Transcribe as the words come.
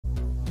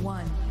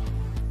1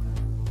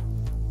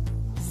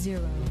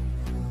 0.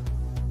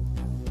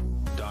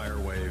 Dyer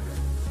wave.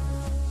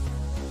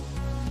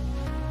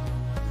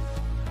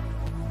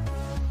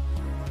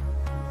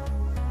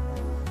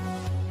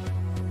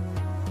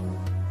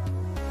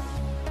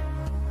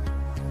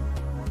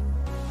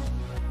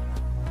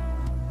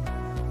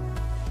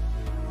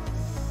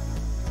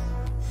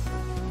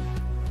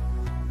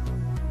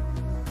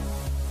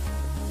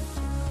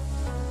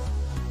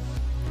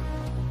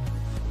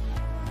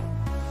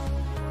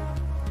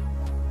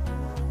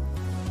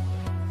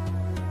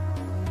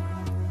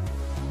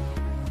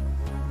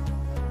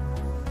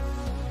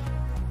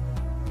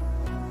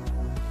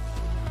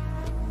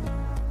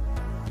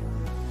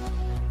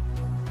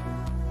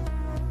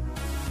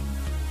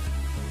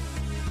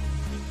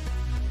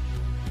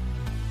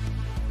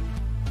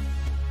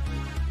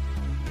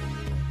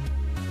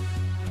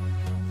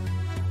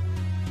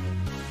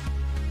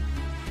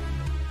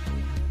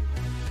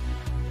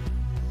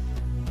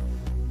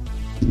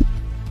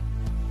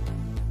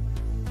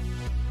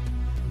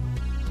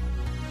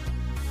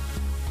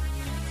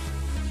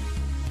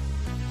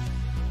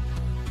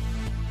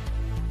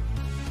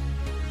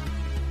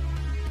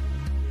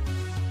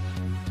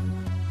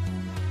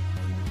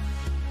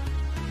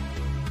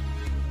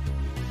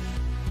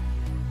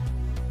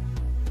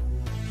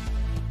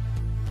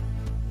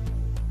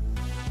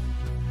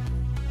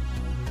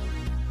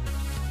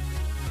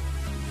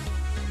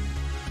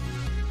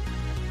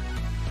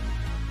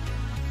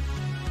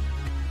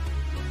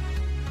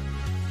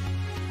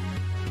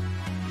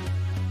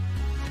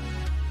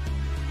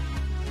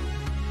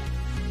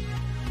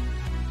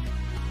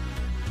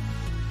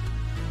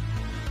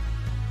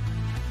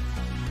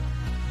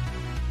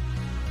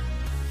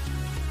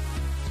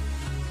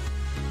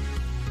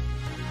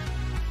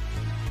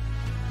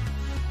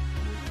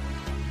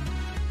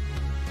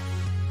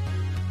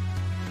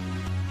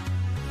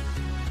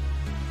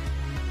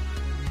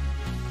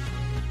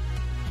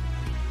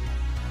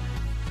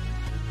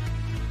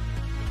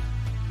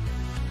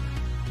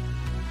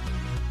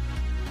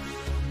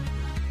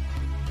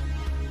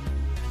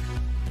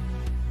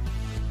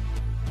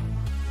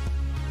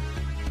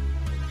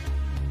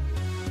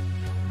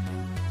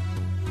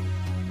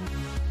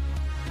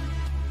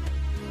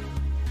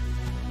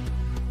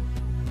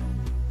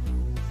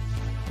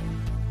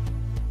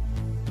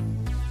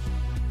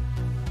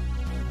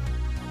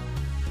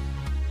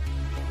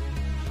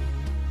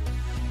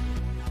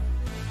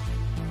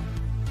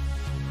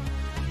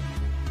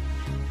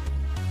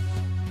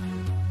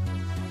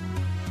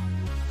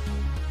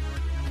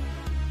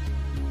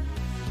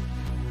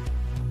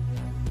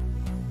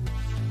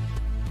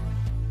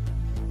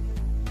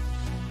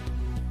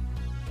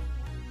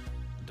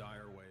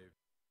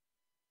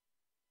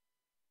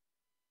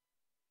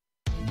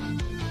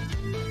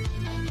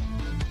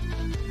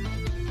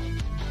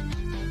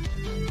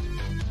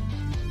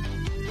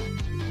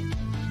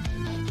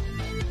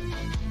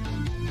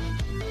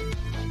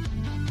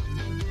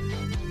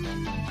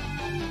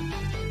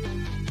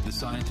 The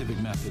scientific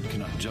method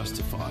cannot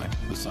justify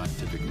the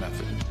scientific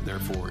method.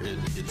 Therefore, it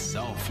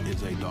itself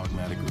is a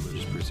dogmatic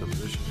religious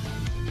presupposition.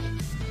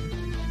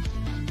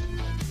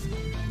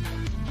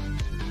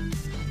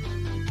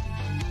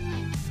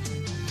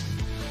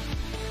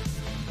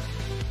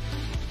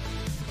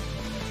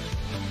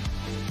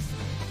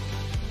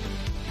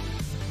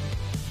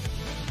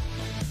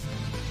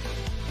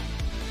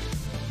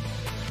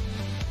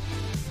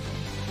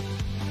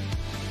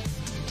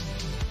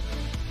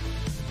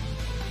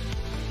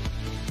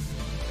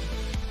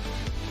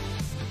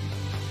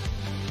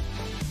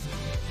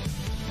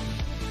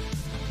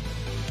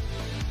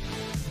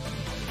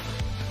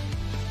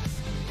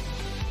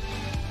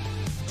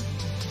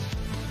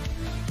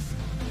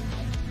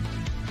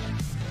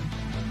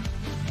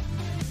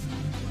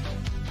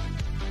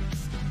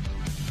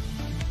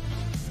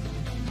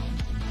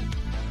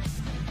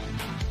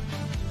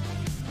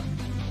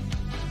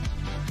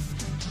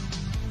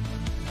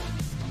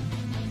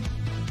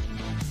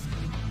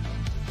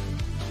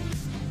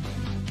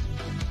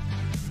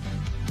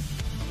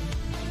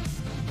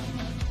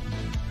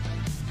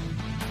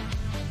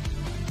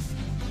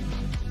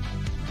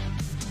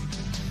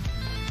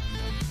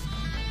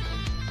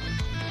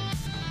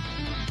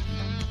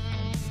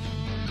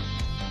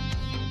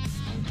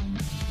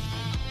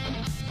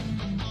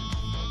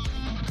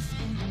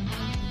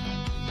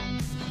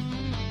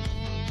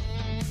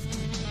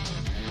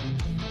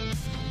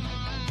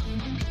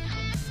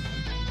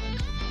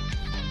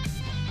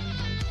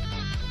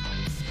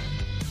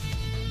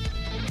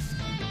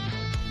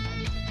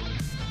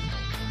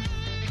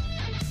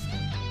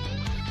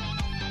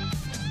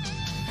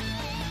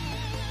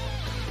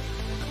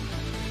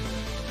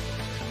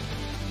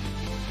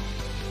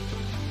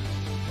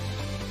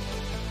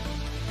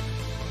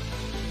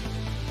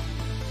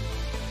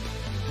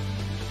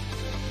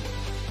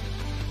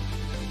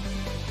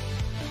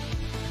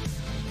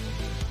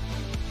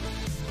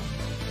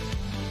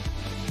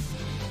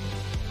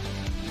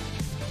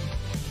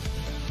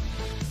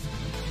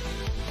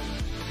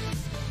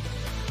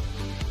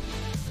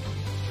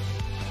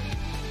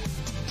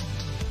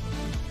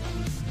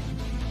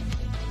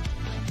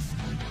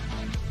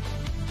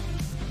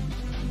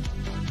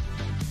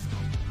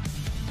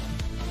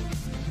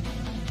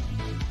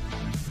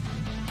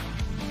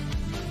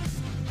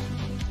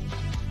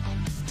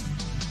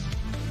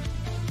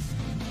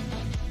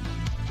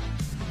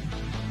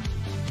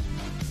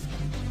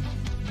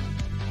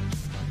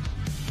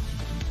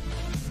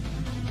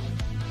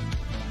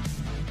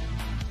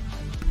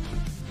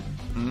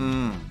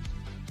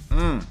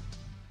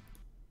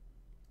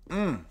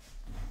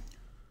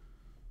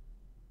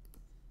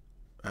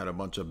 a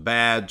bunch of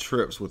bad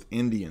trips with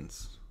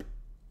Indians.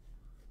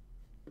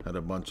 Had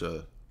a bunch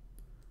of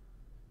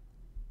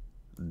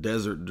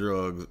desert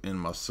drugs in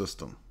my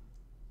system.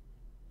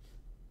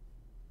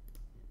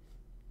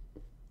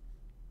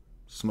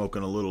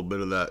 Smoking a little bit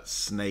of that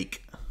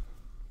snake.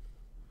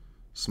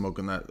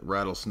 Smoking that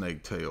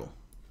rattlesnake tail.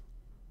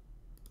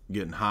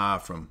 Getting high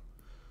from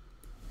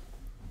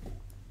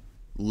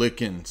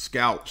licking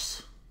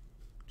scalps.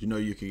 Do you know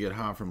you could get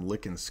high from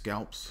licking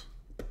scalps?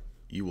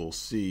 You will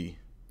see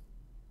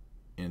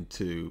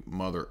into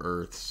Mother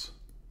Earth's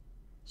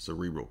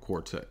cerebral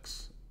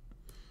cortex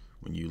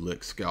when you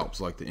lick scalps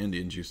like the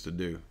Indians used to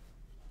do.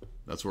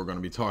 That's what we're going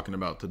to be talking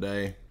about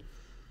today.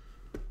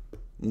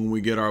 When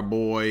we get our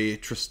boy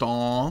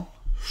Tristan,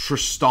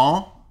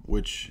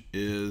 which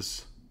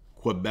is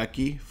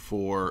Quebecy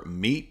for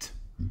meat.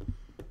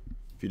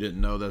 If you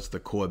didn't know, that's the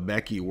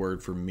Quebecy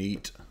word for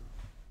meat.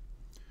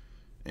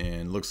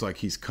 And looks like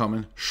he's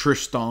coming.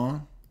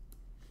 Tristan.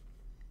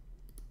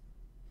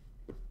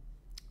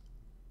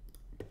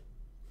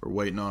 We're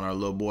waiting on our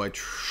little boy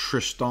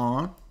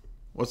Tristan.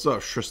 What's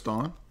up,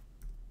 Tristan?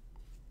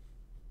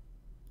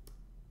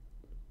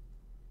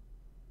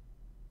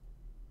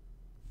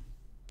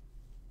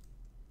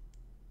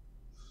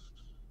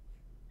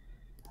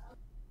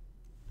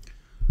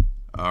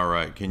 All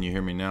right, can you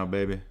hear me now,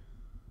 baby?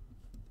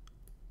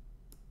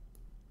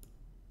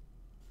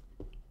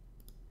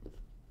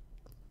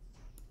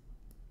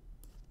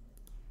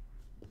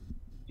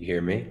 You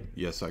hear me?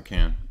 Yes, I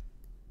can.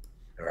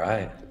 All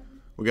right.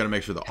 We got to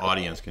make sure the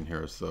audience can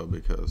hear us, though,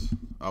 because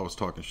I was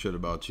talking shit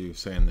about you,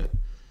 saying that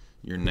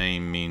your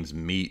name means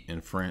meat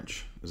in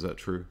French. Is that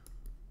true?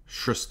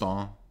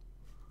 Tristan?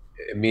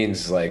 It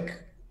means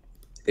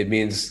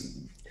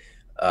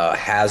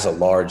has a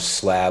large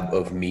slab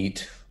of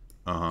meat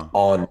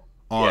on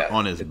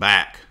his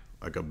back,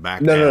 like a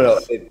back. No.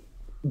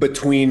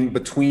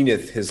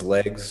 Betweeneth his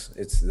legs.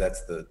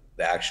 That's the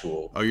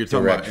actual. Oh, you're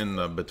talking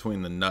about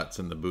between the nuts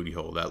and the booty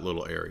hole, that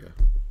little area.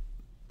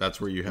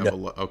 That's where you have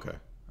okay,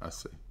 I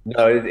see.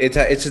 No,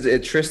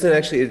 it's Tristan.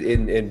 Actually,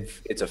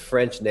 it's a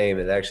French name.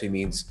 It actually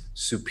means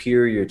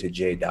superior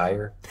to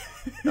Dyer.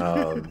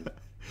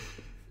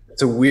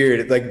 It's a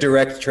weird, like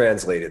direct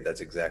translated.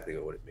 That's exactly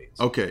what it means.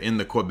 Okay, in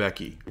the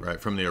Quebecy, right?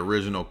 From the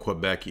original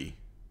Quebecy.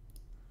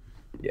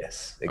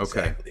 Yes,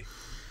 exactly. Okay.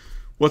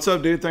 What's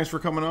up, dude? Thanks for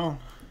coming on.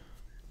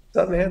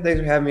 What's up, man? Thanks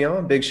for having me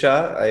on. Big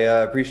shot. I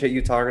appreciate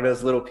you talking to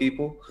us little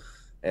people.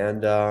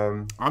 And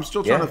I'm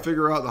still trying to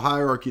figure out the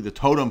hierarchy, the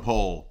totem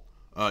pole.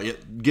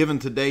 Given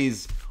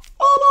today's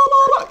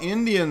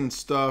Indian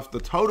stuff,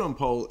 the totem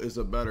pole is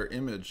a better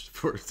image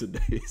for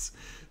today's.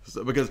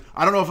 Because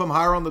I don't know if I'm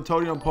higher on the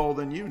totem pole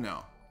than you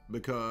now.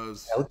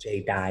 Because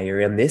LJ Dyer,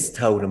 in this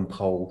totem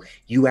pole,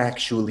 you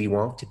actually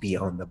want to be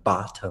on the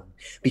bottom,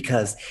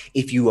 because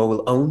if you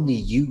will only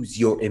use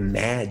your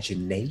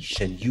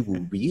imagination, you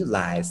will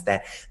realize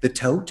that the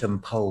totem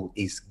pole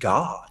is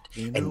God,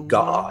 and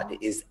God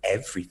is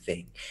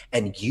everything,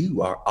 and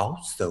you are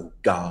also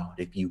God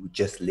if you would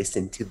just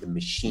listen to the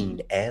machine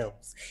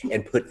elves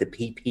and put the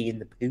pee-pee in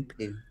the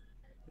poo-poo.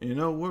 In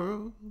a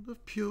world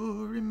of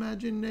pure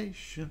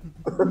imagination.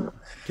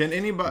 Can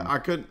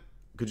anybody?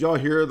 Could y'all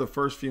hear the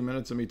first few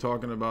minutes of me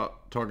talking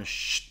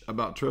shh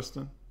about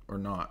Tristan or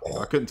not?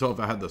 I couldn't tell if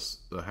I had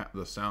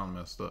the sound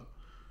messed up.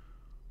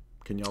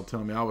 Can y'all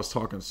tell me? I was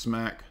talking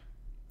smack,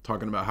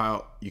 talking about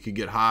how you could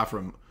get high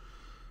from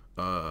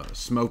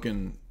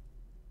smoking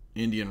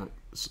Indian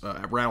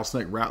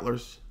rattlesnake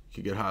rattlers. You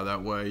could get high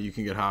that way. You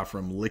can get high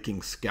from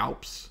licking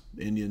scalps.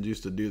 The Indians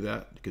used to do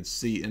that. You could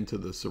see into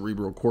the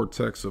cerebral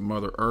cortex of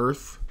Mother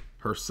Earth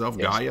herself,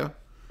 yes. Gaia.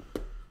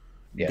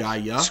 Yes.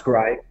 Gaia.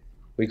 Scry.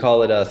 We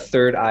call it a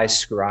third eye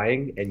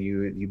scrying, and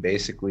you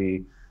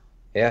basically,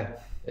 I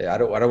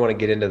don't want to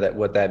get into that,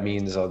 what that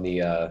means on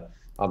the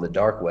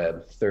dark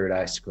web. Third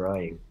eye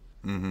scrying.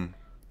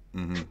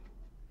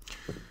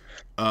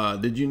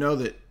 Did you know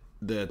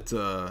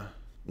that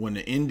when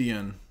the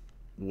Indian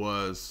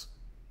was,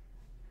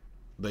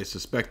 they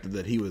suspected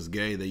that he was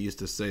gay, they used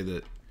to say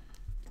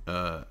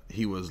that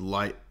he was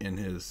light in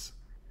his.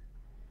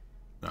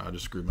 No, I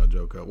just screwed my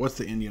joke up. What's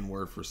the Indian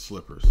word for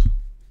slippers?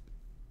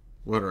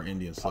 What are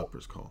Indian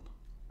slippers called?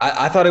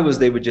 I thought it was,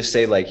 they would just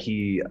say like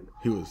he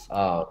was.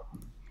 I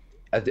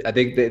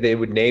think they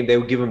would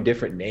give him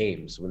different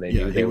names when they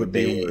knew he would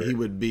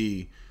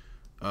be.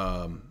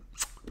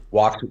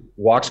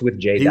 Walks with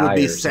Jay. He Dyer would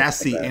be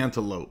sassy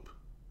antelope,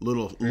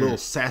 little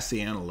sassy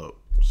antelope.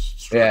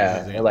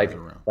 Yeah,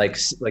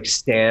 like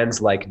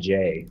stands like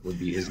Jay would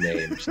be his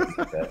name or something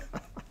like that.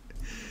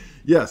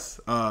 Yes,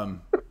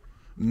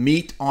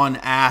 meat on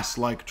ass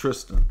like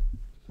Tristan.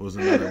 Was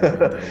another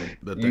one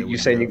that they you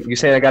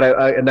saying I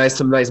got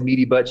some nice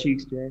meaty butt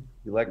cheeks, Jay?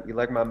 You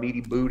like my meaty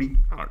booty?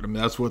 I mean,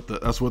 that's what the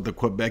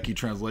Quebecy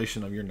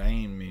translation of your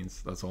name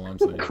means. That's all I'm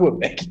saying.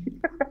 Quebecy,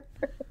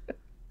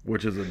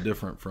 which is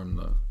different from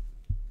the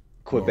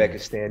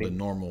Quebecistani,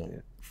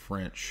 normal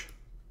French.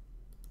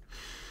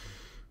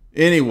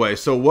 Anyway,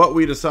 so what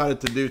we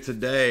decided to do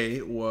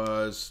today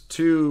was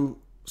 2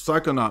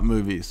 psychonaut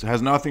movies. It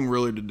has nothing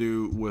really to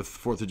do with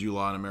 4th of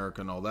July in America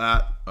and all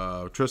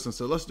that. Tristan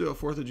said, let's do a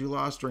 4th of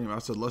July stream. I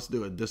said, let's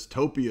do a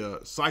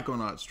dystopia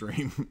psychonaut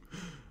stream,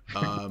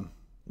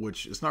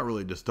 which it's not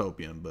really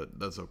dystopian, but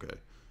that's okay.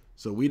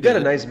 So we got a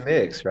nice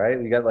mix, right?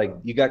 You have like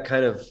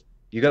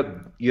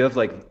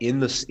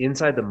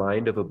inside the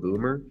mind of a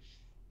boomer,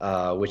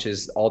 which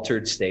is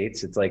altered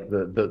states. It's like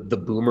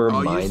the boomer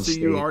mind state.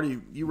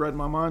 You read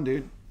my mind,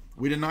 dude.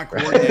 We did not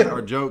coordinate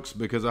our jokes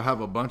because I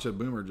have a bunch of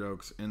boomer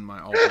jokes in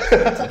my altered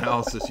states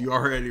analysis. You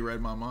already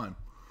read my mind.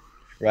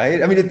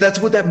 Right? I mean, that's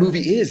what that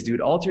movie is, dude.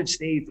 Altered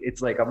states.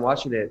 It's like I'm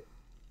watching it,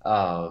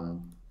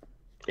 and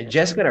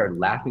Jessica and I are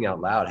laughing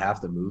out loud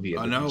half the movie.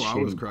 I know. I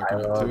was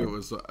cracking up too. It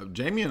was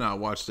Jamie and I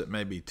watched it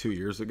maybe 2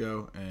 years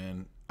ago,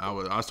 and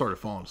I started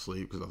falling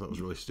asleep because I thought it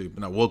was really stupid.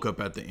 And I woke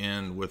up at the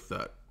end with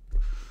that.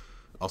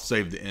 I'll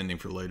save the ending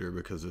for later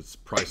because it's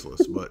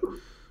priceless, but.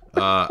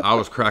 I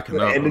was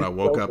cracking up when I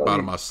woke up out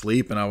of my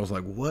sleep, and I was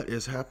like, what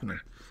is happening?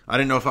 I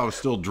didn't know if I was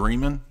still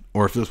dreaming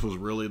or if this was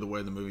really the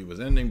way the movie was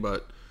ending,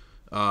 but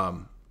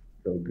so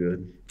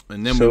good.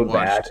 And then we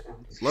watched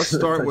let's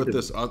start with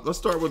this let's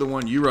start with the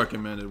one you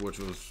recommended, which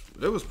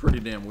was pretty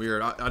damn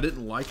weird. I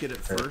didn't like it at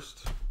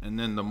first, and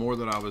then the more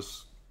that I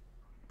was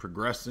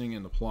progressing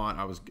in the plot,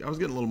 I was getting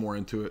a little more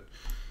into it.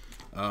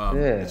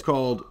 It's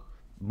called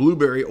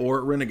Blueberry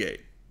or Renegade.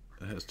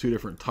 It has 2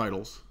 different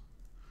titles.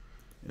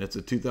 And it's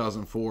a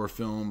 2004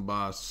 film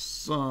by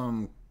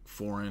some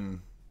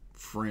foreign,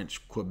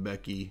 French,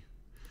 Quebec-y,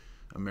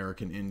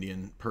 American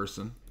Indian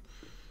person.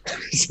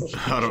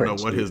 I don't know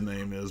what his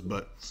name is,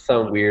 but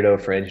some weirdo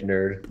French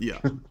nerd. Yeah,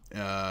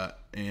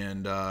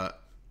 and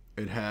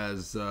it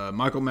has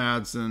Michael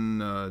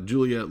Madsen,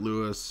 Juliette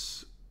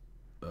Lewis,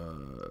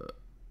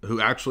 who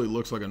actually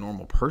looks like a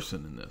normal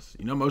person in this.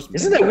 You know,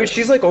 isn't that weird?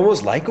 She's like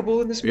almost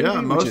likable in this movie.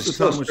 Yeah, most of the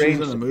time when she's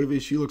in a movie,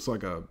 she looks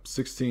like a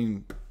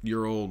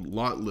 16-year-old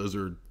lot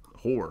lizard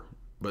whore.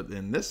 But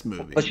in this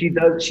movie, but she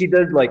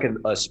does like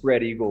a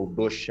spread eagle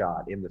bush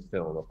shot in the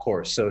film, of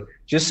course. So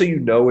just so you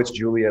know, it's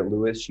Juliette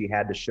Lewis. She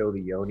had to show the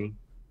yoni.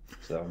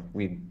 So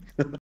we.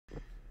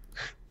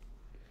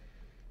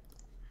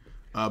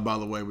 By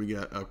the way, we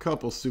got a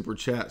couple super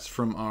chats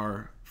from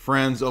our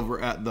friends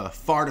over at the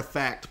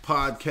Fartifact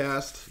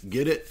podcast.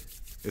 Get it?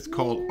 It's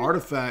called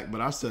Artifact, but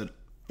I said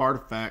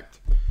Fartifact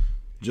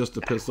just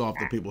to piss off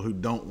the people who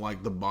don't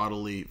like the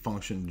bodily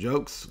function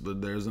jokes.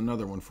 There's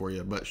another one for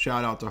you. But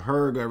shout out to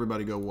her.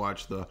 Everybody go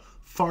watch the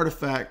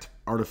Fartifact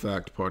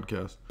Artifact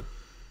podcast.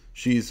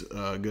 She's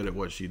good at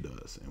what she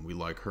does, and we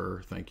like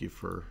her. Thank you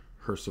for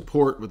her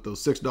support with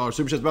those $6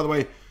 super chats. By the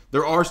way,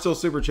 there are still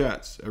super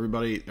chats.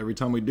 Everybody, every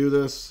time we do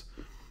this,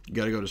 you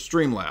got to go to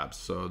Streamlabs.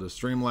 So the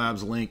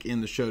Streamlabs link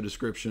in the show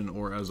description,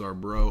 or as our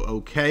bro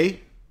OK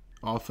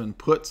often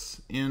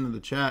puts in the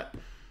chat,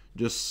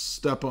 just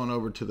step on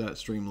over to that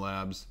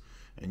Streamlabs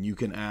and you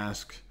can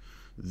ask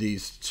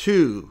these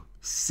 2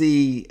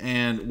 C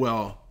and,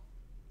 well,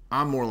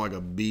 I'm more like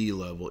a B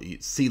level,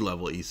 C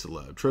level E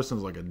celeb.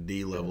 Tristan's like a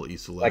D level E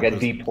celeb. Like a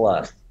D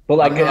plus. But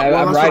like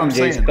I'm riding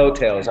Jay's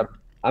coattails.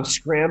 I'm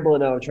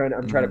scrambling. I'm trying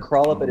to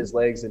crawl up at his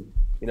legs, and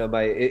you know,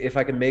 if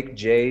I can make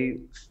Jay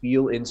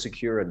feel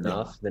insecure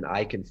enough, then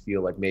I can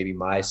feel like maybe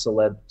my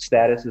celeb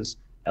status is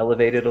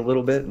elevated a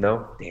little bit.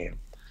 No, damn.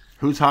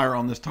 Who's higher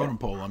on this totem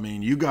pole? I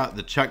mean, you got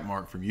the check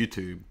mark from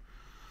YouTube,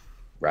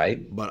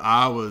 right? But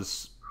I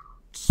was.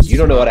 You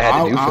don't know what I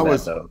had to do for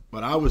that, though.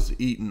 But I was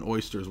eating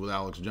oysters with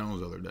Alex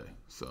Jones the other day,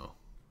 so.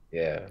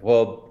 Yeah,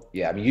 well,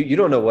 yeah. I mean, you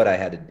don't know what I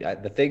had to.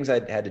 The things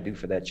I had to do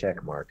for that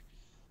check mark.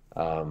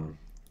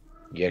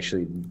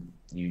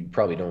 You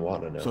probably don't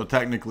want to know. So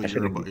technically,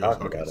 you're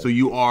above. Okay, so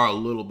you are a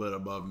little bit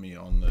above me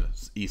on the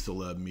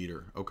E-celeb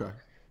meter. Okay.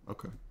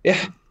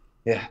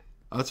 Yeah.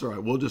 That's all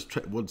right.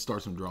 We'll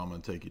start some drama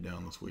and take you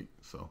down this week.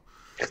 So.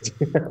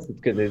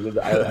 Because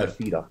I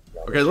feed off.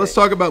 Okay, let's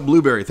talk about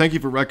Blueberry. Thank you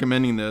for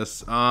recommending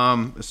this.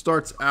 It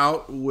starts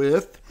out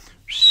with.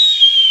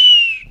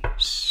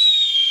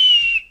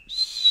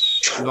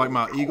 You like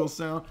my eagle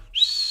sound?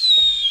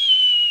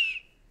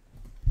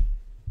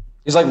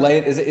 He's like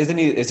laying. Isn't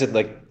he? Is it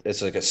like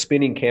it's like a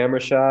spinning camera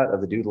shot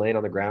of the dude laying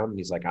on the ground, and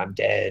he's like, "I'm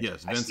dead."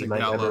 Yes, Vincent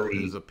Gallo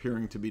is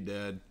appearing to be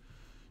dead,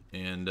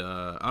 and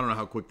I don't know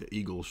how quick the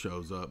eagle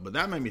shows up, but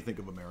that made me think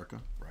of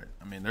America, right?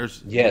 I mean,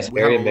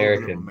 very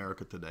American. Bit of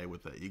America today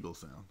with that eagle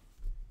sound.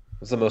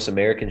 It's the most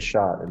American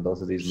shot in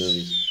both of these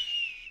movies.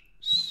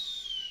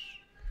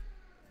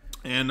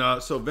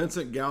 And so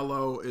Vincent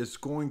Gallo is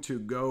going to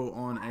go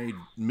on a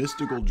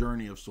mystical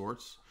journey of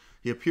sorts.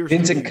 He appears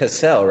Vincent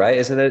Cassel, right?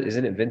 Isn't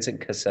it Vincent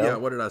Cassel? Yeah,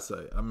 what did I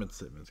say? I meant to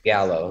say Vincent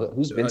Gallo.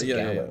 Who's Vincent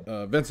Gallo?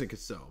 Yeah. Vincent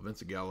Cassel.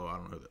 Vincent Gallo, I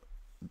don't know that.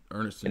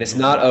 Ernest. And it's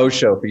not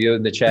Osho for you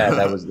in the chat.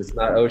 It's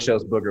not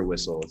Osho's booger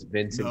whistle. It's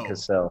Vincent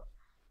Cassel.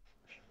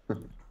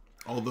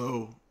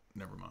 Although,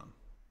 never mind.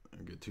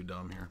 I get too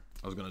dumb here.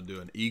 I was going to do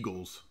an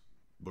Eagles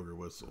booger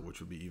whistle, which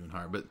would be even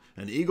higher. But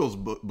an Eagles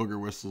booger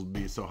whistle would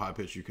be so high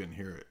pitched you couldn't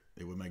hear it.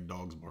 It would make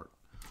dogs bark.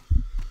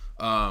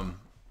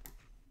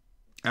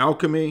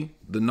 Alchemy,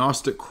 the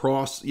Gnostic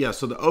Cross. Yeah,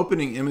 so the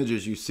opening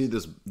images, you see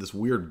this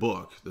weird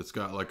book that's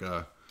got like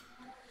a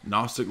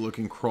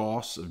Gnostic-looking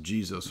cross of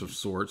Jesus of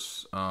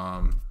sorts,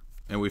 and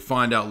we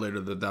find out later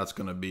that that's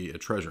going to be a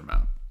treasure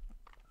map.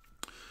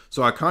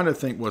 So I kind of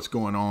think what's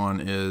going on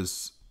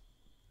is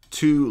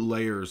two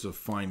layers of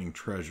finding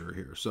treasure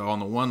here. So on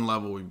the one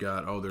level, we've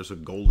got, there's a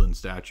golden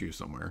statue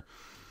somewhere.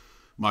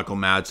 Michael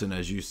Madsen,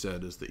 as you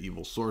said, is the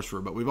evil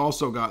sorcerer. But we've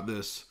also got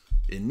this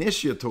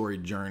initiatory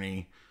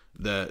journey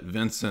that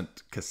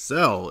Vincent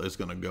Cassel is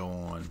going to go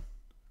on,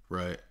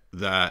 right?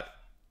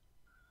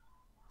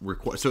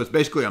 So it's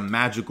basically a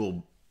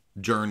magical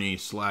journey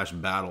 /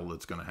 battle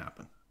that's going to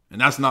happen.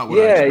 And that's not what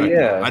I expected.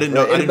 Yeah. I didn't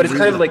know. But it's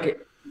kind of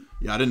like...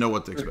 Yeah, I didn't know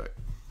what to expect.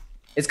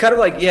 It's kind of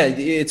like,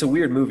 it's a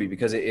weird movie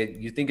because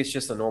you think it's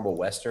just a normal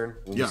Western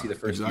when you see the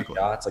first few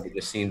shots. Like, it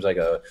just seems like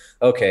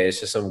it's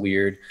just some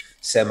weird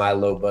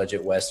semi-low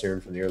budget Western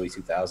from the early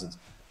 2000s.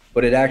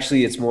 But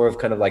it's more of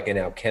kind of like an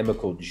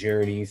alchemical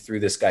journey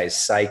through this guy's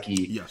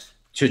psyche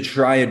to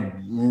try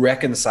and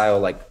reconcile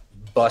like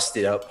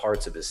busted up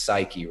parts of his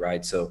psyche,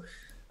 right? So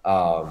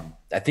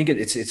I think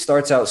it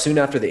starts out soon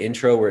after the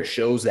intro where it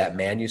shows that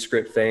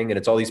manuscript thing, and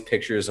it's all these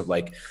pictures of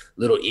like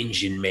little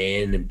engine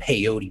man and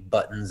peyote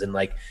buttons and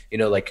like,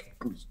 like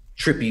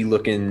trippy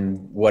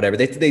looking whatever.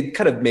 They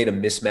kind of made a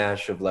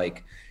mismatch of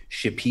like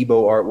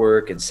Shipibo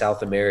artwork and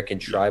South American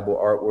tribal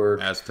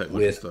artwork,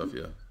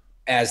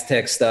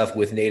 Aztec stuff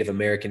with Native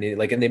American,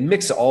 and they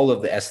mix all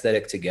of the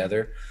aesthetic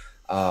together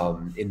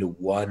into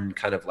one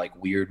kind of like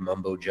weird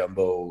mumbo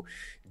jumbo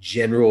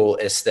general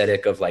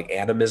aesthetic of like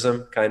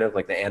animism, kind of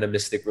like the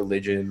animistic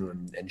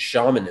religion and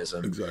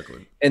shamanism.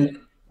 Exactly. And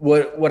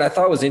what I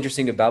thought was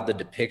interesting about the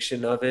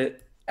depiction of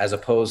it, as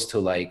opposed to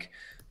like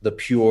the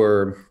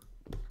pure,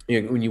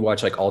 when you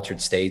watch like Altered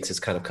States, it's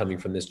kind of coming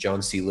from this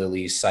John C.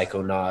 Lilly,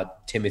 psychonaut,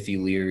 Timothy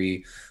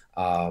Leary.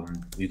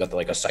 You've got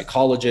like a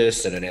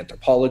psychologist and an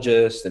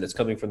anthropologist, and it's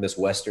coming from this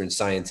Western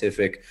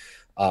scientific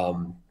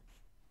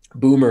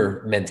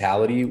boomer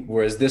mentality.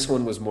 Whereas this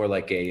one was more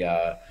like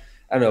a,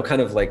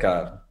 kind of like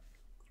a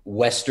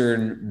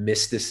Western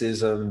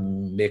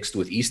mysticism mixed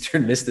with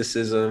Eastern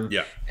mysticism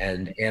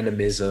and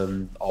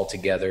animism all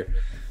together.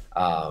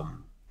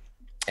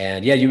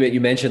 And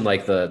you mentioned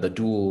like the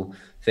dual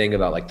thing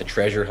about like the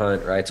treasure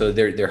hunt, right? So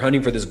they're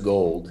hunting for this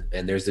gold,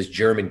 and there's this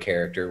German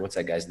character. What's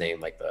that guy's name?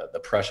 Like the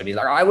Prussian. He's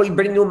like, I will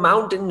bring you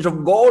mountains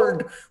of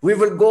gold. We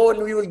will go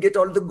and we will get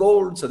all the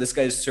gold. So this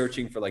guy's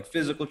searching for like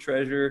physical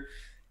treasure.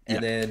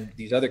 And then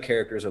these other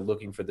characters are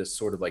looking for this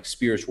sort of like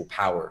spiritual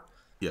power.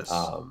 Yes.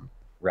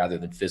 Rather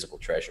than physical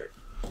treasure.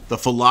 The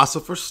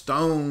philosopher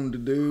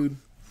stoned, dude.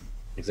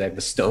 Exactly.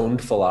 The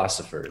stoned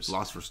philosophers.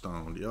 Philosopher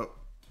stoned. Yep.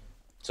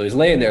 So he's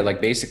laying there,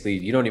 like basically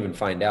you don't even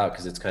find out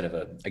because it's kind of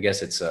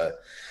it's a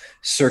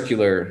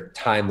circular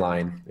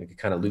timeline. It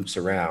kind of loops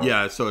around.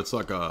 Yeah. So it's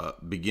like a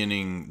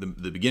beginning.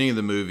 The beginning of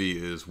the movie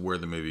is where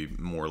the movie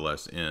more or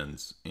less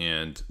ends.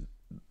 And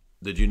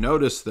did you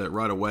notice that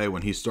right away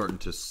when he's starting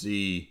to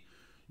see,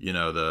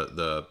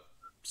 the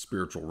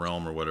spiritual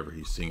realm or whatever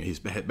he's seeing, he's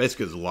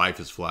basically, his life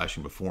is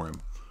flashing before him,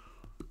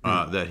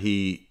 that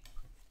he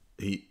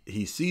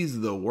sees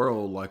the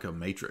world like a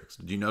matrix.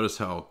 Did you notice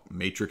how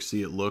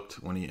matrixy it looked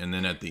and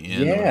then at the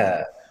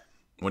end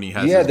when he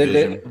has his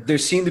vision? There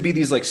seem to be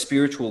these like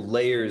spiritual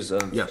layers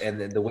of,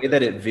 and the way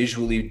that it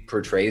visually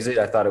portrays it,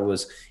 I thought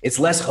it's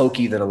less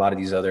hokey than a lot of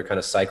these other kind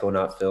of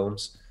psychonaut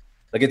films.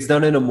 Like, it's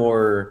done in a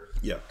more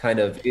kind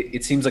of,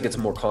 it seems like it's a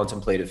more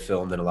contemplative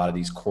film than a lot of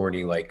these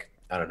corny, like,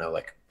 I don't know,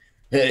 like,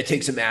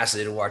 take some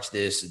acid and watch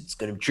this. It's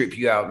going to trip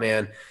you out,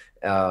 man.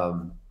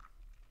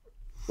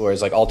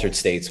 Whereas like Altered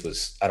States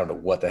was, I don't know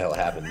what the hell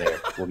happened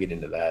there. We'll get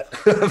into that.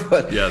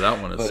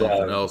 That one is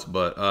something else.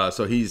 But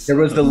so there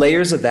was the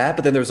layers of that,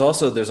 but then there's a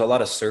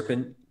lot of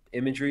serpent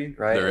imagery,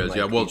 right? There is,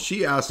 like, Well,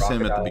 she asks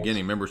him at the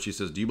beginning. Remember, she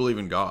says, "Do you believe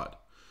in God?"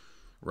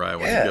 Right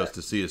when he goes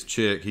to see his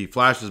chick, he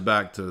flashes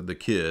back to the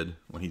kid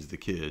when he's the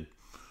kid,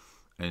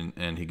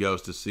 and he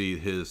goes to see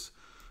his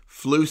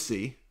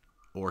Flusy.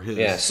 Or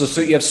his so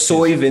you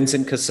have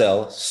Vincent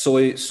Cassel,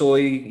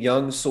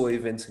 young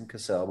Vincent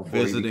Cassel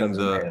visiting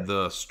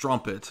the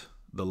strumpet,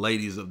 the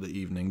ladies of the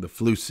evening, the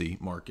Flusy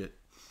market.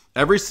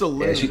 Every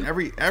saloon,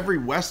 every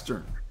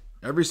Western,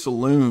 every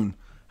saloon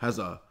has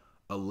a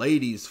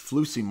ladies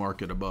Flusy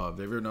market above. Have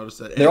you ever noticed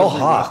that? They're all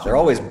hot. Western, they're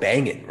always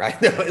banging, right?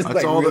 That's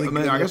like all.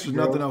 Really I guess there's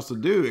nothing else to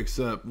do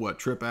except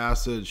trip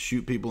acid,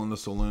 shoot people in the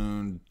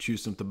saloon, chew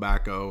some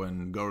tobacco,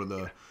 and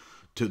go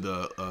to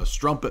the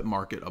strumpet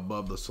market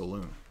above the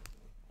saloon.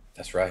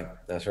 That's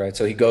right.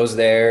 So he goes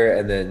there,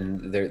 and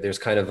then there's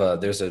kind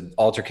of there's an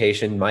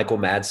altercation. Michael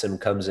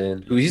Madsen comes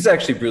in, who he's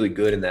actually really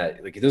good in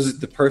that. Like, this is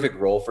the perfect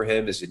role for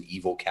him as an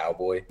evil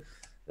cowboy.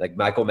 Like,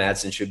 Michael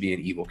Madsen should be an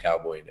evil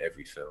cowboy in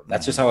every film.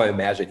 That's just how I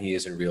imagine he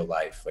is in real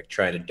life, like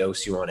trying to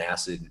dose you on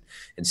acid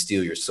and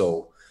steal your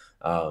soul.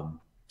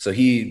 So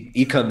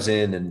he comes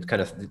in and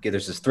kind of,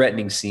 there's this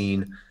threatening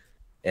scene,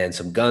 and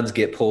some guns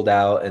get pulled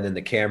out, and then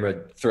the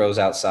camera throws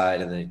outside,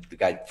 and then the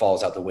guy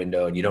falls out the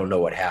window, and you don't know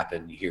what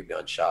happened. You hear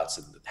gunshots,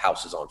 and the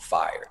house is on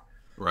fire.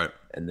 Right.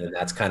 And then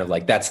that's kind of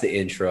like, that's the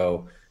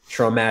intro.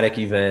 Traumatic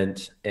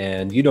event,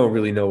 and you don't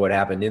really know what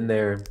happened in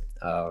there.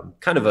 Not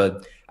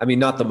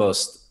the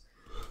most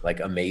like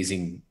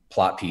amazing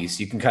plot piece.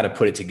 You can kind of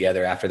put it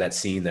together after that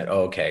scene that,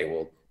 oh, okay,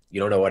 well, you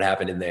don't know what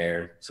happened in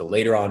there. So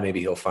later on, maybe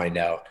he'll find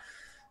out.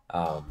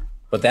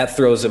 But that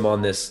throws him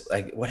on this,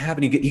 like, what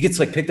happened? He gets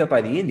like picked up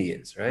by the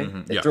Indians,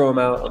 right? They throw him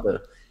out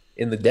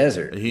in the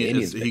desert.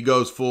 He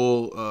goes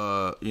full,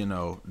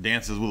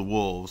 Dances with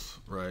Wolves,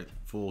 right?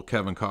 Full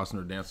Kevin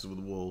Costner Dances with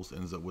Wolves,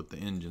 ends up with the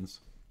Indians.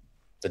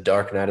 The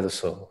Dark Night of the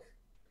Soul.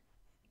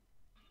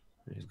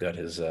 He's got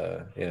his,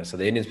 so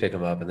the Indians pick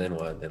him up, and then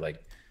what? They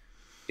like,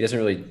 he doesn't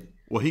really.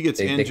 Well, he gets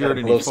injured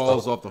and he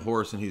falls off the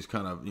horse, and he's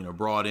kind of,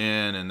 brought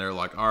in, and they're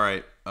like, all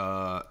right,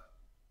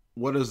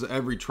 what does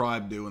every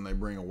tribe do when they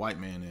bring a white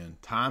man in?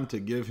 Time to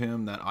give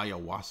him that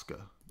ayahuasca.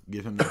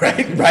 Give him that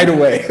right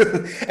away.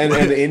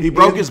 and he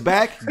broke his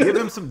back. Give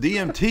him some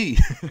DMT.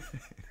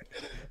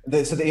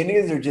 So the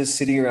Indians are just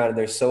sitting around and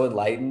they're so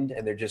enlightened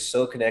and they're just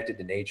so connected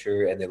to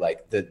nature, and they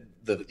like the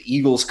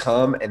eagles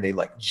come and they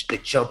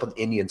jump on the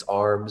Indians'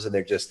 arms, and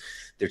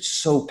they're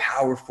so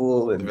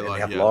powerful, and they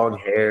have long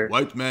hair.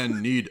 White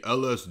man need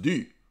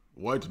LSD.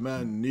 White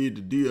man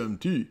need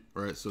DMT.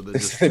 Right. So they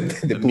just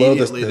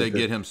they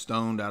get him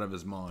stoned out of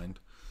his mind.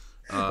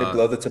 They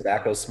blow the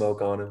tobacco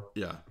smoke on him.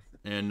 Yeah.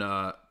 And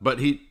but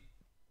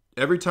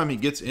every time he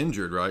gets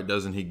injured, right?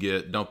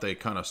 Don't they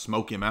kind of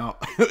smoke him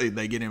out?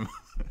 they get him.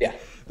 Yeah.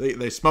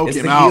 They smoke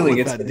him out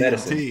with that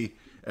DMT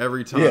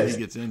every time he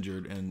gets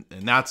injured, and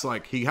that's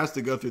like he has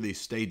to go through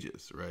these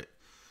stages, right?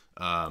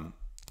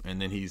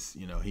 And then he's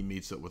he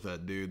meets up with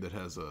that dude that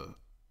has a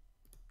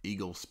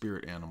eagle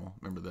spirit animal.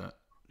 Remember that?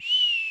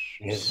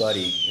 His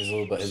buddy,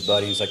 his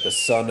buddy, who's like the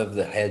son of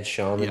the head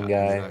shaman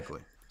guy.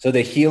 Exactly. So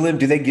they heal him.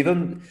 Do they give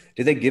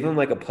him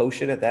like a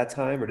potion at that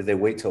time, or do they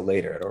wait till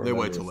later? I don't They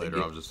remember wait till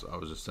later. I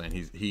was just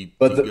saying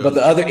But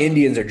the other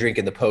Indians are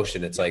drinking the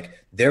potion. It's like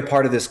they're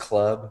part of this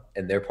club,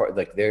 and they're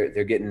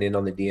they're getting in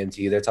on the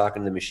DMT. They're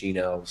talking to the machine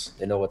elves.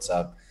 They know what's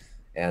up,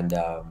 and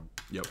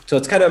so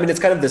it's kind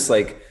of this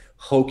like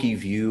hokey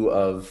view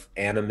of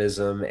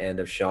animism and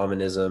of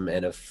shamanism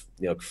and of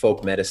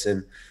folk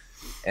medicine.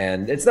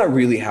 And it's not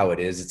really how it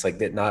is. It's like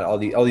that. Not all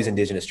these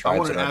indigenous tribes. I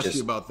want to ask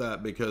you about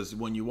that, because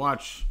when you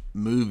watch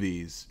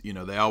movies,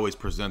 they always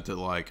present it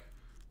like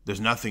there's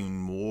nothing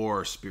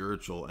more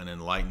spiritual and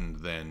enlightened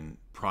than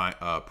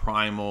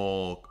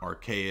primal,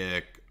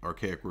 archaic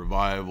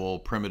revival,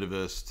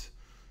 primitivist,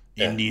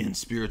 Indian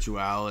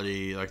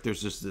spirituality. Like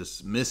there's just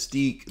this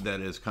mystique that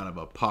is kind of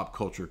a pop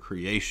culture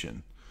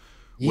creation.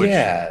 Which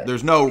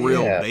there's no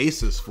real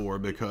basis for,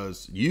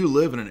 because you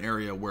live in an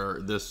area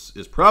where this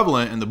is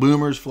prevalent, and the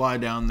boomers fly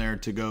down there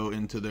to go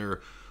into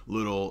their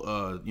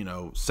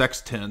little, sex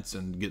tents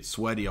and get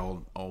sweaty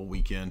all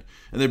weekend,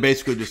 and they're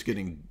basically just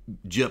getting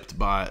gypped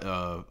by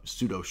a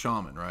pseudo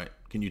shaman, right?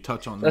 Can you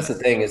touch on that? That's the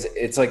thing, is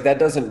it's like that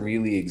doesn't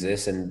really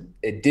exist, and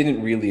it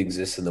didn't really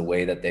exist in the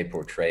way that they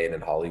portray it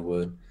in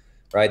Hollywood,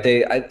 right?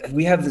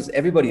 We have this.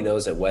 Everybody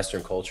knows that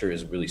Western culture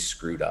is really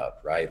screwed up,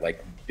 right?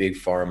 Like big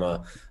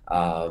pharma.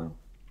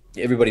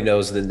 Everybody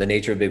knows the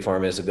nature of big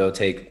pharma is to go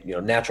take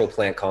natural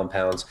plant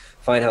compounds,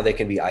 find how they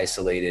can be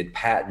isolated,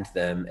 patent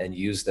them, and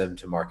use them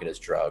to market as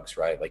drugs,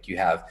 right? Like you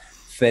have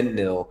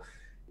fentanyl,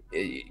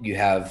 you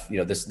have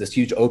this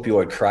huge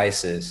opioid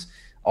crisis,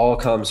 all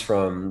comes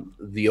from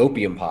the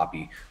opium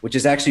poppy, which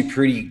is actually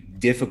pretty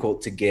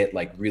difficult to get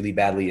like really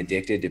badly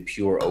addicted to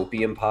pure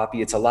opium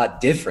poppy. It's a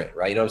lot different,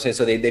 right? You know what I'm saying?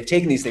 So they've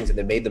taken these things and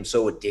they made them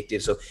so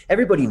addictive. So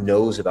everybody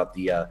knows about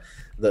the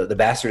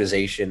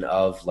bastardization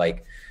of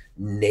like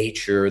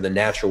nature, the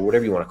natural,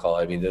 whatever you want to call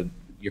it. I mean,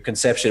 your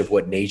conception of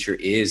what nature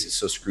is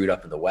so screwed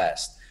up in the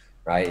West,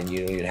 right? And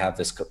you don't even have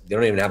they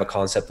don't even have a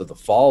concept of the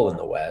fall in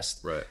the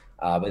West, right?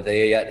 But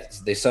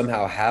they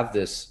somehow have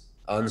this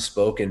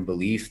unspoken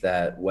belief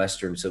that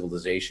Western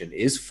civilization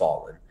is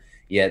fallen.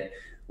 Yet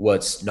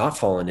what's not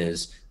fallen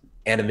is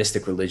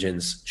animistic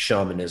religions,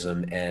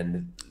 shamanism,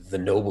 and the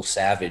noble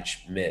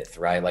savage myth,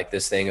 right? Like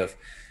this thing of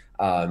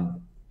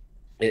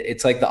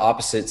it's like the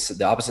opposite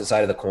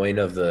side of the coin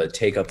of the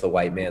take up the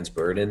white man's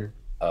burden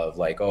of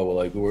like, oh, well,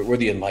 like we're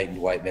the enlightened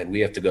white men. We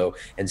have to go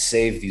and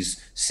save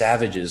these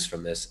savages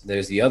from this.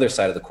 There's the other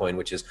side of the coin,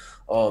 which is,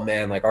 oh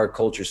man, like our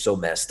culture's so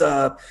messed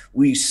up.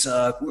 We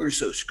suck. We're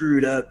so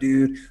screwed up,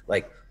 dude.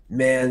 Like,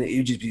 man,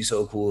 it'd just be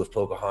so cool if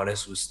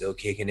Pocahontas was still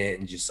kicking it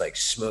and just like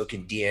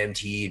smoking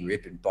DMT and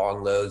ripping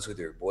bong loads with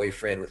her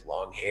boyfriend with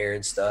long hair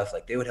and stuff.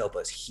 Like they would help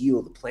us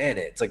heal the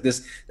planet. It's like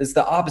this is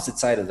the opposite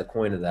side of the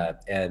coin of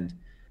that. And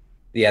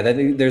yeah,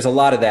 there's a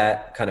lot of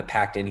that kind of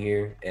packed in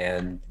here.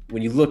 And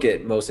when you look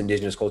at most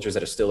indigenous cultures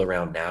that are still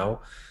around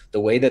now, the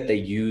way that they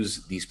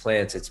use these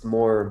plants, it's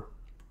more,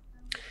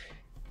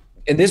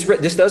 and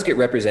this does get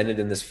represented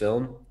in this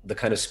film, the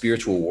kind of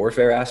spiritual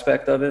warfare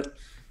aspect of it,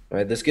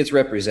 right? This gets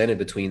represented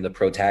between the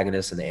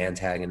protagonist and the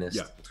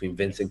antagonist, between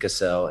Vincent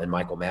Cassel and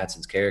Michael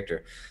Madsen's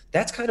character.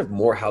 That's kind of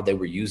more how they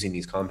were using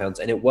these compounds.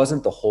 And it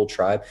wasn't the whole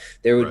tribe.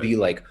 There would be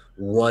like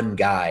one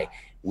guy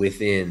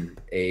within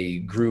a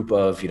group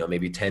of,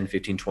 maybe 10,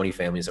 15, 20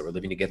 families that were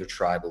living together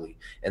tribally.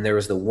 And there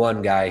was the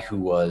one guy who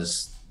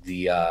was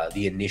the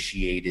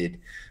initiated,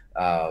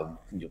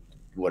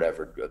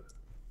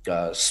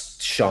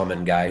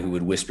 shaman guy who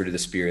would whisper to the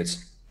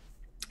spirits.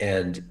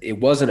 And it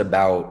wasn't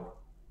about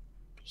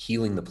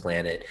healing the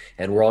planet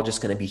and we're all just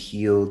going to be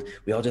healed.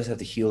 We all just have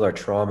to heal our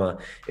trauma.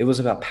 It was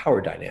about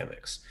power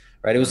dynamics,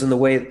 right? It was in the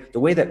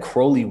way that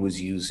Crowley was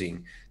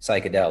using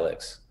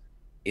psychedelics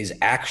is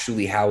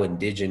actually how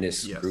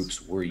indigenous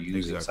groups were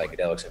using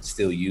psychedelics and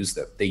still use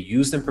them. They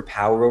use them for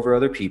power over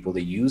other people.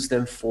 They use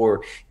them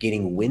for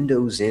getting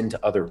windows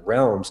into other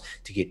realms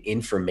to get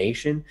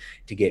information,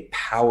 to get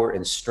power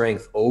and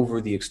strength over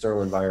the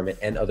external environment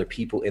and other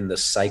people in the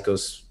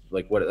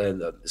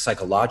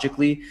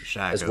psychologically,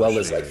 as well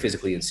as like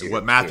physically and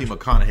what Matthew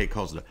McConaughey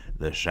calls the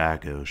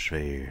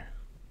psychosphere.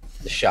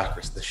 The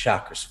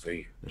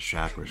chakrasphere. The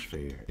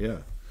chakrasphere. Yeah.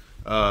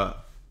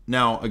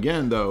 Now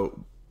again, though,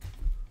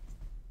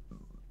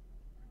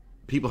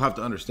 people have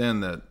to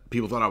understand that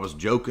people thought I was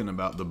joking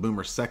about the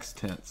boomer sex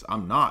tents.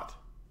 I'm not.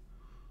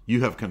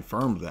 You have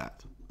confirmed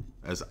that.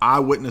 As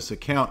eyewitness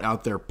account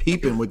out there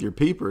peeping with your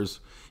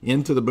peepers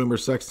into the boomer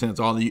sex tents.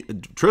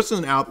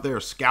 Tristan out there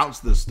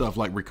scouts this stuff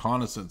like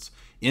reconnaissance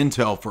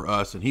intel for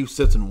us, and he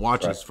sits and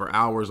watches for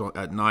hours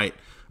at night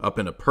up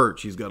in a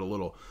perch. He's got a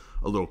little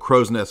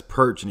crow's nest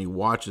perch, and he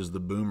watches the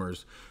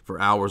boomers for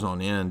hours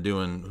on end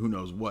doing who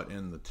knows what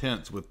in the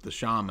tents with the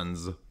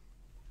shamans.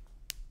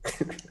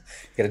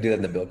 Gotta do that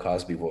in the Bill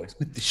Cosby voice.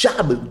 With the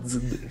shamans.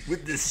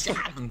 With the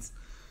shamans.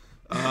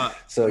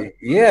 So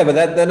yeah, but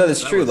that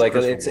is true. Like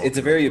it's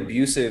a very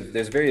abusive.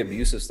 There's very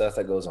abusive stuff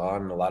that goes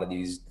on in a lot of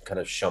these kind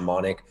of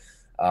shamanic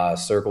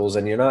circles,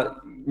 and a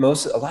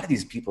lot of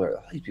these people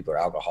are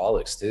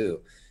alcoholics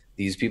too.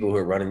 These people who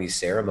are running these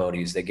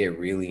ceremonies, they get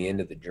really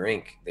into the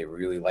drink. They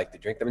really like to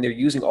drink. I mean, they're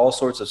using all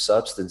sorts of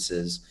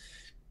substances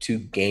to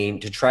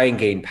try and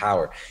gain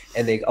power.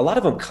 And a lot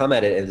of them come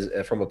at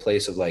it from a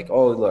place of like,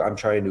 oh, look, I'm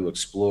trying to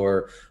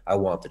explore. I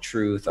want the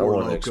truth. I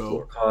want to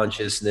explore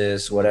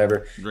consciousness,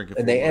 whatever.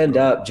 And they end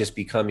up just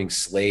becoming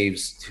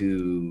slaves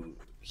to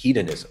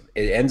hedonism.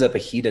 It ends up a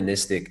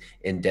hedonistic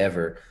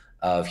endeavor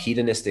of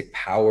hedonistic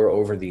power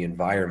over the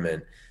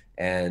environment.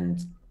 And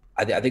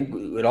I think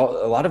a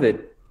lot of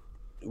it,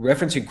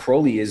 referencing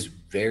Crowley, is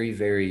very,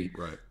 very,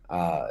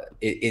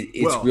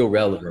 it's real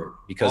relevant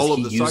because all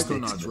of the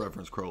psychonauts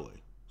reference Crowley.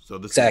 So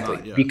this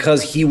exactly,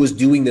 because he was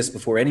doing this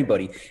before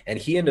anybody, and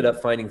he ended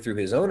up finding through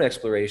his own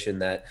exploration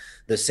that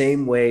the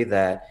same way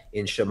that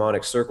in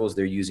shamanic circles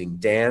they're using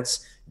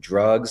dance,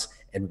 drugs,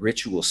 and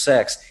ritual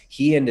sex,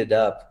 he ended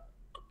up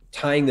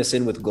tying this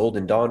in with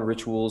Golden Dawn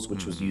rituals,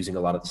 which was using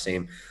a lot of the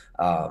same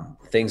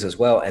things as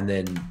well, and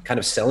then kind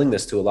of selling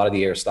this to a lot of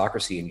the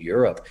aristocracy in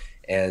Europe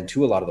and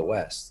to a lot of the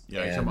West.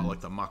 Yeah, you're talking about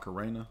like the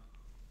Macarena?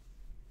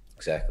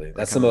 Exactly.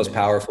 That's the most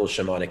powerful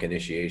shamanic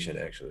initiation,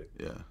 actually.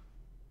 Yeah.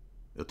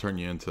 It'll turn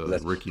you into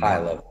Ricky high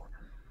Martin.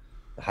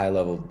 High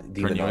level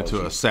demonology. Turn you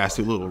into a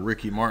sassy little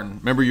Ricky Martin.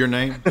 Remember your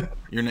name?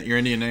 Your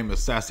Indian name is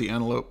Sassy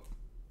Antelope?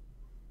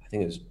 I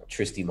think it was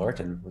Tristan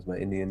Martin was my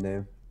Indian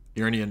name.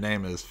 Your Indian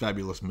name is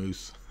Fabulous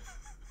Moose.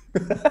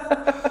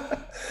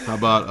 How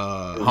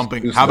about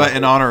humping? How about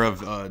in honor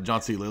of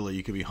John C. Lilly,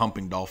 you could be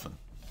Humping Dolphin.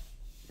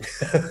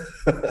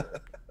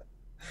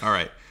 All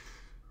right.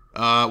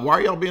 Why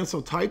are y'all being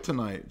so tight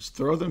tonight? Just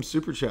throw them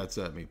super chats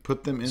at me.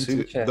 Put them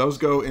into those.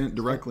 Go in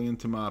directly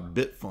into my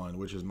Bit Fund,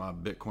 which is my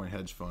Bitcoin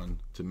hedge fund,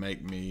 to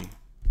make me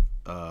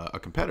a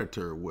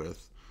competitor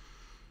with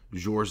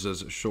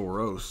Georges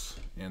Soros.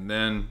 And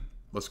then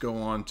let's go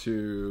on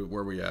to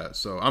where we at.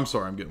 So I'm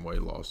sorry, I'm getting way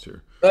lost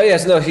here. Oh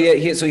yes, no. He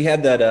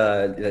had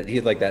that. He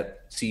had like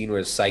that scene where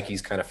his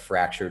psyche's kind of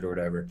fractured or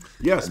whatever.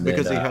 Yes, and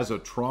because he has a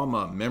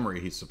trauma memory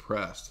he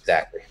suppressed.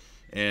 Exactly.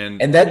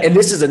 And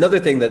this is another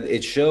thing that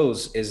it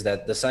shows, is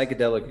that the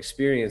psychedelic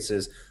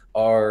experiences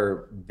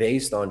are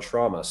based on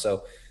trauma.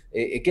 So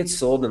it gets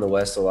sold in the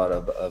West a lot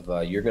of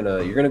you're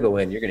gonna go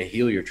in, you're gonna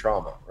heal your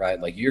trauma,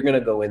 right? Like you're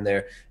gonna go in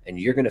there and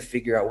you're gonna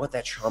figure out what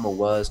that trauma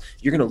was.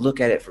 You're gonna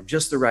look at it from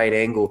just the right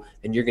angle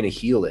and you're gonna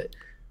heal it.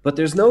 But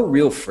there's no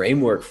real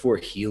framework for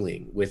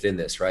healing within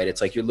this, right?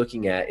 It's like you're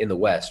looking at in the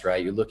West,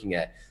 right? You're looking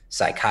at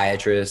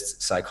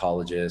psychiatrists,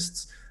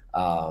 psychologists,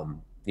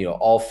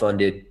 all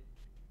funded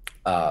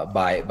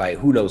by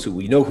who knows who.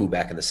 We know who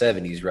back in the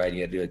 70s, right?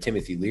 You had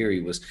Timothy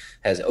Leary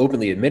has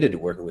openly admitted to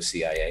working with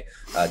CIA.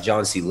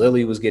 John C.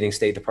 Lilly was getting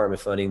State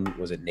Department funding.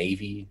 Was it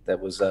Navy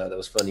that was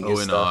funding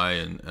his stuff?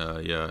 ONI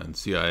and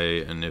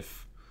CIA. And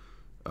if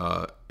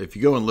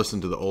you go and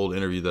listen to the old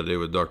interview that I did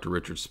with Dr.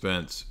 Richard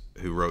Spence,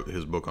 who wrote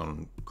his book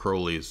on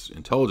Crowley's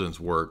intelligence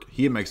work,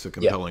 he makes a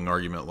compelling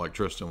argument, like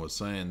Tristan was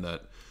saying,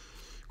 that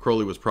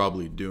Crowley was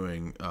probably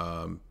doing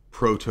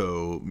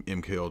proto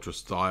MK Ultra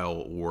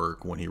style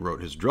work when he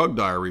wrote his drug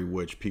diary,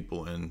 which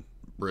people in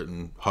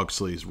Britain,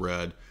 Huxley's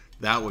read.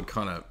 That would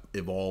kind of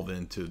evolve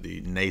into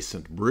the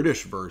nascent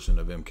British version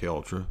of MK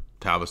Ultra,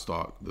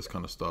 Tavistock, this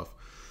kind of stuff.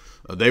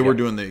 They were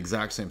doing the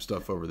exact same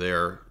stuff over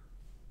there.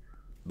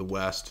 The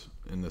West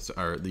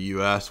the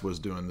US was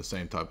doing the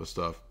same type of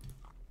stuff.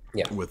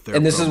 Yeah,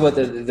 and this is what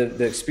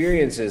the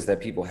experiences that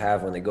people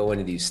have when they go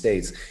into these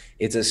states.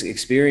 It's an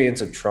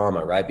experience of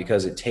trauma, right?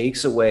 Because it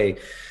takes away,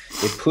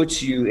 it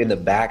puts you in the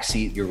back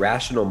seat. Your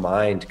rational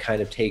mind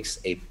kind of takes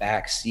a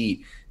back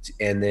seat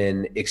and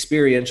then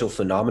experiential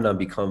phenomenon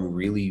become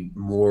really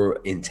more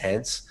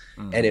intense,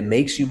 and it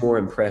makes you more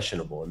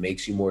impressionable. It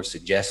makes you more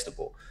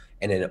suggestible,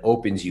 and then it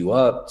opens you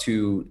up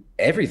to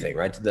everything,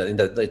 right?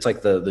 It's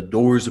like the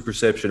doors of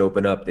perception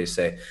open up, they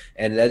say,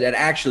 and that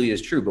actually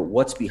is true. But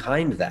what's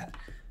behind that,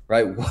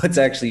 right? What's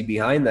actually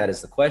behind that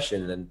is the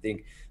question. And I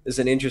think this is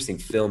an interesting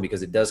film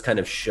because it does kind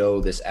of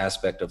show this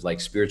aspect of like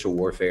spiritual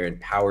warfare and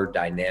power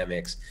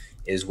dynamics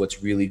is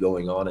what's really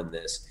going on in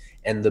this.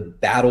 And the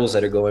battles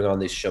that are going on,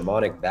 these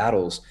shamanic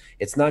battles,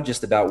 it's not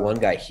just about one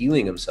guy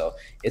healing himself.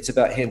 It's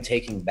about him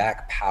taking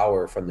back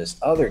power from this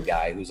other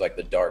guy who's like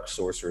the dark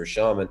sorcerer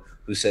shaman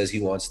who says he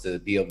wants to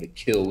be able to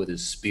kill with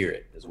his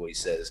spirit, is what he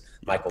says.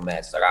 Michael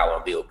Madsen's like, I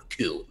want to be able to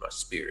kill with my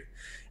spirit.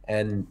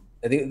 And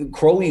I think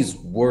Crowley's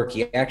work,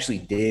 he actually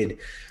did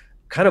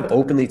kind of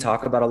openly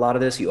talk about a lot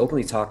of this. He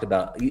openly talked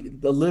about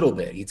a little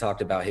bit. He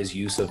talked about his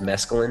use of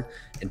mescaline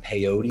and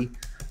peyote.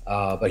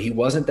 But he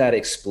wasn't that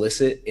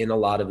explicit in a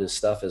lot of his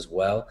stuff as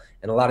well.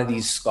 And a lot of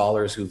these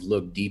scholars who've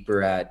looked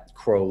deeper at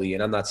Crowley,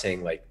 and I'm not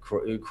saying like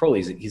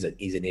Crowley's he's an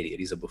idiot,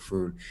 he's a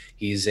buffoon.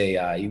 He's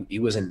he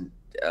was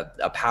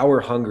a power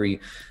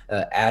hungry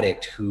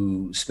addict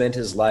who spent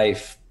his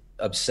life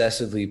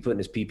obsessively putting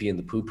his pee-pee in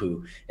the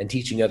poo-poo and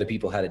teaching other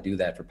people how to do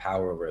that for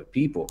power over other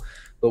people.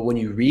 But when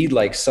you read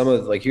like some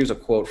of like, here's a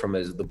quote from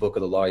the Book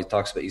of the Law. He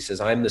talks about, he says,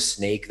 I'm the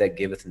snake that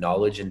giveth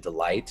knowledge and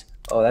delight.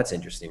 Oh, that's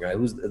interesting, right?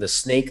 Who's the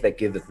snake that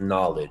giveth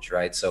knowledge,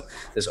 right? So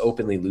this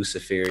openly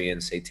Luciferian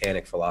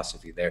satanic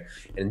philosophy there,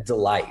 and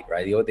delight,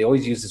 right? They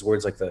always use these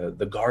words like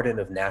the garden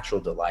of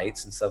natural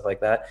delights and stuff like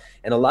that.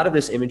 And a lot of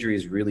this imagery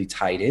is really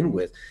tied in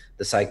with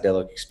the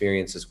psychedelic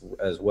experience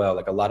as well.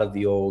 Like a lot of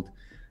the old,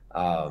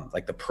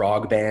 like the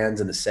prog bands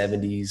in the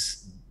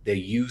 70s, they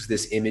use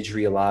this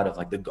imagery a lot of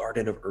like the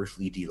garden of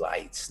earthly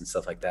delights and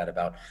stuff like that,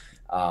 about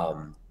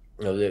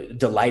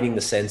delighting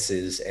the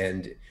senses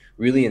and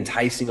really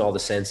enticing all the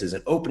senses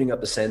and opening up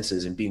the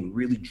senses and being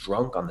really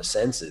drunk on the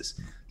senses.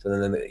 So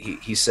then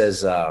he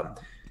says,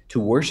 to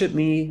worship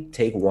me,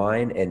 take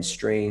wine and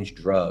strange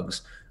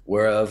drugs,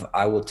 whereof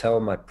I will tell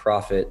my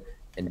prophet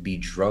and be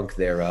drunk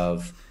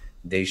thereof.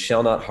 They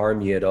shall not harm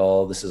ye at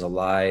all. This is a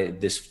lie.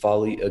 This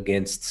folly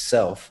against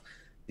self.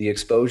 The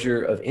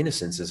exposure of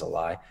innocence is a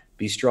lie.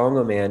 Be strong,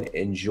 O man.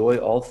 Enjoy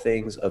all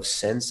things of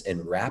sense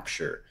and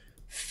rapture.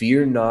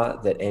 Fear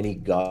not that any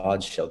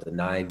God shall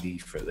deny thee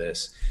for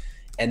this.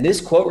 And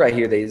this quote right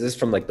here, this is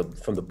from like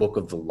from the Book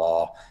of the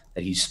Law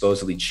that he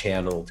supposedly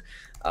channeled.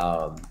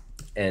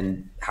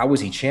 And how was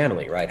he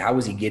channeling, right? How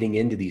was he getting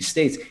into these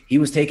states? He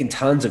was taking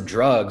tons of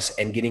drugs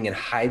and getting in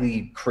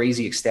highly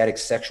crazy ecstatic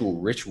sexual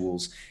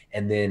rituals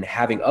and then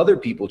having other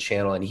people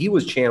channel. And he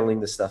was channeling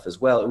this stuff as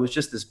well. It was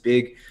just this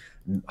big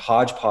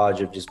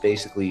hodgepodge of just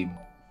basically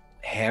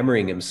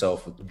hammering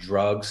himself with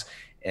drugs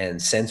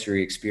and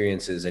sensory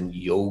experiences and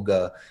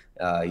yoga.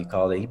 He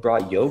called it, he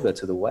brought yoga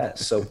to the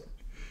West. So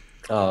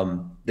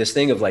this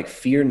thing of like,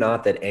 fear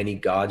not that any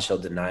God shall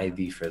deny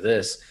thee for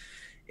this,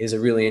 is a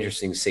really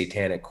interesting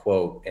satanic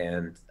quote.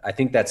 And I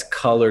think that's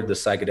colored the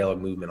psychedelic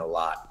movement a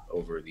lot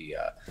over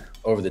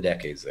the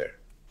decades there.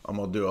 I'm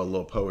going to do a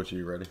little poetry.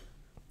 You ready?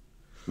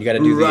 You got to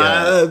do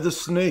Ride the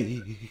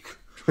snake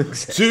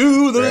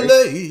to the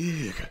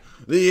lake.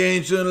 The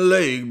ancient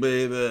lake,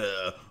 baby.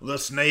 The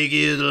snake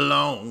is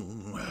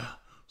long,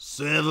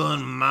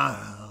 7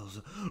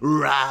 miles.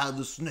 Ride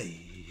the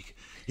snake.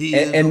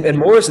 And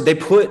Morris, they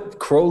put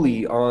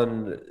Crowley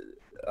on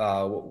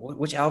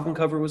which album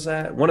cover was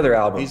that? One of their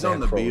albums. He's on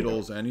the Crowley.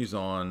 Beatles, and he's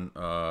on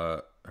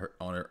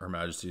Her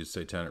Majesty's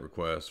Satanic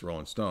Request,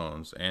 Rolling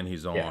Stones, and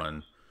he's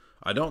on.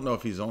 I don't know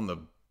if he's on the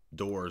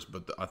Doors,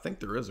 but I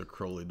think there is a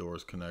Crowley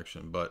Doors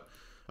connection. But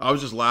I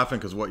was just laughing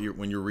because when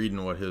you're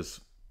reading what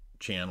his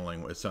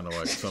channeling, it sounded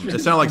like some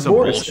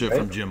bullshit, right?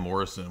 From Jim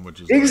Morrison,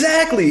 which is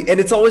exactly, and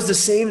it's always the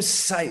same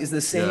site, is the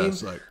same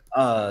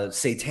like,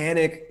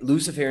 satanic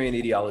Luciferian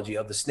ideology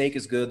of the snake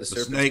is good, the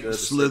snake good,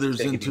 slithers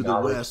into the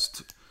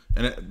west.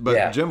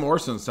 But Jim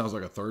Morrison sounds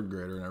like a third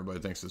grader, and everybody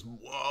thinks this.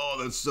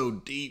 Whoa, that's so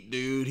deep,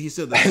 dude. He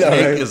said the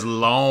snake is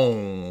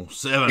long,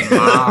 7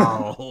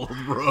 miles,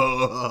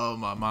 bro.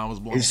 My mind was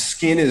blown. His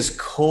skin is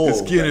cold. His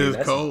skin is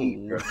cold,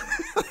 deep,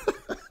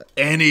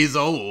 and he's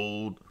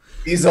old.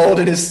 He's old,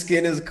 and his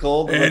skin is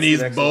cold, and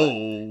he's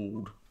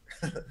bold.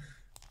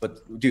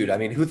 But dude, I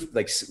mean, who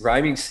like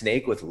rhyming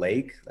snake with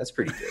lake? That's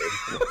pretty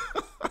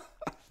good.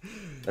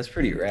 That's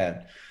pretty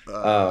rad.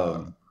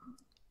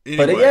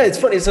 Anyway. But yeah, it's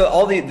funny.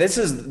 So this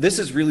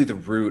is really the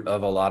root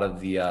of a lot of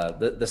the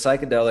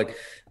psychedelic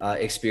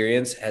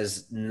experience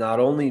has not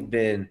only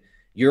been,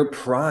 you're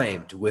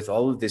primed with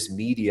all of this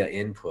media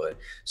input.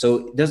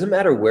 So it doesn't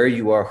matter where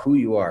you are, who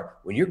you are.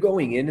 When you're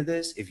going into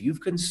this, if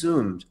you've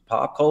consumed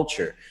pop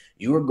culture,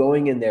 you are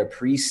going in there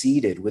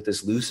preceded with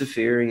this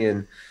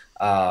Luciferian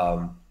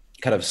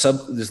kind of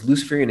this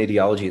Luciferian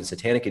ideology and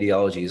satanic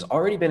ideology has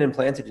already been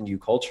implanted into you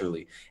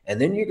culturally. And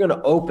then you're going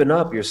to open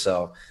up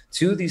yourself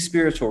to these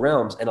spiritual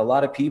realms. And a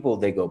lot of people,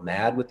 they go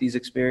mad with these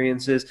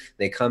experiences.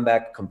 They come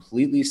back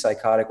completely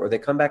psychotic, or they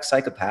come back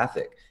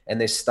psychopathic, and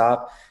they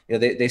stop, you know,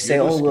 they say,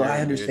 oh, well, I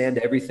understand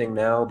everything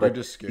now. But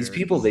these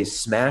people, they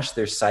smash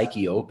their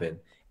psyche open,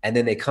 and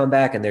then they come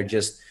back and they're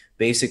just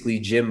basically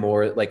Jim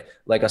Morrison,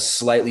 like a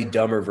slightly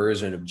dumber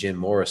version of Jim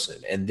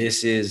Morrison. And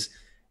this is,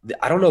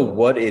 I don't know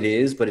what it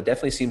is, but it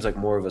definitely seems like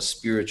more of a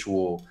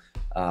spiritual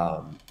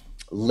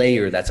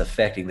layer that's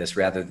affecting this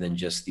rather than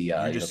just the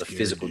the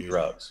physical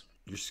drugs.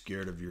 You're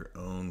scared of your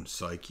own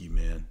psyche,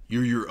 man.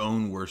 You're your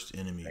own worst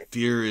enemy.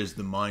 Fear is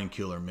the mind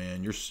killer,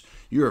 man.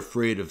 You're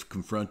afraid of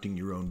confronting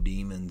your own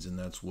demons, and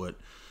that's what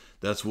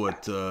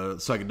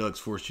psychedelics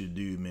force you to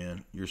do,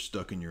 man. You're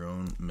stuck in your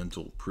own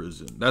mental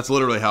prison. That's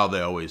literally how they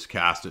always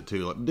cast it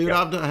too. Like, dude,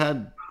 yeah. I've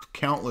had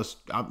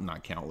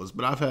not countless,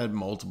 but I've had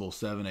multiple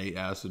 7, 8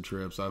 acid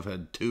trips. I've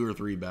had 2 or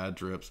 3 bad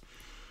trips,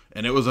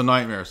 and it was a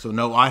nightmare. So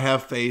no, I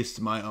have faced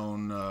my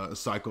own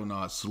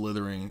psychonaut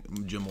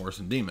slithering Jim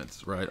Morrison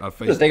demons, right? I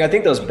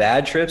think those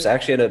bad trips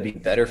actually end up being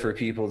better for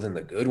people than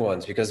the good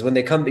ones, because when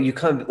they come, if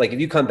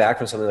you come back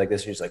from something like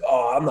this and you're just like,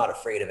 oh, I'm not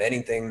afraid of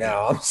anything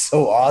now. I'm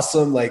so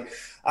awesome. Like,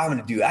 I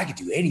could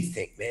do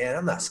anything, man.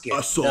 I'm not scared.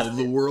 I solved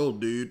the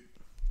world, dude.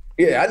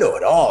 Yeah, I know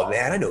it all,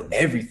 man. I know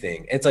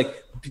everything. It's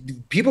like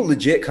people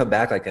legit come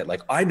back like that.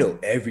 Like, I know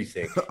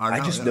everything. I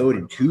just know it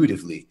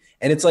intuitively.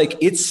 And it's like,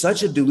 it's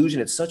such a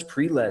delusion. It's such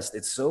pre-lest.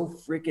 It's so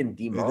freaking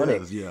demonic.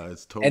 It is, yeah,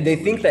 it's totally. And they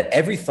think that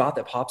every thought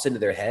that pops into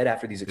their head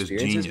after these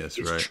experiences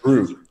is right?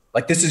 True.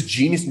 Like, this is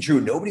genius and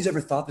true. Nobody's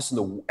ever thought this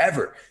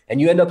ever.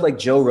 And you end up like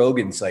Joe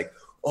Rogan's like,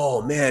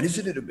 oh man,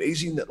 isn't it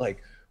amazing that,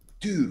 like,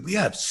 dude, we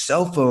have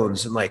cell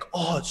phones, and like,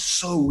 oh, it's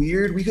so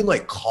weird. We can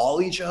like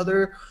call each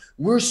other.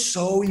 We're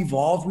so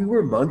evolved. We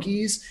were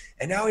monkeys,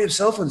 and now we have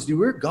cell phones, dude.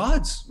 We're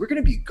gods. We're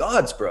gonna be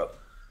gods, bro.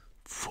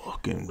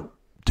 Fucking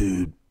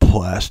dude,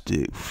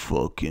 plastic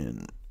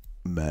fucking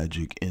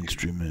magic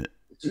instrument.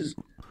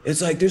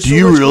 It's like, there's. Do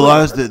you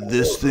realize that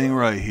this thing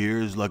right here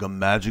is like a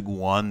magic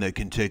wand that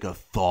can take a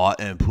thought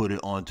and put it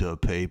onto a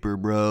paper,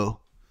 bro?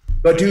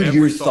 But dude,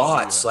 your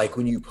thoughts, like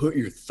when you put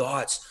your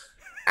thoughts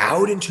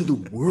out into the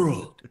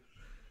world,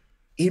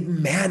 it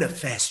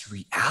manifests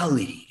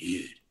reality,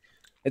 dude.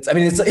 It's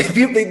like, if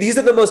you think these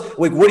are the most,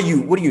 like, what are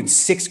you in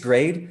 6th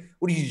grade?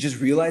 What do you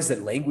just realize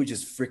that language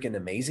is freaking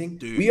amazing?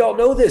 Dude, we all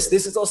know this.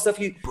 This is all stuff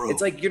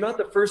it's like, you're not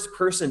the first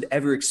person to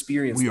ever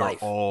experience life.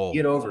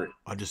 Get over it.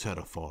 I just had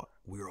a thought.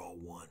 We're all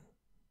one.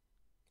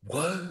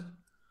 What?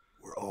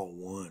 We're all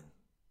one.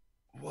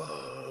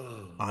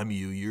 Whoa. I'm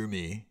you, you're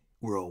me.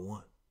 We're all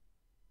one.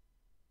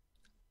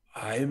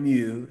 I am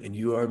you and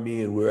you are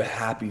me, and we're a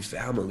happy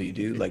family,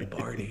 dude, like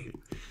Barney.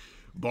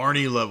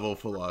 Barney level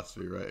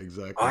philosophy, right?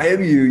 Exactly. I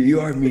am you, you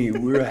are me,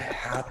 we're a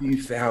happy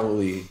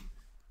family.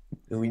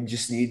 And we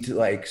just need to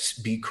like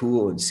be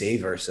cool and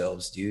save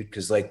ourselves, dude,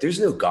 because like there's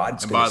no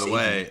God. And by the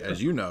way,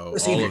 as you know,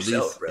 all of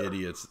these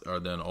idiots are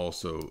then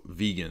also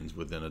vegans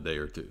within a day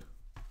or two.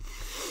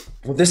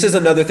 Well, this is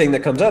another thing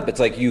that comes up. It's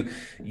like you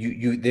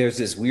there's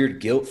this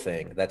weird guilt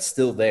thing that's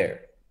still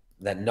there.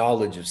 That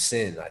knowledge of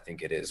sin, I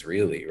think it is,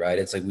 really, right?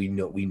 It's like we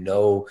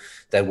know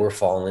that we're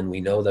fallen, we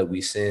know that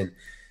we sin,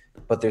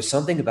 but there's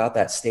something about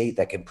that state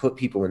that can put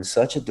people in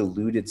such a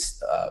deluded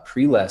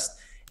pre-lest,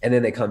 and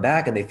then they come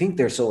back and they think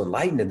they're so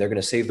enlightened and they're going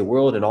to save the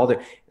world, and all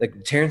their,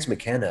 like Terrence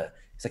McKenna.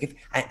 It's like, if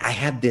I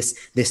had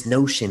this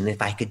notion,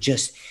 if I could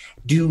just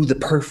do the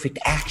perfect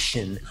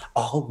action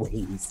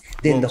always,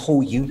 then the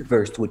whole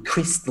universe would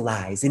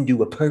crystallize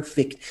into a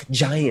perfect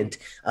giant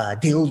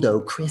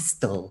dildo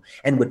crystal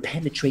and would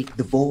penetrate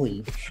the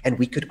void, and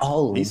we could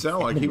all. He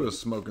sounded like he was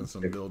smoking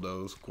some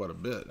dildos quite a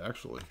bit,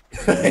 actually.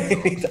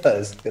 He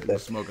does. He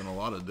was smoking a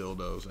lot of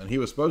dildos, and he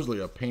was supposedly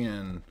a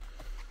pan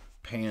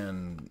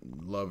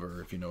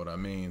lover, if you know what I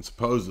mean,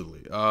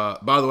 supposedly.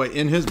 By the way,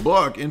 in his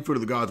book, In Food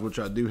of the Gods, which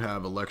I do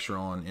have a lecture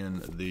on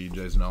in the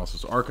Jay's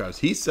Analysis archives,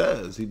 he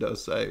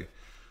does say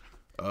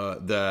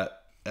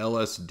that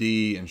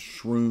LSD and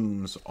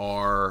shrooms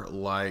are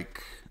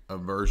like a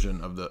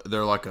version of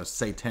they're like a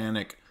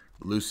satanic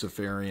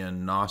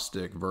Luciferian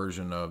Gnostic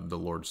version of the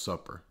Lord's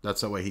Supper.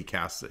 That's the way he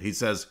casts it. He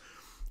says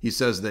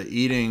that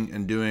eating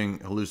and doing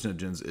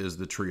hallucinogens is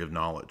the tree of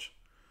knowledge.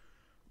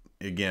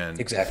 Again,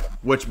 exactly.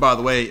 Which, by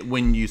the way,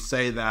 when you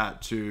say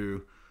that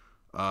to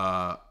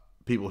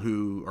people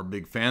who are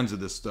big fans of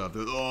this stuff,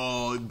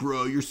 oh,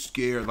 bro, you're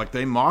scared. Like,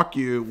 they mock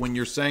you when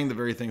you're saying the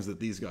very things that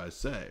these guys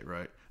say,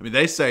 right? I mean,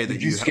 they say that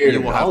you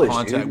will have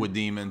contact with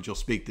demons, you'll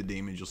speak to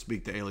demons, you'll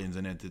speak to aliens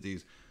and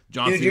entities.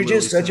 Dude, you're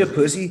just such a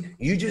pussy.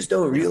 You just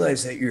don't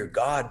realize that you're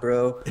God,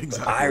 bro.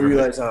 Exactly. I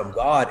realize I'm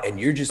God, and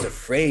you're just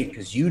afraid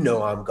because you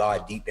know I'm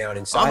God deep down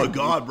inside. I'm a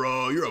God,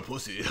 bro. You're a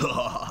pussy.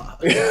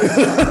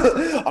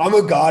 I'm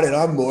a God, and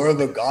I'm more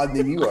of a God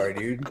than you are,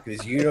 dude.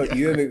 Because you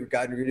haven't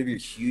gotten rid of your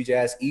huge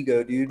ass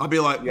ego, dude. I'll be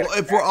like, well,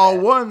 if we're all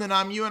one, then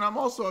I'm you, and I'm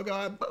also a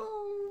God.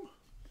 Boom.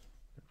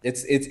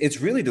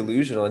 It's really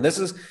delusional. And this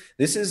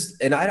is,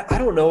 and I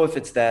don't know if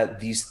it's that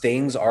these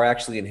things are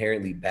actually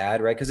inherently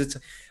bad, right? Because it's,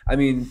 I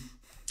mean,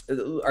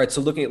 all right,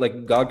 so looking at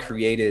like God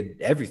created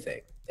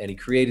everything and he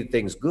created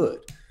things good.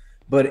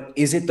 But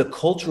is it the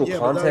cultural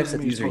context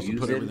that these are used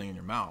put in? everything in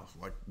your mouth,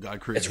 like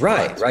God created. It's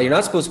right. You're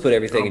not supposed to put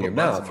everything in your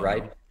mouth,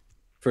 right? Mouth.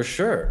 For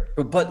sure.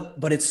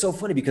 But it's so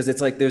funny because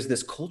it's like there's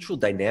this cultural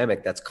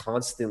dynamic that's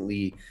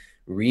constantly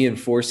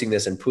reinforcing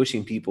this and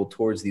pushing people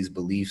towards these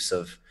beliefs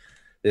of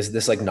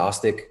this like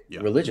Gnostic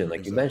religion,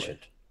 like you mentioned.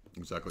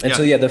 Exactly. And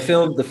so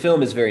the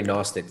film is very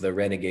Gnostic, the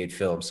Renegade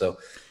film. So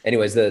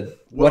anyways,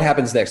 what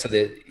happens next? So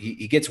that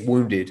he gets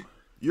wounded.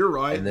 You're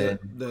right that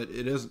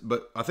it is,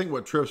 but I think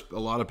what trips a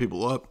lot of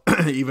people up,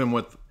 even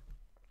with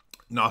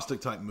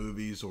Gnostic type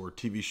movies or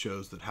TV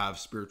shows that have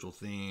spiritual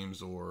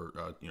themes,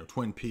 or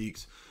Twin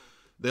Peaks,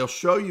 they'll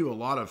show you a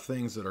lot of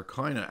things that are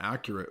kind of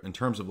accurate in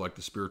terms of like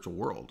the spiritual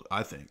world,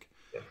 I think.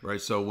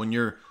 Right. So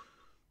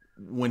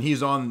when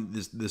he's on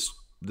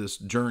this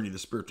journey, the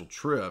spiritual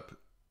trip,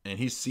 and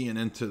he's seeing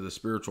into the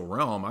spiritual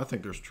realm, I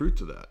think there's truth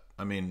to that.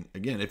 I mean,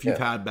 again, if you've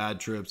had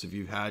bad trips, if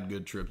you've had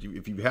good trips,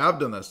 if you have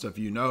done that stuff,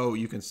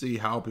 you can see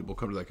how people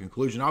come to that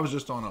conclusion. I was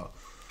just on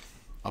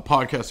a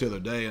podcast the other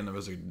day, and there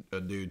was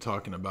a dude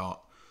talking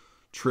about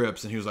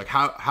trips, and he was like,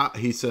 how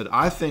he said,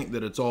 I think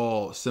that it's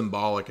all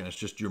symbolic and it's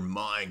just your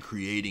mind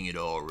creating it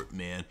all,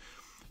 man.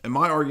 And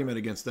my argument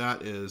against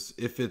that is,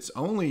 if it's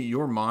only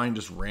your mind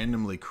just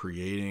randomly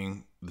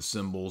creating the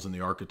symbols and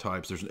the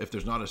archetypes, if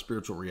there's not a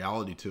spiritual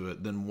reality to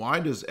it, then why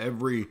does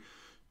every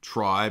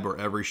tribe or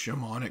every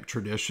shamanic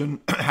tradition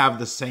have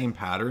the same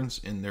patterns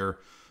in their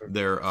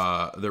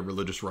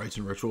religious rites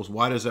and rituals?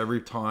 Why does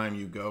every time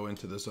you go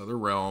into this other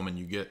realm and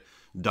you get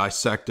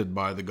dissected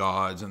by the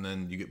gods, and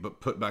then you get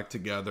put back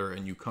together,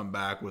 and you come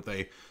back with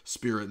a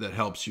spirit that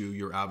helps you,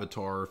 your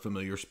avatar,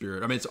 familiar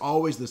spirit? I mean, it's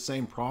always the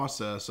same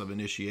process of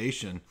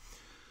initiation.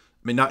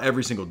 I mean, not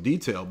every single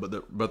detail,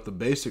 but the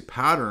basic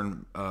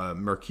pattern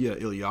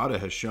Mircea Eliade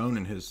has shown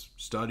in his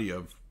study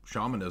of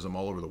shamanism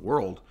all over the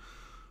world.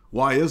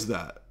 Why is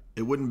that?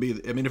 It wouldn't be,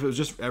 I mean, if it was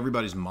just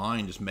everybody's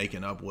mind just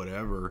making up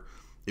whatever,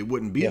 it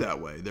wouldn't be that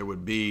way. There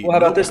would be. Well, how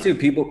about this too?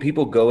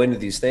 People go into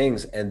these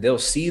things and they'll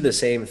see the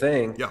same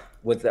thing. Yeah.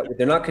 With that,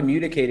 they're not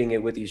communicating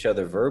it with each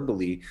other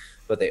verbally,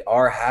 but they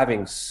are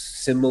having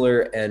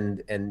similar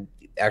and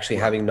actually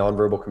having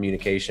nonverbal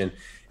communication.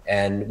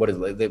 And what is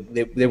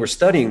they were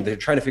studying? They're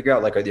trying to figure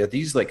out, like, are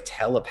these like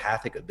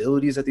telepathic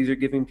abilities that these are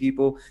giving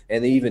people?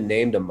 And they even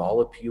named a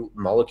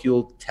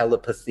molecule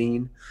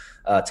telepathine.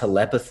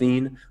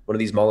 One of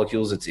these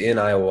molecules, it's in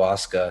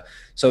ayahuasca.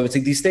 So it's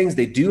like these things,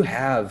 they do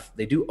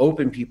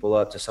open people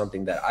up to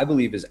something that I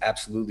believe is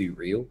absolutely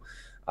real.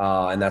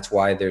 And that's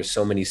why there's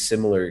so many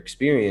similar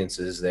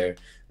experiences there.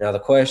 Now the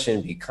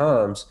question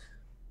becomes,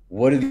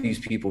 what are these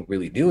people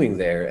really doing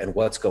there, and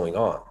what's going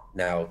on?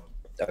 Now,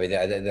 I mean,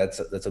 that's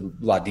a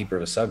lot deeper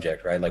of a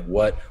subject, right? Like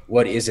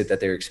what is it that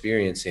they're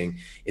experiencing?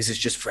 Is this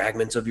just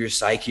fragments of your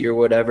psyche or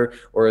whatever?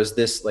 Or is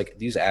this like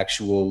these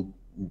actual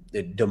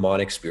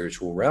demonic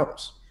spiritual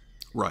realms?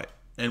 Right.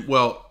 And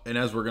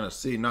as we're going to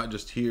see, not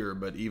just here,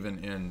 but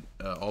even in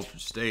Altered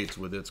States,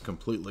 with its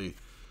completely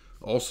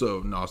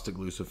also Gnostic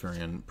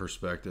Luciferian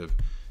perspective,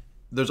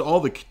 there's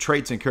all the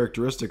traits and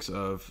characteristics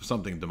of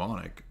something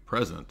demonic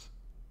present,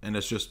 and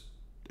it's just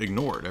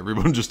ignored.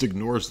 Everyone just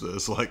ignores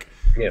this. Like,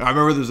 I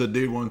remember there's a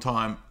dude one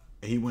time,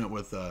 he went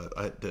with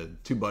the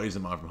two buddies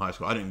of mine from high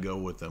school. I didn't go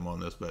with them on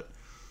this, but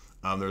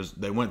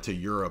they went to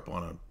Europe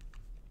on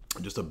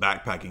just a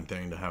backpacking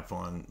thing to have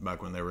fun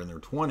back when they were in their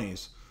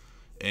 20s,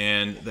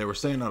 and they were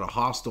staying at a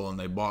hostel, and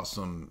they bought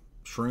some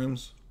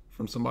shrooms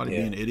from somebody,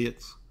 being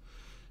idiots.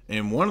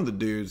 And one of the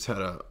dudes had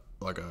a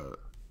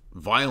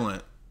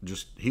violent,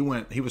 he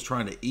was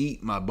trying to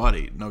eat my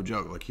buddy, no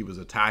joke. Like, he was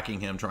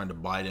attacking him, trying to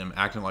bite him,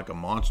 acting like a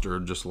monster,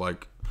 just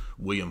like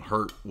William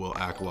Hurt will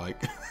act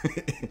like,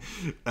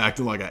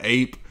 acting like an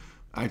ape,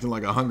 acting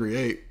like a hungry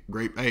ape,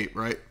 grape ape,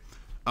 right?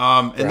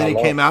 And then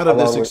he came out of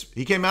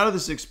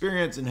this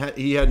experience, and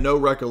he had no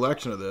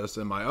recollection of this.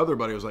 And my other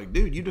buddy was like,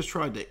 dude, you just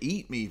tried to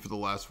eat me for the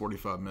last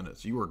 45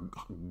 minutes. You were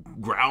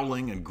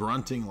growling and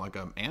grunting like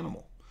an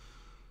animal.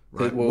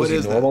 Right? Was he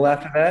normal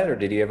after that, or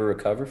did he ever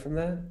recover from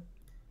that?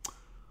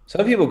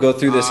 Some people go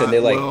through this and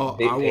they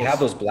they have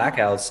those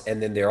blackouts,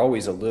 and then they're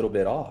always a little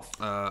bit off.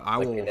 I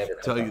will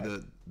tell you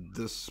that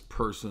this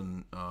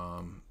person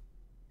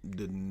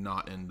did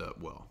not end up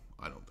well.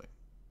 I don't think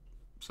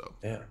so.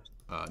 Yeah.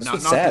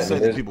 Not to say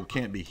that people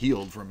can't be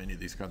healed from any of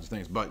these kinds of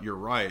things, but you're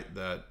right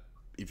that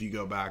if you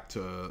go back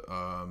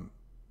to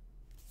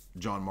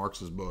John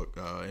Marx's book,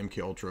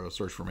 MK Ultra: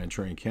 Search for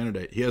Manchurian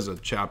Candidate, he has a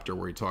chapter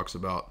where he talks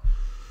about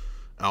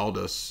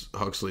Aldous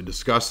Huxley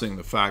discussing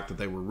the fact that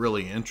they were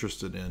really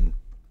interested in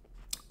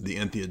the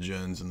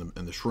entheogens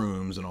and the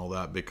shrooms and all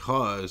that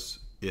because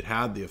it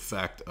had the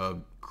effect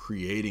of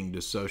creating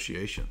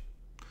dissociation.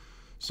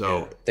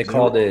 So they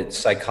called it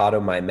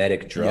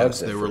psychotomimetic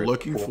drugs. Yes, they were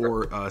looking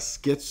for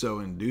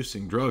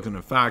schizo-inducing drugs. And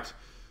in fact,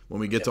 when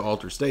we get to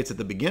Altered States at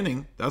the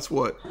beginning, that's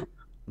what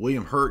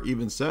William Hurt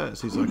even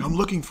says. He's like, I'm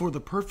looking for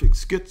the perfect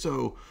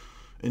schizo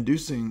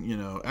inducing, you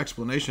know,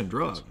 explanation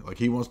drug. Like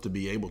he wants to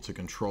be able to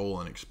control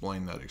and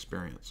explain that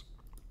experience.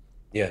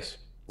 Yes.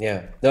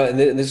 Yeah. No, and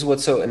this is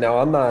what's so, now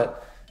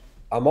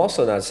I'm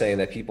also not saying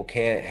that people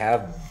can't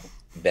have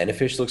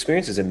beneficial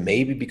experiences and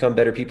maybe become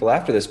better people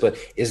after this, but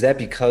is that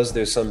because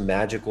there's some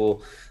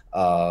magical,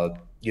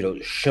 you know,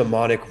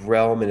 shamanic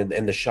realm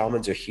and the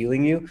shamans are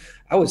healing you?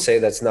 I would say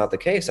that's not the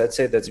case. I'd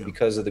say that's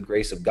because of the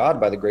grace of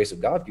God. By the grace of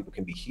God, people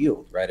can be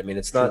healed, right? I mean,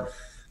 it's not,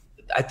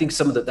 I think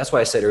that's why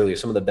I said earlier,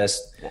 some of the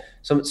best,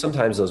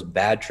 sometimes those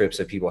bad trips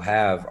that people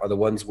have are the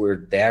ones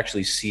where they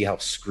actually see how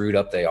screwed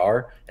up they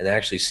are and they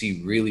actually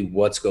see really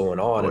what's going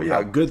on. Well,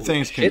 yeah, good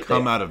things can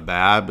come out of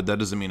bad, but that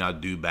doesn't mean I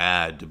do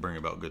bad to bring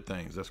about good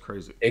things. That's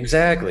crazy.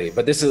 Exactly.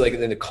 But this is like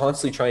they're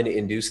constantly trying to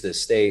induce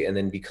this state and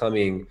then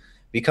becoming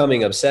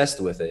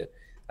obsessed with it.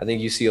 I think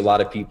you see a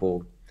lot of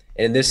people,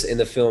 and in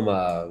the film,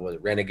 was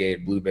it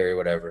Renegade, Blueberry,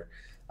 whatever,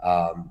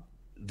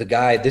 the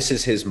guy, this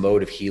is his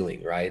mode of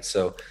healing, right?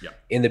 So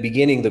in the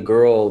beginning, the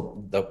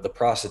girl, the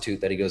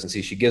prostitute that he goes and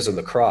sees, she gives him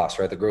the cross,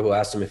 right? The girl who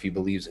asked him if he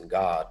believes in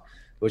God,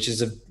 which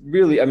is a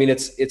really, I mean,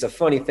 it's a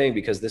funny thing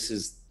because this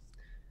is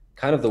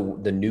kind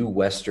of the new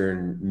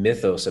Western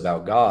mythos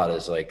about God,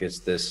 is like,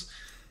 it's this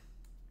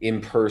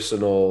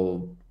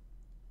impersonal,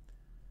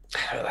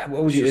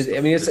 what would you,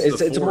 I mean,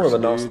 it's more of a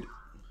nostalgia.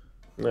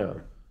 Yeah.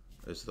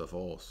 It's the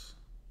Force.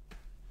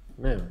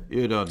 Yeah.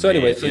 You don't. So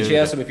anyway, so she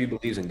asked him if he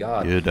believes in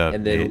God. You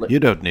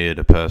don't need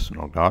a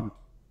personal God.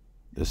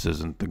 This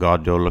isn't the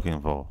God you're looking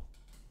for.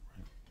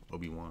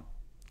 Obi-Wan.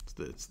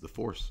 It's the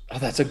Force. Oh,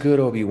 that's a good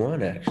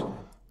Obi-Wan, actually.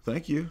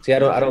 Thank you. See, I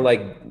don't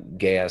like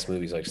gay ass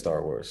movies like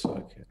Star Wars,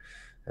 so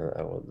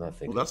I will not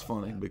think. Well, that's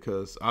funny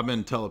because I've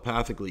been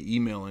telepathically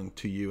emailing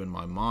to you in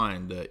my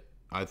mind that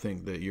I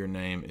think that your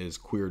name is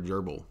Queer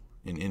Gerbil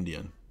in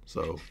Indian.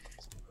 So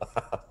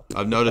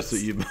I've noticed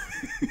that you've.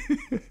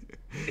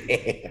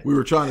 We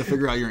were trying to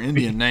figure out your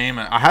Indian name,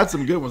 and I had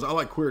some good ones. I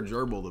like Queer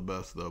Gerbil the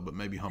best, though, but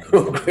maybe Humpy.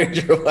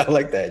 I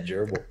like that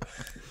gerbil.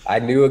 I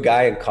knew a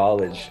guy in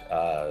college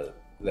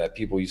that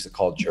people used to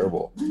call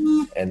gerbil,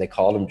 and they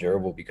called him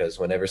gerbil because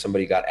whenever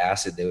somebody got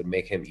acid, they would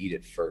make him eat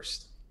it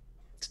first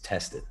to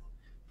test it.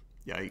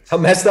 Yikes! How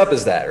messed up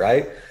is that,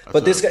 right?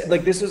 But this guy,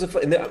 like, this was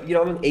you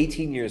know, I'm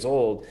 18 years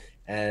old,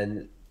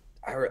 and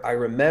I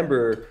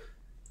remember.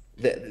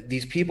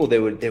 These people, they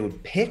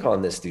would pick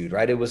on this dude,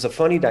 right? It was a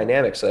funny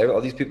dynamic. So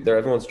all these people there,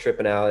 everyone's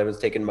tripping out,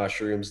 everyone's taking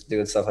mushrooms,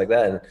 doing stuff like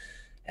that,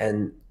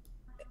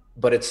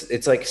 but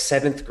it's like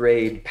 7th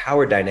grade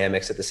power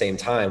dynamics at the same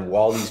time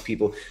while these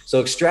people.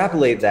 So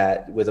extrapolate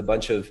that with a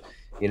bunch of,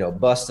 you know,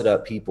 busted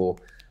up people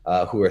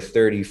who are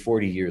 30,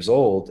 40 years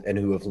old and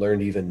who have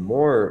learned even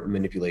more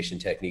manipulation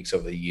techniques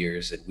over the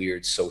years and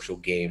weird social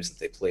games that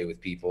they play with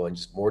people and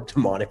just more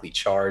demonically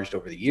charged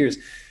over the years.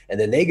 And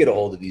then they get a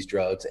hold of these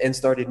drugs and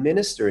start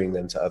administering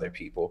them to other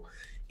people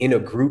in a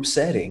group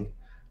setting,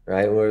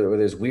 right? Where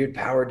there's weird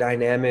power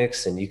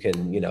dynamics and you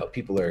can, you know,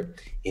 people are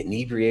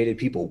inebriated,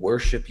 people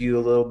worship you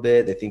a little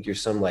bit. They think you're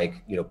some,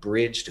 like, you know,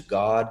 bridge to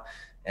God.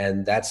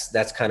 And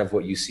that's kind of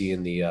what you see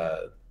in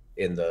the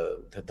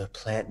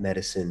plant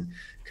medicine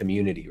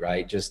community,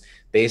 right? Just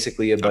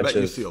basically a bunch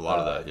of. You see a lot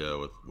of that,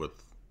 yeah, with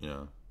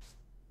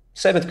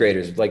 7th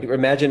graders. Like,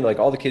 imagine like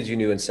all the kids you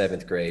knew in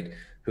 7th grade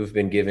who've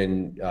been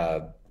given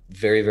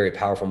very, very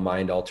powerful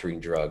mind altering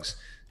drugs.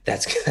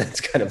 That's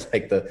kind of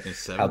like yeah,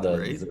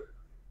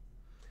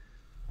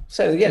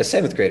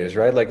 7th graders,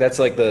 right? Like that's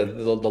like the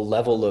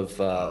level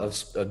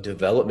of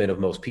development of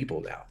most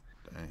people now.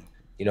 Dang.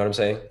 You know what I'm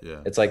saying? Yeah.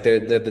 It's like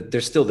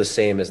they're still the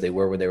same as they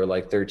were when they were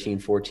like 13,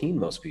 14,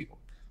 most people.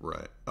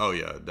 Right. Oh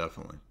yeah,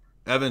 definitely.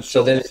 Evan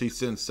Schultz, he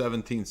sends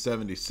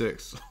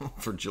 1776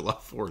 for July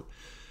 4th.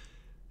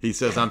 He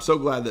says, I'm so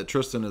glad that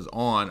Tristan is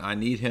on. I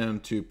need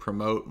him to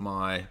promote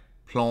my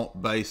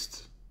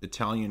plant-based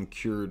Italian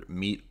cured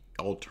meat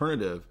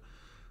alternative.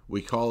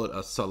 We call it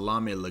a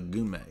salame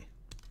legume.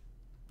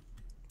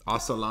 A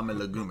salame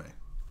legume.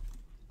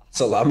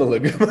 Salame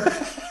legume.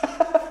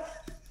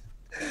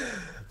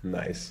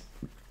 Nice.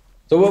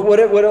 So what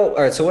else? All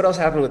right. So what else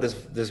happened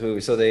with this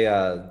movie? So they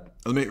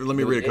let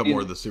me read a couple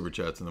more of the super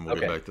chats and then we'll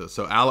get back to this.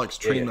 So Alex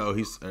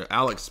Tremo,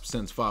 Alex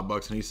sends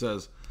 $5 and he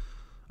says,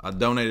 I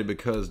donated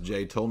because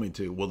Jay told me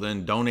to. Well,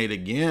 then donate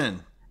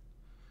again.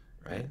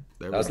 Right.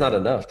 That's not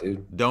enough,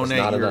 dude.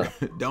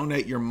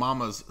 Donate your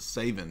mama's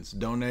savings.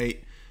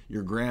 Donate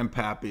your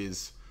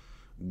grandpappy's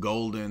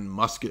golden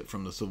musket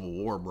from the Civil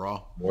War,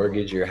 bro.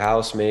 Mortgage your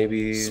house,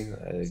 maybe.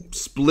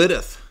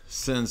 Splitteth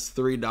sends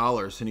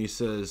 $3 and he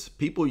says,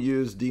 people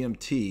use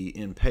DMT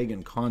in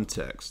pagan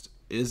context.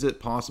 Is it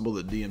possible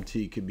that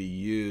DMT could be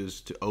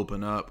used to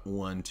open up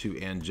one to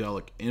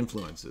angelic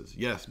influences?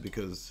 Yes,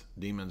 because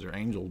demons are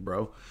angels,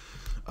 bro.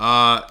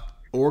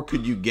 Or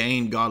could you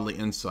gain godly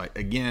insight?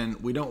 Again,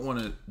 we don't want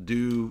to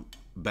do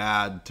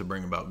bad to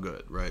bring about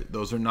good, right?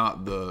 Those are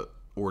not the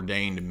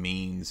ordained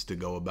means to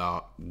go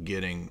about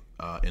getting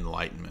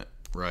enlightenment,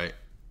 right?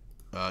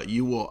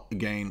 You will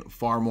gain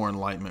far more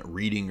enlightenment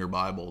reading your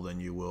Bible than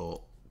you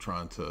will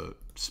trying to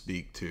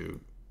speak to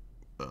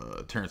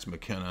Terrence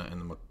McKenna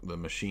and the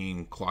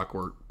machine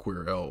Clockwork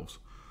queer elves.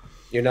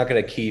 You're not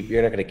gonna keep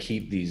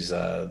these.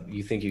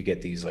 You think you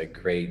get these like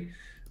great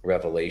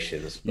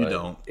revelations, but You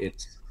don't.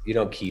 you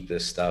don't keep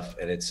this stuff,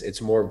 and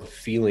it's more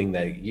feeling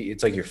that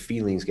it's like your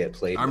feelings get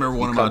played. I remember with.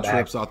 one You of my come back.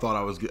 trips, I thought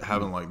I was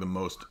having like the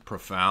most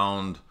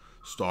profound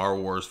Star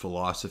Wars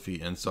philosophy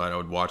insight. I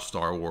would watch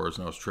Star Wars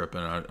and I was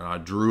tripping. And I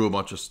drew a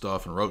bunch of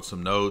stuff and wrote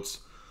some notes.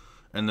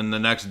 And then the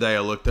next day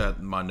I looked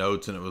at my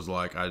notes and it was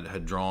like I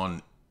had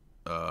drawn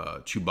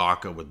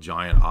Chewbacca with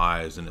giant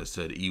eyes and it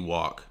said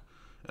Ewok.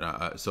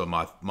 And so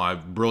my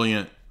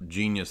brilliant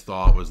genius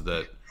thought was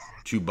that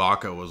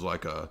Chewbacca was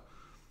like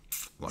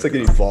It's like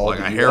an evolved like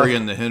a Ewok. Harry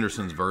and the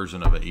Hendersons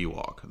version of an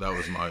Ewok. That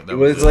was my. That It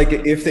was it. like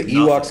if the Nothing.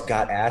 Ewoks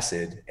got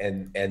acid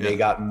and they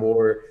got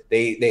more,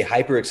 they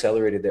hyper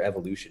accelerated their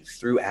evolution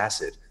through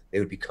acid, they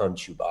would become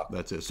Chewbacca.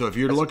 That's it. So if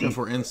you're looking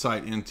for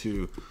insight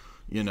into,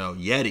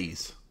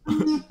 Yetis,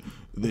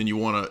 then you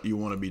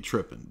wanna be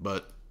tripping.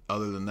 But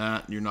other than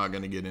that, you're not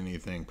gonna get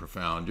anything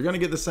profound. You're gonna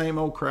get the same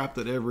old crap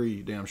that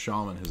every damn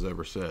shaman has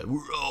ever said.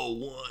 We're all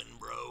one,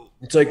 bro.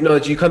 It's like, no,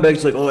 you come back,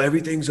 it's like, oh,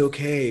 everything's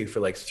okay for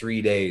like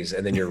 3 days,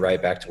 and then you're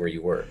right back to where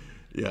you were.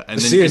 Yeah, and then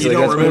Seriously, you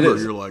don't that's what it remember.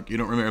 is. You're like, you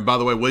don't remember. And by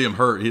the way, William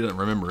Hurt, he doesn't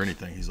remember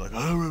anything. He's like,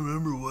 I don't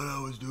remember what I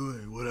was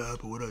doing, what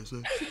happened, what I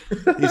said.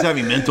 He's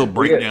having mental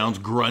breakdowns,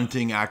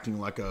 grunting, acting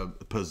like a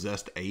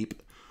possessed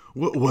ape.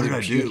 What did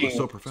I do? It was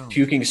so profound.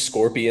 Puking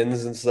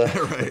scorpions and stuff.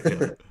 Right.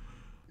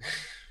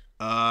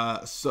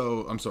 Yeah.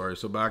 So I'm sorry.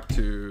 So back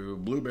to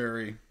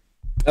Blueberry.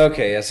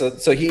 Okay, yeah. So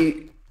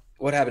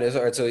what happened is,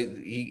 all right, so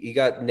he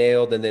got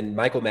nailed, and then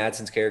Michael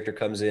Madsen's character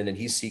comes in, and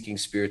he's seeking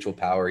spiritual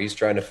power. He's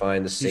trying to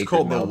find the sacred He's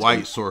called the mountain.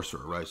 White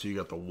Sorcerer, right? So you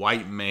got the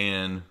White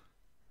Man,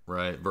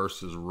 right,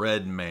 versus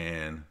Red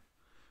Man,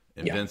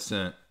 and Yeah.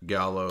 Vincent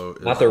Gallo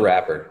is Not the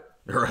rapper.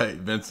 right.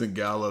 Vincent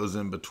Gallo's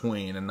in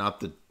between, and not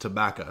the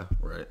tobacco,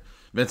 right?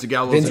 Vincent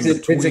Gallo's in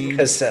Vincent between.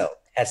 Cassell.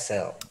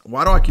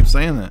 Why do I keep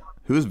saying that?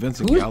 Who is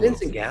Vincent Who is Gallo?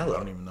 Vincent Gallo? I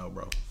don't even know,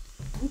 bro.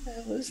 Who the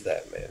hell is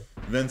that, man?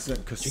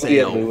 Vincent Cassell.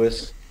 Juliette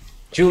Lewis.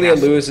 Juliette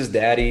Lewis's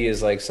daddy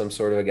is like some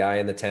sort of a guy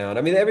in the town.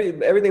 I mean,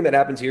 everything that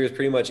happens here is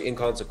pretty much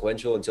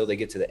inconsequential until they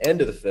get to the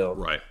end of the film.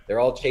 Right. They're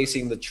all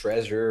chasing the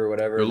treasure or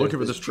whatever. They're looking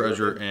for this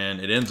treasure,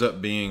 and it ends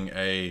up being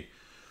a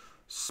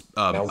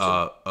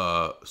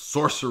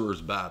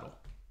sorcerer's battle.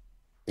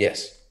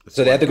 Yes.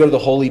 So they have to go to the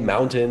holy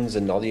mountains,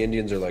 and all the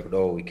Indians are like,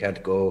 no, we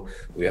can't go.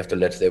 We have to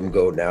let them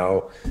go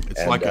now.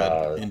 It's like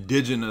an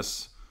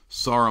indigenous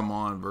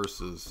Saruman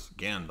versus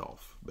Gandalf,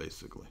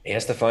 basically. He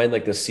has to find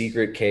like the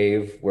secret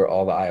cave where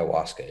all the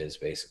ayahuasca is,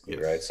 basically,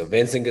 Yes. right? So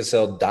Vincent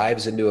Cassell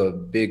dives into a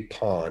big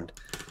pond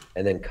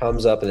and then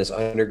comes up in this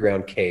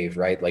underground cave,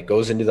 right? Like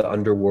goes into the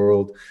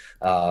underworld,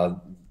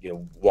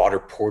 water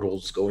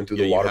portals, going through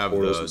the You water have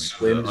portals and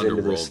swims into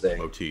underworld this thing.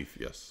 motif.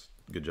 Yes,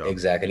 good job.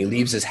 Exactly. And he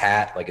leaves his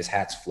hat, like his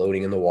hat's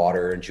floating in the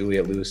water, and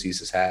Juliette Lewis sees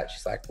his hat.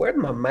 She's like, where's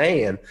my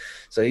man?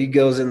 So he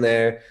goes in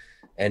there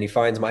and he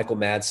finds Michael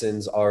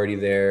Madsen's already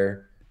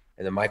there.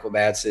 And then Michael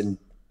Madsen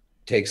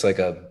takes like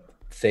a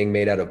thing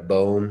made out of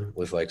bone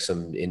with like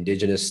some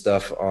indigenous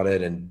stuff on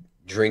it and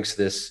drinks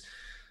this,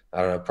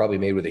 I don't know, probably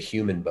made with a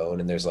human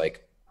bone. And there's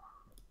like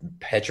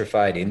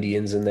petrified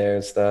Indians in there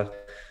and stuff.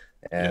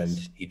 And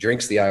Yes. he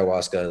drinks the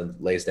ayahuasca and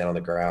lays down on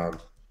the ground.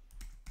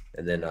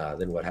 And then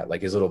what happened?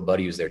 Like his little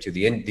buddy was there too.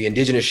 The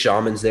indigenous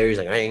shaman's there. He's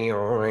like,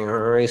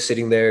 he's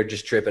sitting there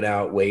just tripping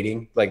out,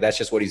 waiting. Like that's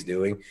just what he's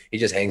doing. He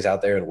just hangs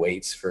out there and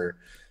waits for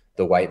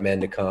the white men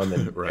to come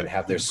and, Right. and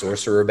have their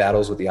sorcerer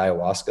battles with the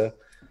ayahuasca.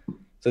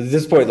 So at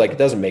this point, like it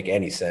doesn't make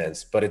any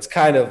sense, but it's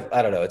kind of,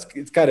 I don't know.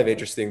 It's kind of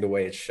interesting the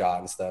way it's shot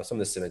and stuff.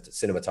 Some of the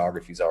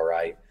cinematography is all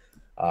right.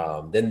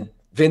 Then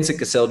Vincent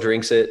Cassell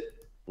drinks it,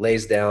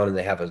 lays down, and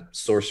they have a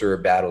sorcerer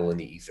battle in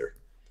the ether.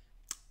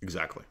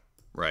 Exactly.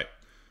 Right.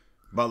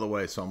 By the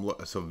way,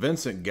 so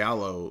Vincent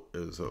Gallo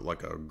is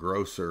like a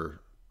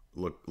grosser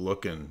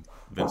looking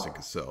Vincent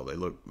Cassell. They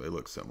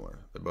look similar.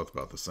 They're both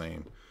about the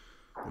same.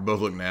 They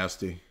both look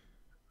nasty,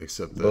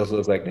 except that Both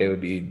look like they would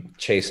be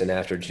chasing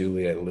after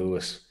Juliette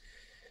Lewis.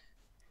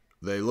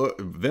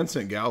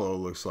 Vincent Gallo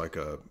looks like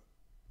a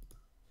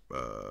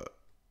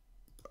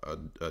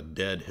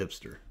dead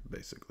hipster,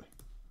 basically.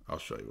 I'll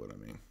show you what I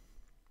mean.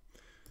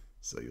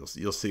 So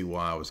you'll see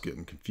why I was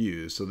getting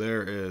confused. So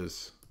there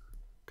is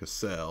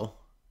Cassell.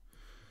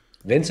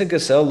 Vincent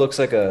Cassell looks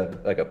like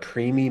a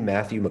preemie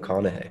Matthew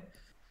McConaughey.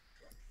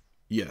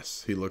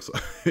 Yes, he looks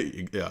like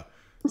yeah.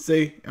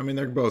 See, I mean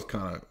they're both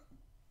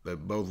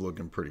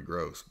looking pretty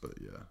gross, but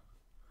yeah.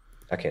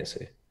 I can't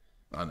see.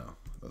 I know.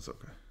 That's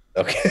okay.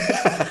 Okay.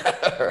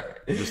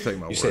 Just take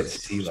my word. You said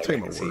see Just like take I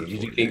my can see.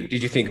 word.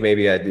 Did you think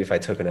maybe if I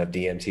took enough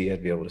DMT,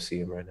 I'd be able to see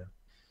him right now?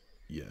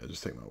 Yeah,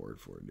 just take my word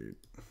for it, dude.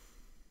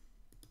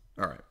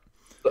 All right.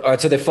 All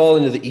right, so they fall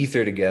into the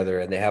ether together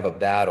and they have a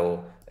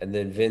battle, and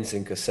then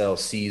Vincent Cassell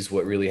sees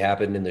what really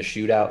happened in the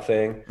shootout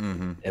thing.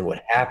 Mm-hmm. And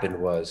what happened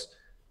was,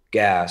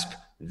 gasp,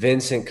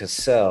 Vincent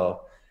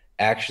Cassell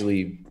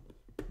actually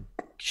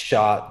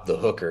shot the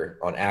hooker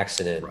on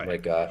accident.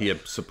 Right. Like he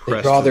had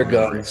suppressed. they draw their his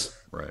memory. guns.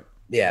 Right.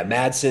 Yeah,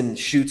 Madsen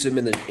shoots him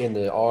in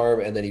the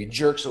arm, and then he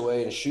jerks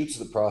away and shoots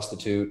the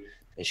prostitute,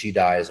 and she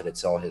dies, and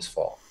it's all his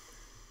fault.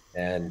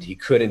 and he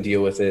couldn't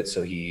deal with it,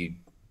 so he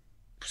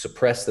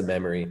suppressed the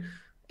memory,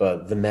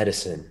 but the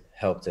medicine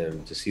helped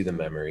him to see the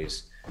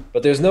memories.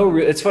 But there's no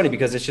it's funny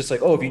because it's just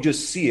like, oh, if you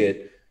just see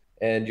it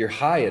and you're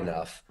high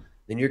enough,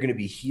 then you're going to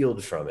be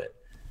healed from it.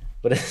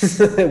 But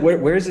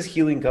where is this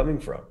healing coming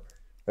from?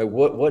 Like,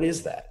 what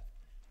is that?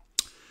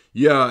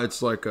 Yeah,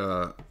 it's like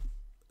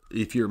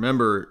if you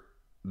remember,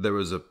 there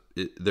was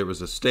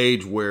a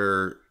stage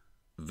where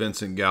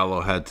Vincent Gallo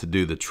had to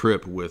do the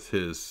trip with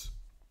his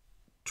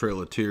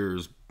Trail of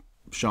Tears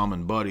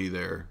shaman buddy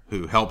there,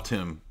 who helped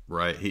him.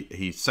 Right,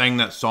 he sang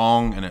that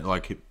song, and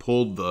it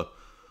pulled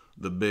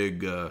the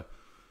big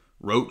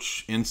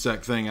roach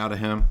insect thing out of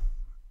him.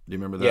 Do you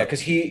remember that? Yeah, because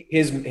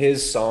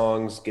his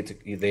songs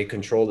they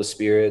control the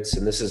spirits,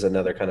 and this is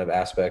another kind of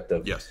aspect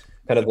of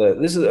kind of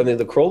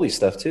the Crowley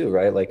stuff too,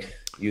 right? Like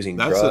using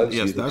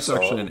drugs. That's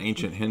actually an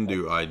ancient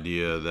Hindu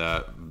idea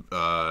that,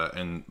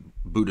 and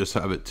Buddhists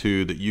have it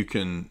too. That you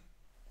can,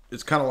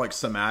 it's kind of like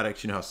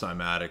cymatics. You know how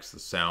cymatics, the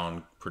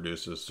sound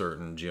produces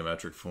certain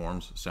geometric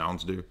forms.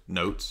 Sounds do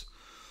notes.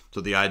 So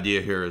the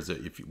idea here is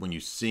that when you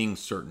sing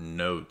certain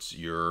notes,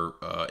 you're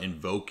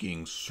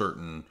invoking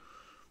certain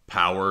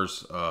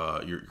powers.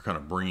 You're kind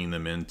of bringing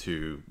them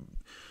into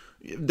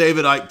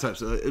David Icke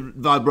types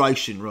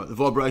vibration, right? The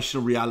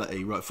vibrational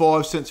reality, right?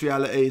 5 sense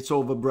reality. It's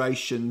all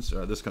vibrations,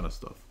 this kind of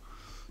stuff.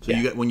 So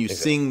when you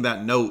sing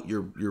that note,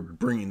 you're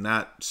bringing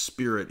that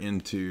spirit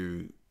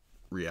into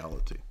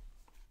reality.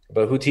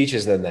 But who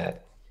teaches them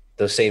that?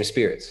 Those same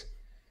spirits.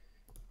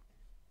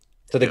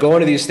 So they go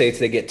into these states,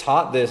 they get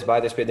taught this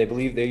by their spirit.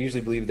 They usually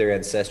believe they're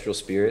ancestral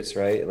spirits,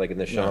 right? Like in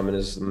the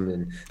shamanism,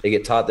 and they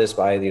get taught this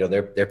by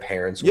their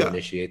parents will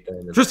initiate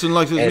them. Tristan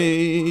likes his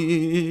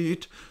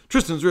meat.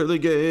 Tristan's really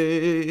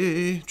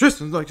gay.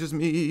 Tristan likes his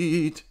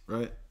meat,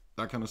 right?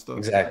 That kind of stuff.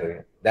 Exactly.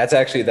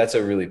 That's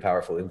a really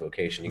powerful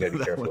invocation. You got to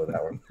be careful with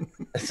that one.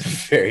 That's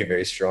very,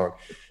 very strong.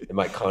 It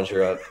might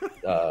conjure up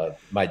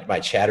my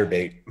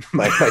chatterbait,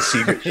 my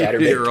secret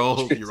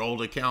chatterbait. your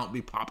old account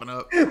be popping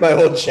up. My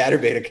old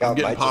chatterbait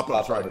account might pop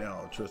just pop right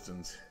now.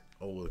 Tristan's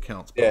old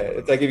accounts. Yeah,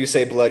 it's like if you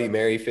say Bloody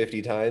Mary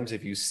 50 times,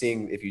 if you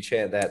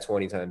chant that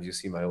 20 times, you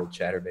see my old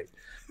chatterbait.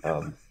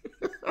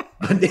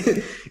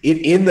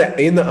 In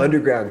the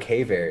underground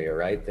cave area,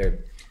 right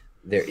there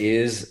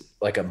is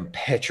like a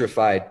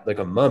petrified, like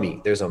a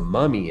mummy. There's a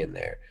mummy in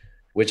there,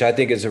 which I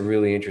think is a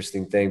really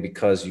interesting thing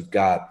because you've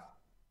got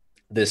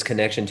this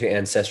connection to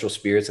ancestral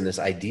spirits and this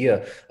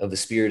idea of the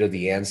spirit of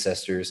the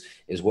ancestors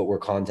is what we're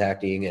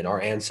contacting, and our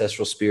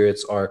ancestral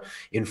spirits are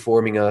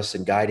informing us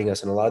and guiding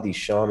us. And a lot of these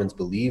shamans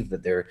believe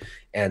that their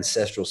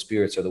ancestral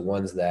spirits are the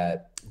ones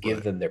that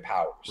give them their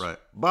powers. Right.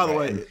 By the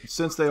way,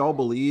 since they all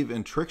believe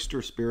in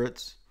trickster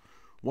spirits,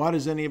 why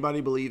does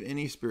anybody believe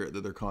any spirit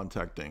that they're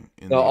contacting?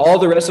 All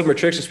the rest of them are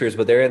trickster spirits,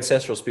 but their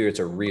ancestral spirits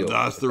are real.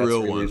 That's the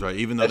real ones, right?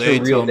 Even though they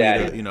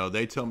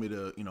tell me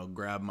to,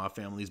 grab my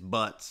family's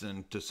butts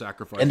and to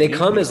sacrifice. And they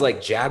come as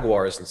like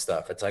jaguars and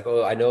stuff. It's like,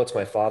 oh, I know it's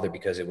my father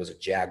because it was a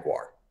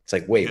jaguar. It's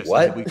like, wait,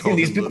 what?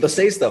 These people that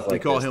say stuff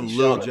like this. We call him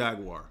Lil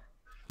Jaguar.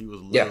 He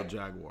was Lil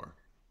Jaguar.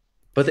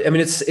 But I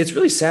mean, it's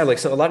really sad. Like,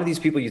 so a lot of these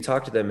people, you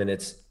talk to them, and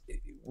it's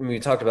when we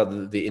talked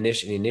about the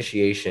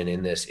initiation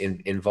in this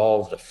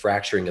involved a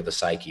fracturing of the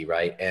psyche,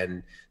 right?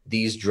 And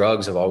these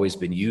drugs have always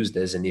been used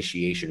as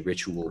initiation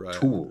ritual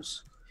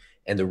tools,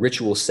 and the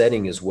ritual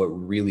setting is what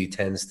really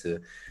tends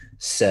to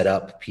set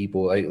up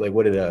people. Like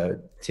what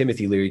did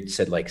Timothy Leary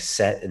said, like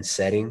set and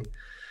setting.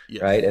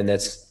 Yes. Right. And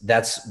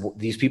that's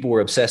these people were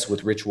obsessed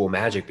with ritual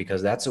magic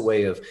because that's a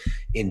way of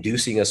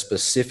inducing a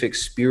specific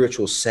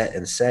spiritual set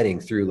and setting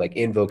through like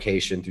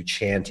invocation, through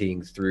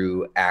chanting,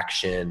 through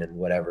action and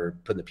whatever,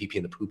 putting the pee-pee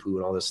in the poo-poo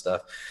and all this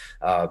stuff.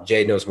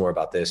 Jay knows more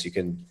about this. You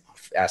can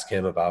ask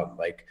him about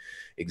like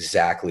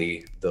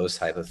exactly those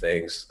type of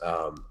things.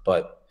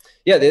 But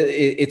yeah,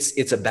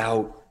 it's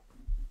about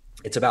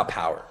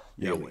power.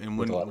 Yeah, really, and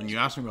when you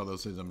ask me about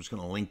those things, I'm just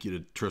going to link you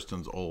to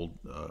Tristan's old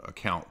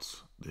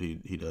accounts that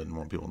he doesn't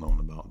want people knowing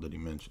about that he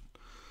mentioned.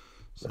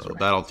 So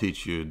that'll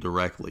teach you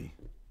directly.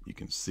 You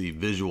can see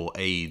visual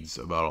aids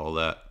about all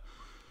that.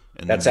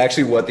 And that's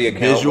actually what the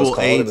account visual was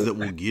called. Aids that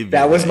will give you.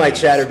 That was my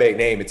chatterbait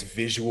name. It's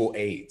visual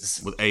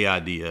aids with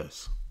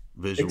AIDS.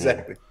 Visual.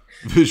 Exactly.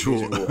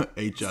 Visual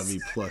HIV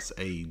plus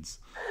AIDS.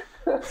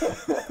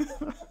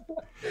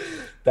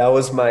 That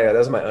was my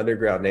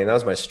underground name. That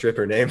was my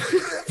stripper name.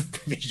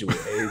 Visual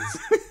AIDS.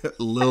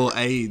 Lil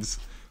AIDS.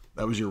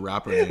 That was your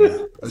rapper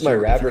name. That's my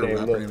rapper name.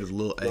 Rapper name is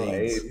Lil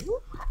AIDS.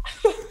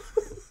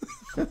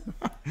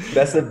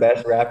 That's the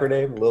best rapper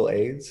name, Lil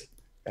AIDS.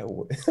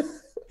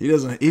 He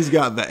doesn't. He's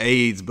got the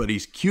AIDS, but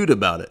he's cute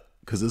about it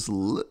because it's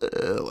Lil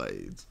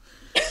AIDS.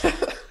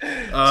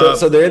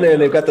 So they're in there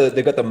and they've got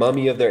the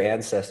mummy of their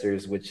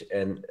ancestors, which I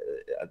think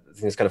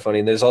it's kind of funny.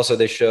 And there's also,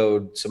 they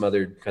showed some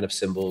other kind of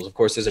symbols. Of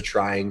course, there's a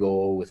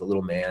triangle with a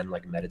little man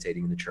like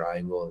meditating in the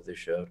triangle that they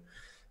showed.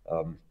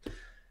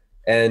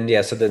 And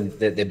yeah, so then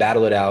they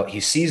battle it out. He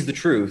sees the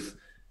truth,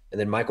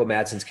 and then Michael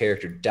Madsen's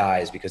character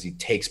dies because he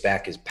takes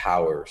back his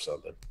power or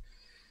something.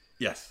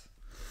 Yes.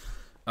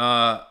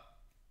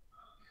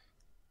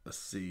 let's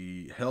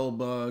see,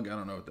 Hellbug. I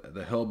don't know.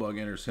 The Hellbug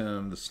enters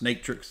him. The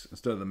Snaketrix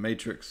instead of the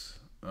Matrix.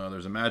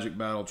 There's a magic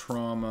battle.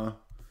 Trauma.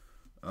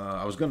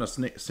 I was gonna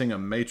sing a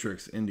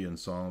Matrix Indian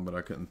song, but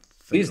I couldn't.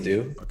 Please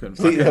do. I can't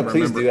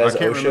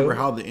remember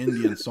how the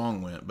Indian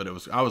song went, but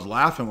I was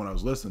laughing when I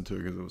was listening to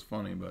it because it was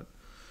funny. But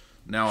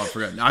now I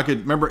forgot. I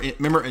could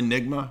remember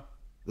Enigma.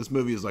 This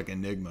movie is like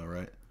Enigma,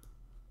 right?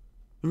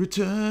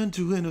 Return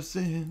to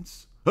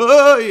innocence.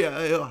 Oh yeah,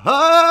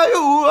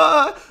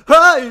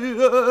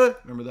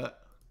 remember that?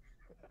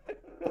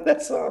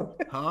 That song?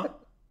 Huh?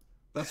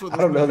 That's what I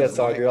don't know that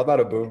song, dude. I'm not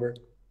a boomer.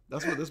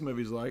 That's what this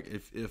movie's like.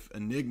 If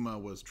Enigma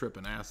was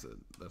tripping acid,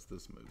 that's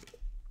this movie.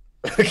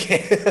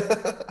 Okay.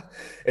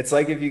 It's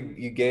like if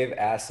you gave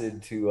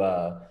acid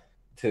to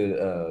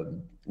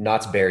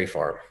Knott's Berry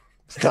Farm.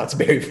 Knott's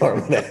Berry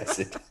Farm on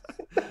acid.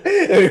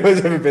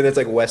 Everyone's ever been? It's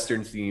like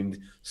Western themed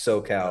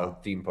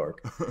SoCal theme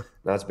park.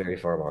 Knott's Berry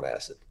Farm on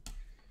acid.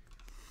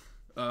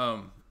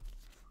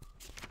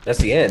 That's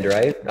the end,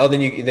 right? Oh,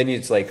 then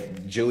it's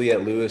like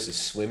Juliette Lewis is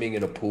swimming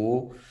in a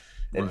pool,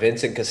 and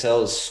Vincent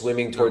Cassel is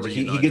swimming towards.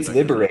 He gets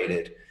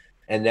liberated,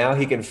 and now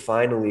he can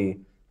finally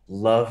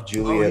love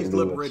Juliette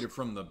Lewis. Liberated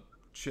from the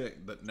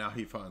chick that now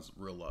he finds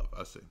real love.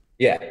 I see.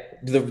 Yeah,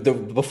 the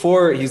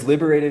before he's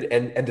liberated,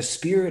 and the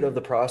spirit of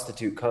the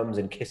prostitute comes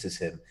and kisses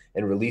him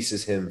and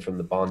releases him from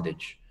the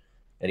bondage,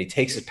 and he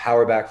takes his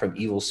power back from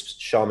evil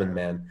shaman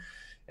man,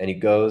 and he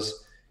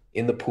goes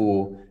in the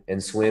pool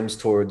and swims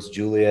towards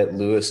Juliette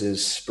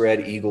Lewis's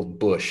spread-eagled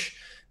bush,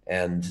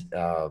 and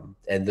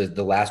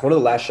the last one of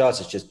the last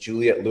shots is just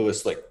Juliette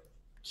Lewis like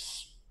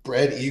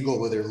spread eagle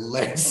with her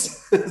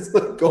legs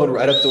going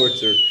right up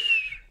towards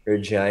her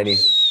giny.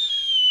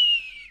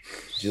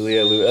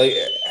 Juliette Lewis,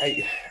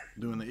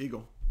 doing the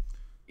eagle.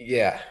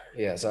 Yeah.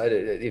 So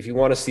if you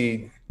want to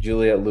see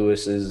Juliette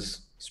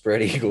Lewis's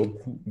spread eagled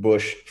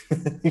bush,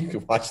 you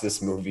could watch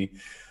this movie,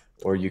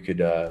 or you could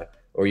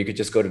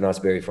just go to Knott's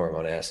Berry Farm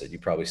on acid. You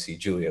probably see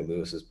Juliette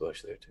Lewis's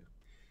bush there too.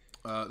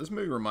 This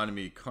movie reminded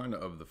me kind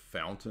of The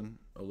Fountain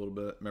a little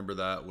bit. Remember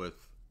that with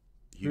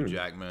Hugh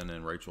Jackman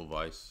and Rachel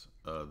Weisz,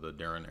 the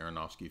Darren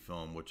Aronofsky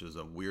film, which is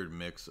a weird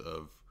mix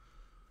of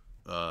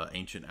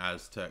ancient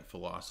Aztec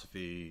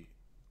philosophy,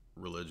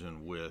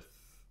 religion with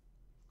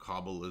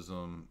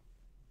Kabbalism,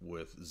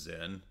 with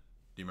Zen.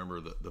 Do you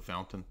remember the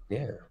Fountain?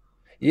 Yeah.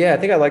 I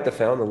think I like The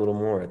Fountain a little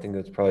more. I think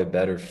it's probably a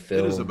better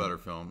film. It is a better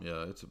film.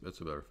 Yeah, it's a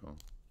better film.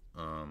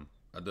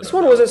 This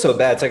one wasn't so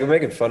bad. It's like I'm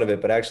making fun of it,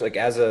 but actually, like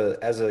as a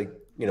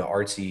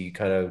artsy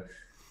kind of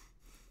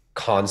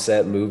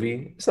concept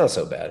movie, it's not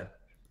so bad.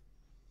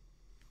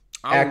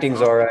 Acting's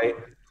all right.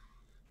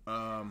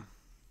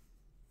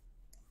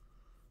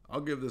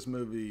 I'll give this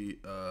movie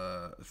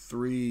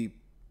three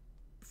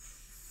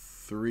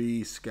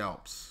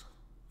scalps.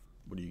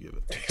 What do you give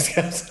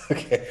it?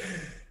 Okay.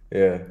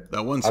 Yeah.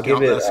 That one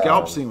scalp. That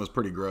scalp scene was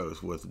pretty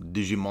gross with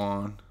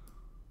Digimon.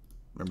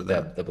 Remember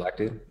that? The black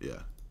dude? Yeah.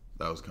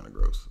 That was kind of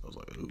gross. I was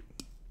like, ooh.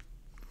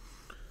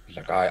 He's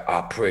like,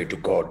 I prayed to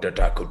God that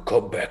I could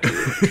come back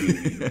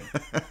here.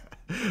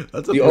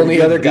 That's the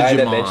only other guy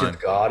that mentions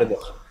God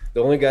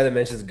the only guy that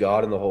mentions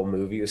God in the whole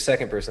movie, the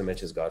second person that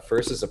mentions God.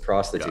 First is a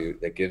prostitute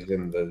that gives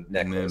him the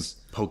necklace. And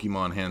then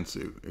Pokemon hand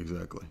suit,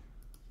 exactly.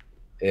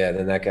 Yeah, and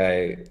then that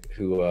guy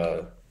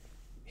who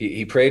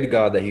he prayed to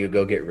God that he would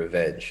go get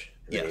revenge.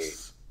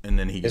 And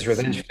then his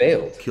revenge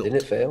failed. Killed.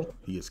 Didn't it fail?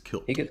 He gets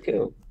killed. He gets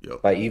killed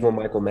by evil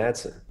Michael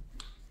Madsen.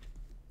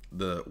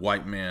 The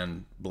white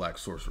man black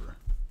sorcerer.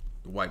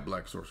 The white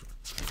black sorcerer.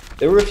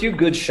 There were a few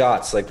good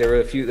shots. Like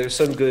there's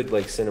some good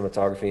like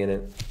cinematography in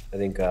it. I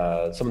think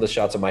some of the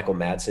shots of Michael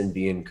Madsen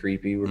being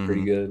creepy were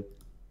pretty good.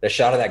 The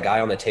shot of that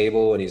guy on the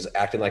table and he's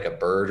acting like a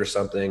bird or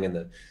something,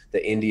 and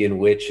the Indian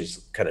witch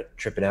is kind of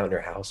tripping out in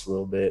her house a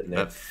little bit. And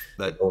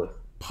that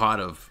pot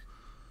of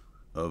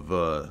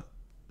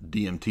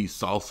DMT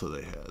salsa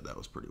they had, that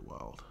was pretty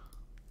wild.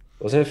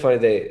 Wasn't it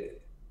funny?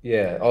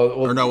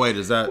 Or no, wait,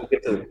 is that?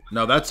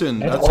 No, that's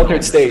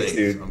Altered States,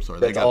 dude. I'm sorry,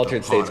 that's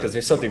Altered States, because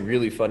there's something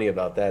really funny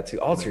about that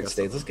too. Altered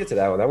States. Let's get to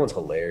that one. That one's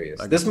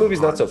hilarious. This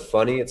movie's not so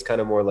funny. It's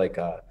kind of more like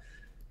I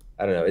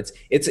don't know.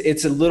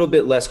 It's a little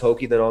bit less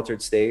hokey than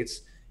Altered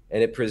States,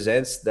 and it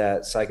presents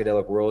that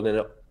psychedelic world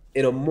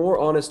in a more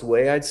honest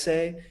way, I'd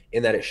say,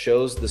 in that it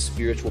shows the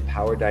spiritual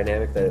power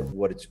dynamic, that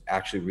what it's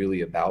actually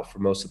really about for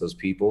most of those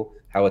people,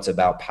 how it's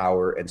about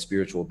power and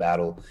spiritual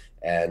battle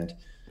and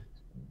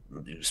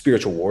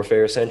spiritual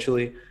warfare,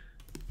 essentially.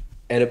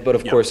 But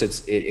of course,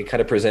 it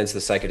kind of presents the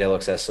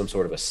psychedelics as some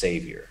sort of a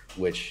savior,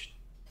 which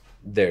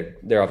they're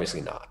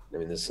obviously not. I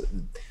mean,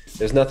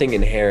 there's nothing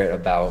inherent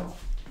about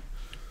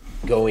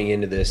going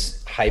into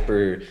this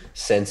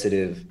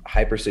hypersensitive,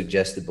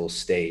 hypersuggestible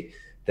state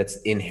that's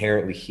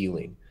inherently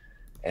healing,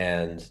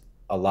 and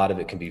a lot of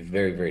it can be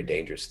very, very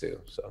dangerous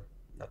too. So,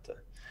 if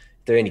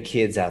there are any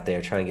kids out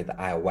there trying to get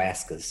the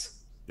ayahuascas,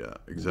 yeah,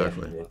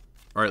 exactly. Definitely.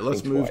 All right,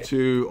 let's move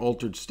to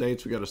Altered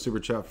States. We got a super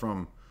chat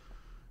from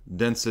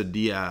Densa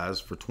Diaz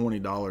for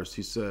 $20.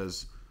 He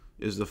says,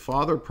 "Is the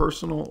Father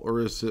personal, or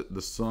is it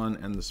the Son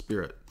and the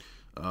Spirit?"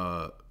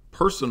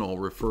 personal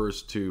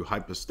refers to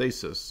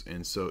hypostasis,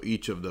 and so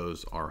each of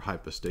those are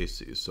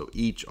hypostases. So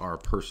each are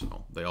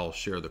personal. They all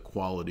share the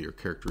quality or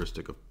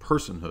characteristic of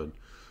personhood,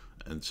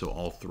 and so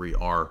all three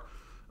are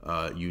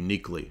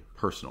uniquely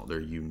personal.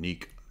 They're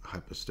unique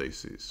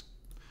hypostases.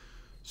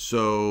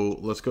 So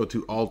let's go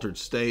to altered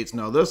states.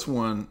 Now this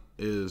one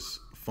is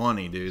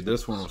funny, dude.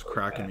 This one was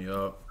cracking me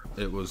up.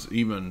 It was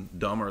even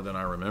dumber than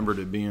I remembered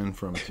it being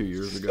from 2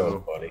 years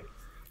ago. So funny.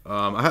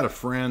 I had a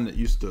friend that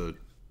used to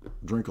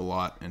drink a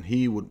lot, and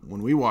he would,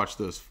 when we watched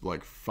this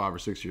like 5 or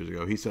 6 years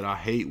ago, he said, "I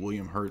hate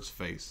William Hurt's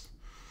face,"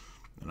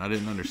 and I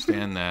didn't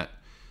understand that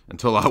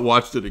until I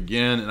watched it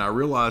again, and I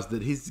realized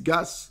that he's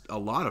got a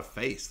lot of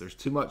face. There's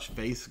too much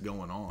face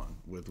going on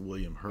with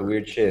William Hurt.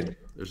 Weird chin.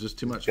 There's just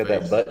too much. He's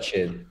got face. that butt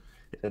chin.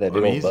 He's got that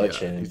big old butt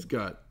chin. He's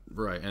got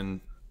right, and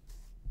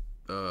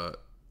well,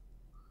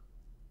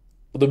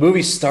 the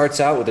movie starts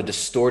out with a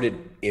distorted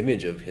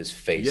image of his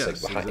face, yes,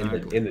 like behind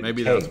exactly. in the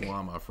Maybe tank. that's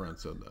why my friend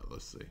said that.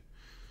 Let's see.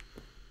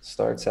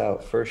 Starts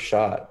out, first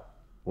shot,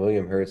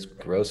 William Hurt's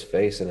gross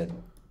face in a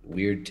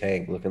weird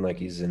tank, looking like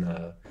he's in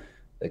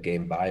the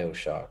game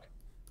BioShock.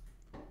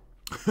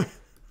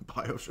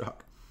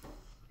 BioShock.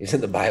 He's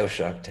in the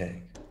BioShock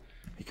tank.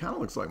 He kind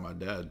of looks like my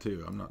dad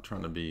too. I'm not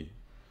trying to be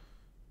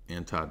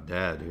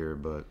anti-dad here,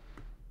 but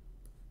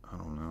I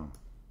don't know.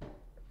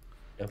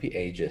 Don't be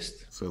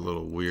ageist. It's a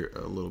little weird,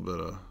 a little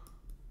bit of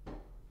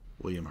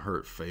William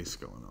Hurt face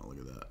going on. Look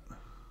at that.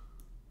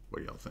 What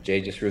do y'all think? Jay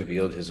just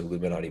revealed his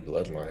Illuminati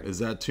bloodline. Is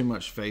that too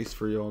much face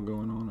for y'all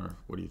going on, or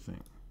what do you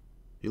think?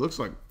 He looks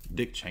like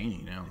Dick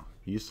Cheney now.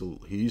 He used to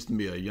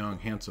be a young,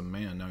 handsome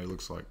man. Now he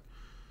looks like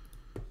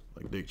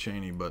Dick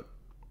Cheney. But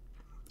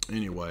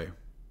anyway,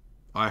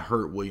 I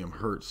hurt William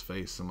Hurt's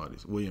face.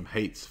 William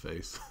Hate's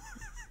face.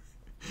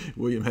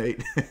 William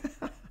Hate.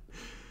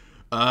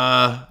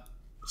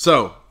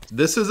 So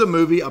this is a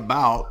movie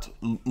about,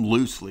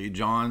 loosely,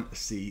 John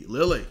C.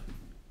 Lilly.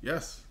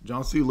 Yes,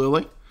 John C.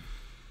 Lilly.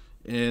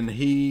 And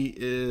he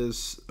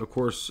is, of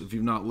course, if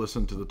you've not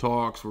listened to the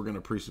talks, we're going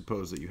to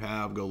presuppose that you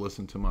have. Go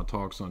listen to my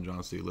talks on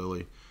John C.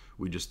 Lilly.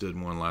 We just did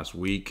one last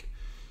week.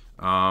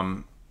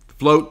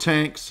 Float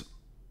tanks,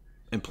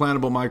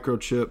 implantable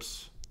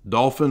microchips,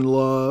 dolphin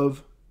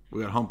love.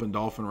 We got Humpin'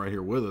 Dolphin right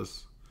here with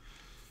us.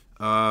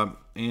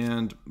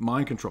 And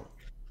mind control.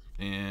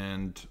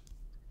 And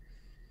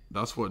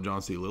that's what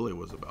John C. Lilly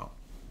was about.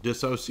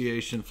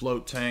 Dissociation,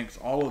 float tanks,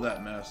 all of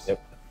that mess.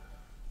 Yep.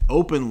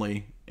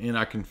 Openly, and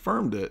I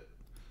confirmed it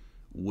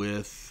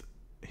with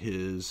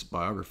his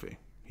biography.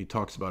 He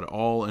talks about it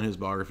all in his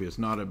biography. It's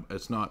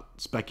not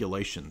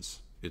speculations.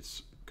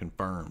 It's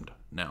confirmed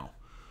now.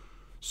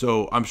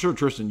 So I'm sure,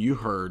 Tristan, you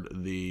heard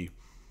the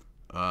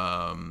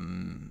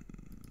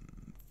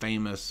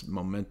famous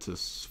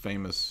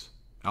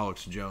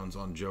Alex Jones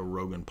on Joe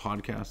Rogan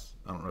podcast.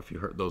 I don't know if you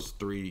heard those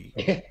three.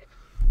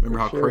 Remember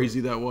how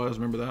crazy that was?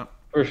 Remember that?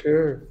 For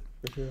sure.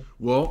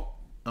 Well,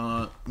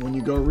 when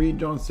you go read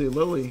John C.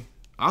 Lilly,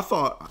 I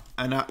thought,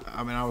 and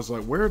I was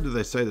like, where did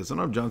they say this? I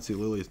know John C.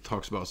 Lilly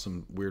talks about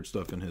some weird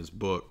stuff in his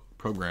book,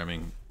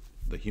 Programming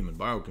the Human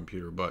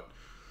Biocomputer, but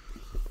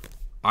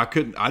I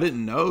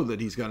didn't know that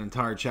he's got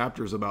entire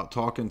chapters about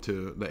talking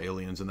to the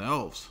aliens and the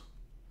elves.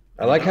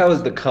 I like how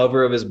the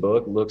cover of his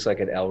book looks like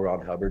an L.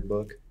 Ron Hubbard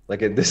book.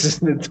 Like it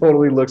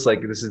totally looks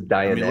like this is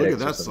Dianetics. I mean, look at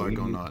that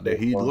psychonaut, dude.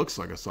 He looks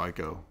like a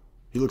psycho.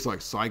 He looks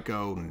like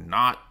Psycho,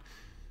 not.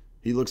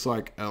 He looks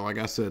like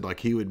I said, like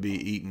he would be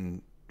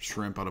eating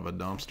shrimp out of a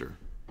dumpster.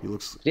 He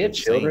looks. Did he have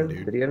insane, children?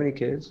 Dude. Did he have any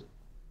kids?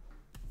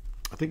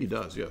 I think he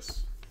does.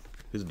 Yes,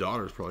 his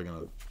daughter's probably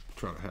gonna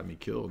try to have me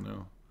killed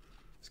now.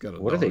 He's got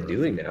a. What are they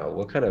doing now?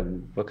 What kind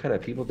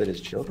of people did his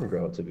children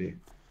grow up to be?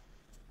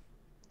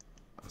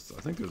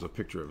 I think there's a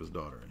picture of his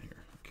daughter in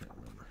here. I can't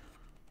remember,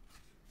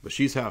 but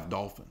she's half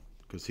dolphin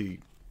because he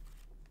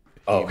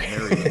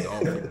married a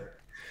dolphin.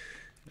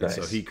 Nice.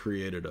 And so he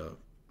created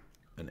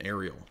an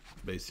Ariel,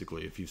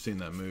 basically. If you've seen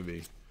that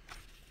movie,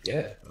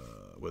 yeah,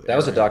 that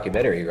was a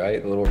documentary,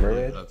 right? The Little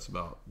Mermaid. That's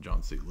about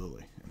John C.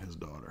 Lilly and his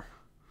daughter.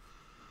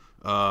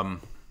 We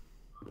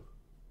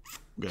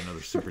got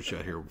another super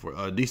chat here before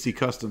DC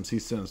Customs. He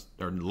sends,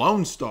 or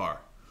Lone Star,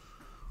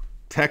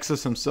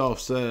 Texas himself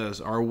says,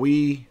 are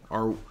weed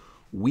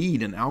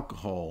and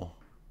alcohol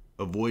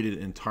avoided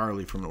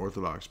entirely from the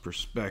Orthodox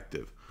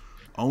perspective?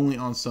 Only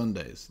on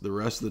Sundays. The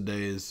rest of the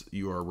days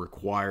you are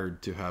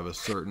required to have a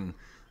certain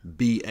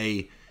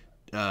BAC,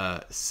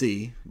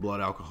 blood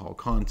alcohol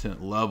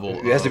content level.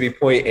 It has to be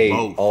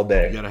 0.8 all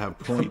day. You got to have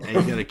 0.8.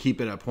 You got to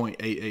keep it at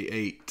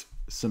 0.888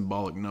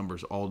 symbolic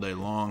numbers all day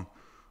long,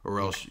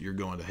 or else you're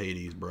going to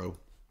Hades, bro.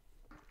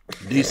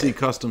 DC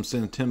Custom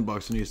sent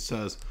 $10 and he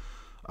says,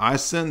 I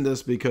send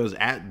this because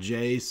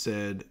 @J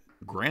said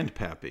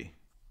grandpappy.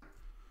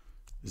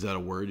 Is that a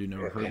word you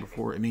never heard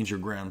before? It means your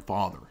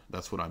grandfather.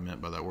 That's what I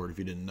meant by that word if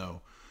you didn't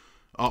know.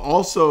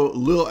 Also,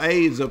 Lil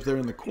AIDS up there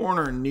in the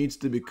corner needs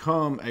to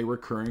become a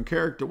recurring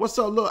character. What's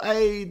up, Lil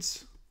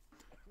AIDS?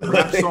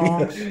 Rap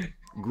songs,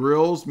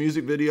 grills,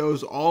 music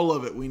videos, all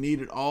of it. We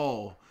need it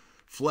all.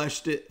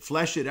 Flesh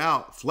it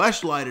out.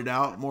 Fleshlight it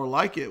out. More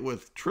like it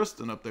with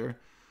Tristan up there.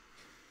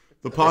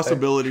 The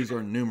possibilities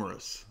are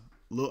numerous.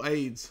 Little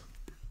AIDS.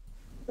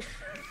 I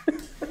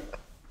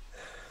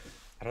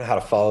don't know how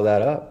to follow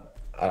that up.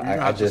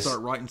 I just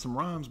start writing some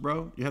rhymes,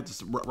 bro. You have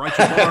to write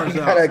your bars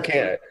out. I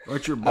can't.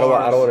 Write your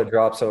bars. I don't want to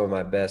drop some of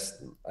my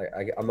best.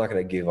 I'm not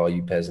going to give all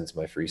you peasants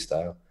my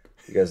freestyle.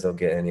 You guys don't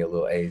get any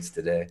little aids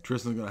today.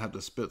 Tristan's going to have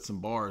to spit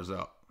some bars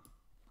out.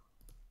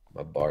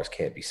 My bars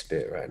can't be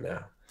spit right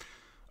now.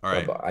 All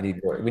right. I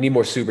need more. We need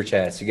more super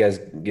chats. You guys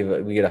we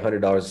get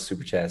 $100 of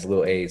super chats.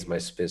 Little aids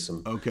might spit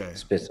some. Okay.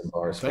 Spit some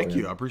bars. Thank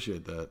you. I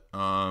appreciate that.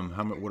 How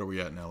much? What are we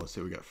at now? Let's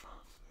see. We got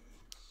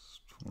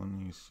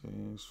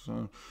 26.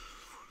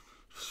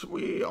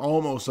 We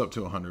almost up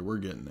to 100. We're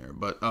getting there.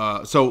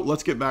 But so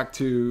let's get back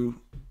to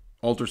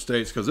Alter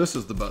States, because this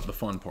is the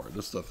fun part.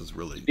 This stuff is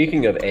really.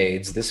 Speaking of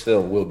AIDS, this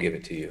film will give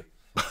it to you.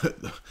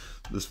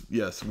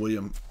 Yes,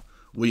 William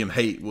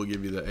Haight will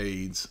give you the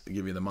AIDS,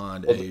 give you the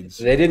mind AIDS.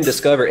 They didn't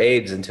discover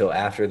AIDS until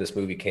after this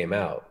movie came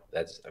out.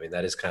 That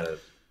is kind of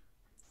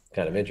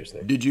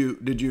interesting. Did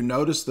you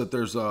notice that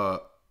there's a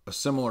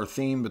similar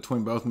theme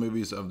between both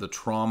movies of the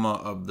trauma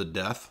of the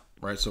death,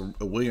 right? So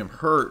William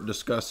Hurt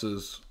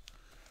discusses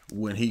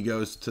when he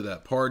goes to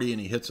that party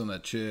and he hits on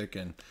that chick,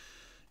 and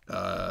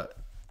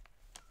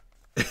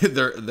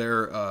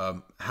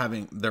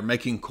they're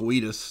making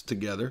coitus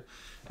together,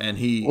 and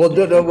he well,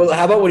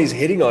 how about when he's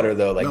hitting on her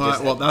though? Like, that's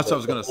what I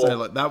was gonna say.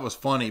 Like, that was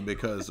funny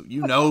because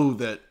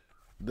that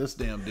this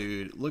damn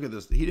dude, look at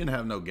this, he didn't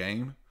have no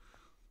game.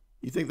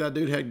 You think that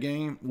dude had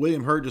game?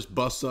 William Hurt just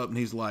busts up and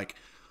he's like,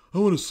 I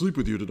want to sleep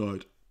with you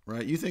tonight.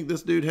 Right? You think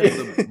this dude had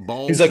the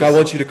balls? He's like, I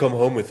want you to come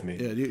home with me.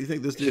 Yeah. You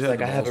think this dude She's had like,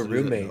 the I have a balls to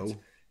do that? roommate.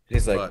 No.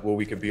 He's like, well,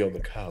 we could be on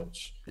the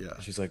couch. Yeah.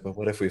 She's like, but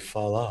what if we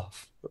fall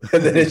off?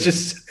 And then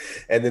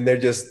they're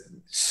just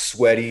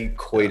sweaty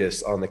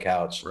coitus on the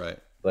couch. Right.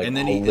 Like, and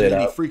then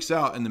he freaks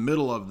out in the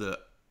middle of the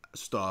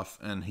stuff,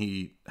 and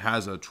he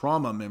has a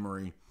trauma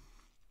memory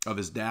of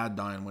his dad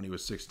dying when he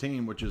was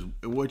 16,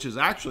 which is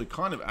actually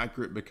kind of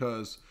accurate,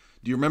 because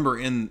do you remember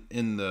in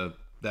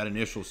that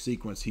initial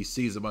sequence, he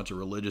sees a bunch of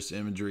religious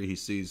imagery. He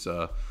sees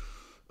the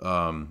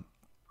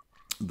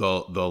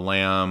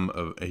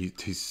lamb.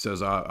 He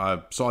says,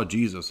 I saw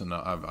Jesus and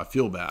I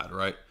feel bad,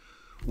 right?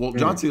 Well,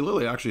 John C.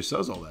 Lilly actually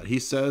says all that. He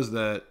says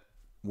that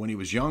when he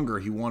was younger,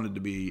 he wanted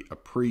to be a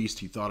priest.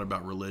 He thought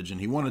about religion.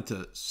 He wanted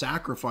to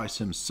sacrifice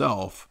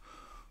himself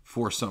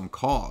for some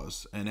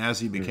cause. And as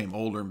he became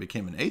older and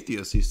became an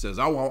atheist, he says,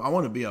 I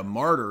want to be a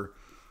martyr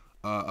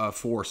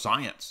for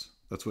science.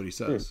 That's what he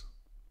says.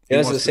 He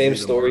has the same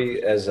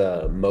story as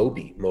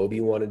Moby. Moby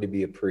wanted to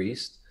be a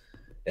priest,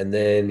 and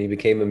then he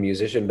became a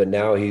musician, but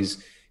now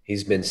he's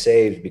been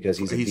saved because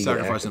he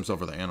sacrificed himself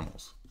for the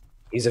animals.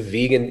 He's a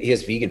vegan. He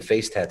has vegan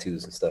face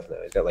tattoos and stuff now.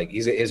 He's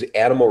got his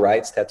animal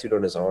rights tattooed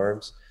on his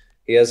arms.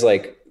 He has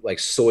like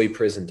soy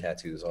prison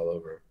tattoos all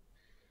over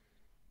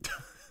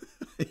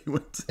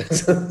him.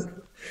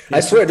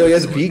 I swear, no, he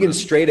has vegan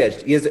straight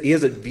edge. He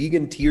has a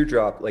vegan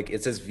teardrop, like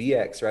it says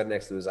VX right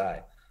next to his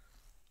eye.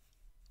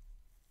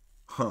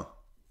 Huh.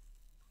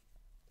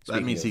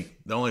 That means the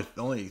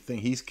only thing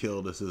he's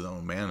killed is his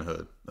own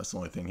manhood. That's the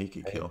only thing he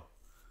could kill.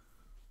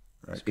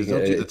 Right? Because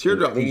the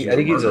teardrop means you're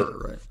a murderer,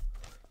 right?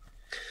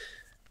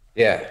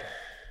 Yeah.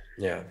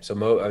 So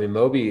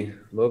Moby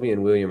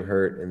and William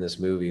Hurt in this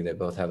movie, they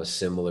both have a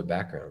similar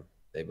background.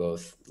 They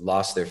both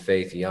lost their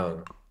faith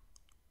young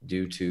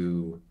due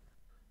to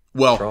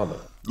trauma.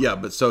 Yeah,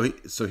 but so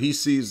he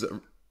sees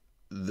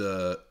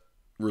the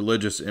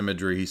religious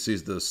imagery. He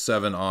sees the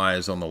 7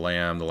 eyes on the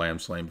lamb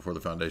slain before the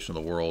foundation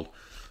of the world.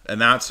 And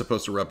that's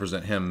supposed to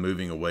represent him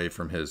moving away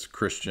from his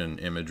Christian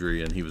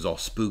imagery, and he was all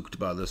spooked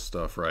by this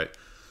stuff, right?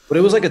 But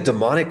it was like a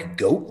demonic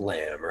goat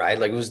lamb, right?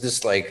 Like it was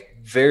this like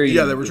very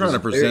they were trying to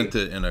present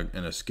it in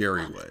a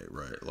scary way,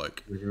 right?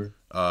 Like,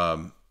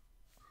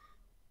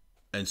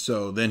 and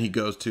so then he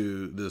goes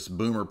to this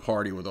boomer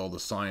party with all the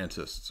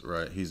scientists,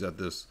 right? He's at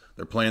this.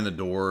 They're playing the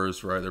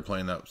Doors, right? They're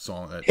playing that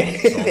song I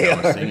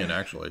was singing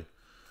actually.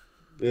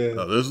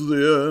 Yeah, this is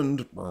the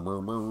end.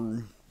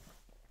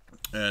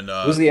 And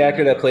who's the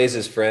actor that plays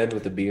his friend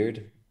with the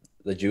beard?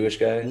 The Jewish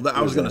guy? Well,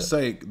 I was going to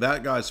say,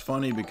 that guy's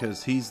funny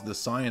because he's the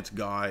science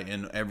guy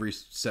in every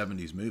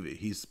 70s movie.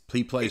 He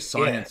plays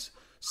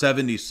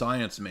 70s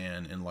science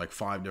man in like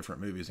 5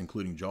 different movies,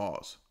 including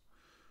Jaws.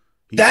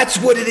 That's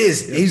what it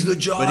is. Yeah. He's the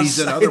Jaws. But he's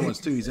in other ones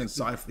too. He's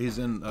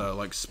in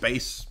like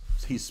space.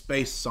 He's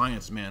space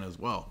science man as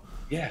well.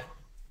 Yeah,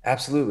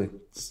 absolutely.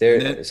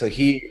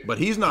 But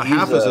he's not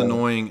half as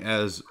annoying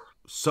as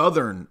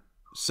Southern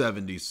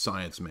 70s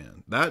science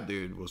man. That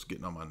dude was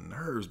getting on my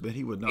nerves, but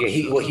he would not. Yeah,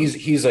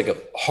 he's like a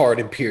hard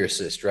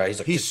empiricist, right? He's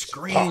like, he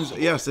screams,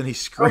 yes, and he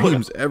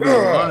screams every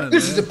line.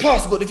 This is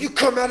impossible. If you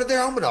come out of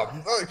there, I'm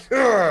gonna.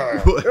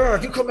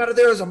 If you come out of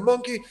there as a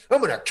monkey,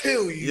 I'm gonna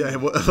kill you. Yeah,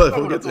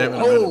 we'll get to him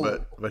in a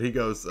minute, but he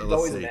goes. He's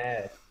always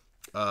mad.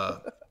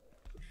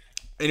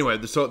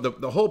 Anyway, so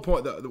the whole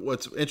point.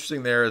 What's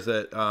interesting there is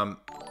that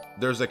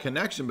there's a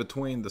connection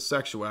between the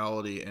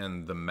sexuality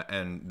and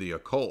the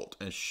occult,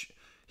 and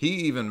he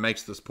even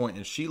makes this point,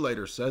 and she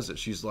later says it.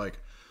 She's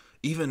like,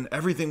 even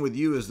everything with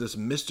you is this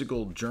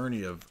mystical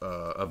journey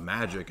of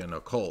magic and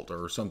occult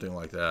or something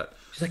like that.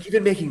 She's like,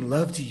 even making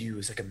love to you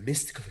is like a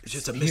mystical experience. It's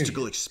just a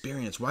mystical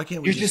experience. Why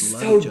can't we You're just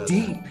just love so each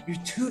deep. other?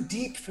 You're too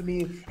deep for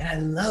me, and I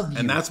love you.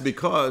 And that's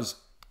because,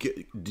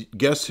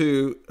 guess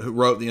who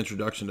wrote the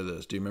introduction to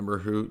this? Do you remember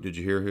who? Did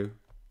you hear who?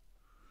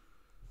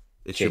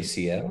 It's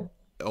JCL?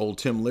 Old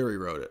Tim Leary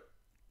wrote it.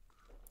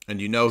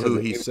 And you know who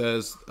he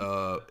says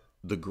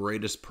the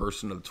greatest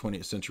person of the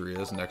 20th century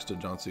is next to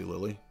John C.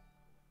 Lilly?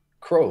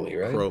 Crowley,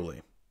 right?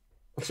 Crowley.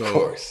 So, of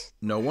course.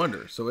 No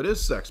wonder. So it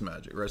is sex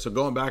magic, right? So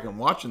going back and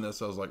watching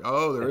this, I was like,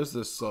 oh, there is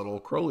this subtle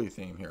Crowley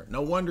theme here.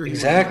 No wonder.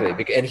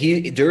 Exactly. And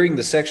he, during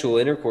the sexual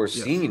intercourse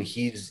scene,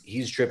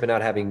 he's tripping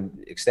out,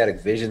 having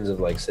ecstatic visions of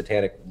like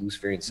satanic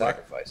Luciferian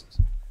sacrifices.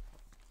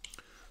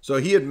 So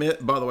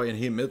by the way, do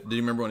you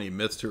remember when he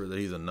admits to her that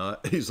he's a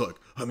nut? He's like,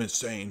 I'm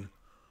insane.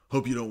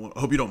 Hope you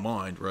don't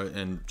mind, right?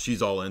 And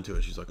she's all into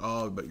it. She's like,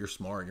 oh, but you're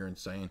smart, you're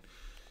insane.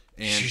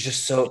 And she's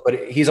just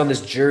but he's on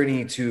this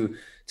journey to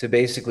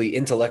basically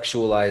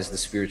intellectualize the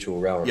spiritual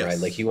realm, right?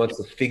 Like he wants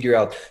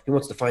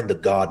to find the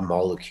God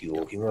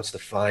molecule. He wants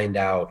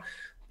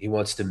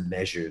to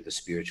measure the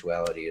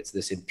spirituality. It's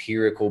this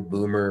empirical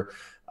boomer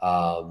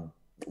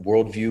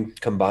worldview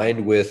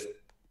combined with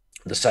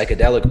the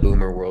psychedelic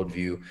boomer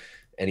worldview.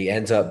 And he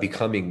ends up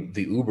becoming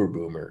the uber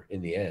boomer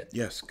in the end.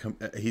 Yes,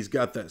 he's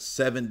got that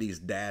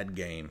 70s dad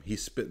game.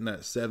 He's spitting that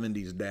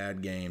 70s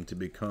dad game to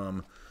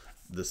become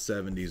the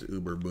 70s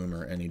uber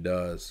boomer, and he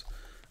does.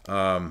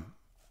 I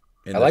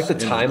like the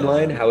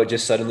timeline, how it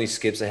just suddenly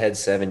skips ahead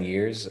 7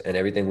 years and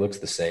everything looks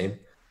the same.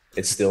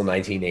 It's still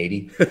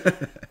 1980.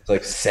 It's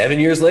like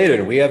 7 years later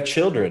and we have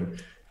children.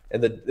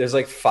 And there's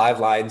like 5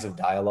 lines of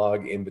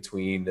dialogue in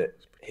between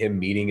him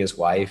meeting his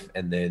wife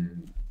and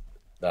then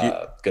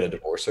gonna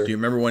divorce her. Do you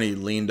remember when he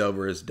leaned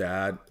over his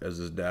dad as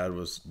his dad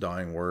was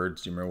dying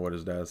words? Do you remember what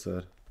his dad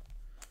said?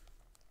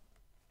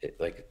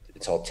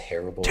 It's all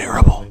terrible.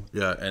 Terrible.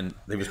 Yeah, and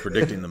he was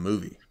predicting the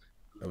movie.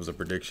 That was a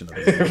prediction of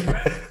the movie.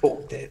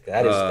 Oh,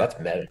 that's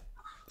meta.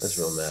 That's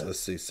real meta.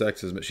 Let's see,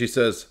 sexism. She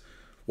says,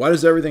 why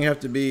does everything have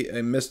to be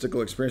a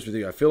mystical experience with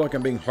you? I feel like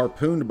I'm being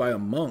harpooned by a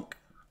monk.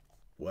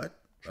 What?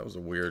 That was a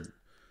weird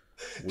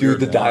Dude,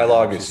 the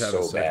dialogue is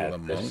so so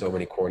bad. There's so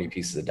many corny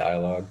pieces of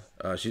dialogue.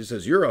 She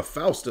says, you're a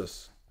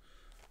Faustus.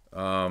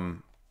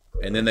 And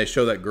then they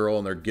show that girl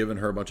and they're giving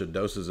her a bunch of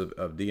doses of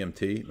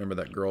DMT. Remember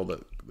that girl,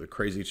 the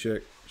crazy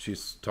chick?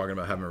 She's talking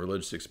about having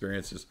religious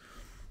experiences.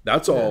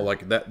 That's all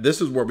like that.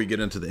 This is where we get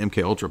into the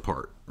MK Ultra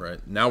part, right?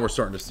 Now we're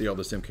starting to see all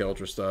this MK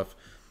Ultra stuff.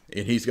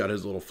 And he's got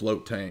his little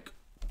float tank.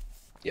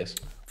 Yes.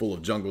 Full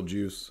of jungle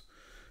juice.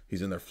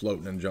 He's in there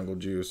floating in jungle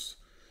juice.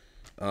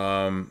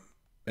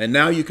 And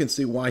now you can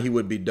see why he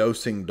would be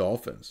dosing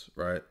dolphins,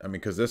 right? I mean,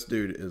 because this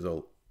dude is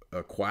a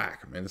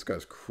quack. Man, this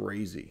guy's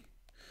crazy.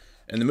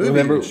 And the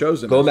movie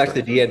shows him. Going back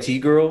to the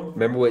DMT girl,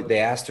 remember what they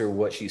asked her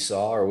what she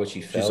saw or what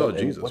she felt? She saw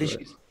Jesus, what did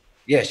she?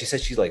 Yeah, she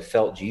said she like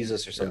felt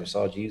Jesus or something,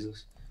 saw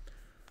Jesus.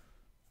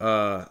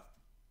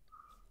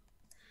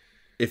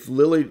 If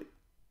Lilly...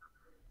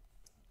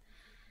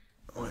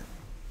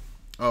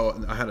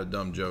 Oh, I had a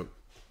dumb joke.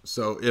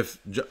 So if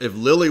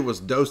Lilly was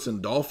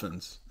dosing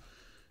dolphins,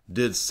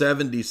 did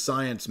 70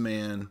 Science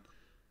Man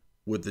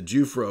with the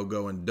Jufro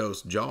go and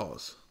dose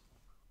Jaws?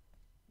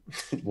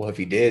 Well, if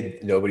he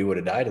did, nobody would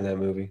have died in that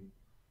movie.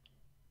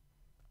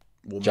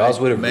 Well, Jaws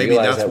would have maybe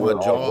realized that's why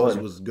that Jaws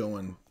was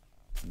going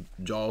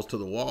Jaws to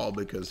the wall,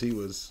 because he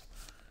was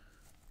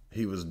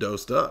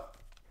dosed up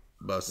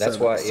by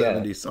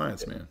 70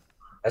 Science Man.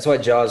 That's why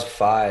Jaws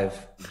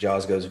 5,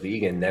 Jaws Goes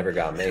Vegan, never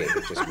got made.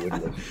 It just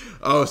wouldn't have.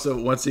 Oh, so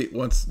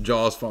once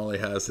Jaws finally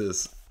has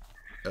his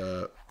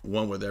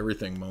one with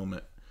everything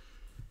moment,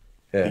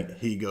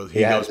 he goes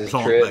plant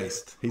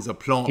based. He's a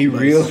plant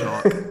based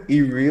shark.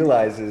 He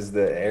realizes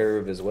the error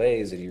of his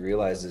ways, and he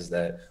realizes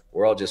that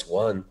we're all just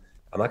one.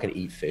 I'm not going to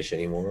eat fish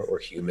anymore or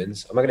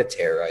humans. I'm not going to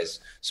terrorize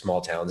small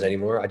towns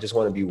anymore. I just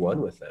want to be one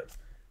with them.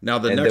 Now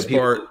the next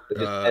part.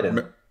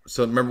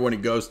 So remember when he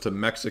goes to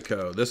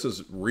Mexico? This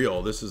is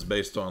real. This is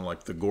based on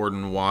like the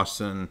Gordon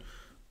Wasson,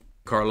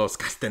 Carlos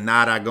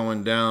Castaneda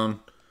going down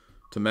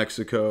to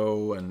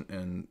Mexico,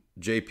 and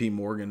J.P.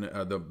 Morgan,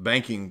 the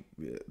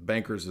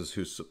bankers is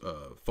who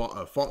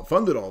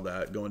funded all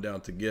that, going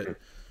down to get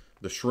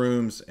the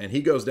shrooms. And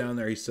he goes down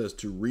there. He says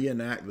to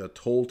reenact the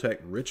Toltec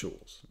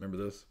rituals.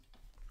 Remember this?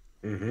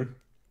 Mm-hmm.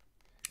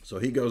 So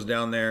he goes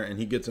down there and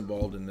he gets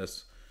involved in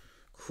this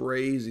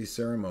crazy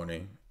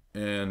ceremony.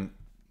 And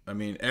I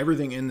mean,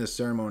 everything in this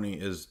ceremony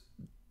is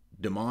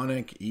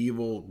demonic,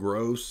 evil,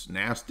 gross,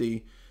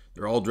 nasty.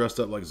 They're all dressed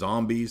up like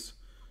zombies,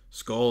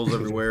 skulls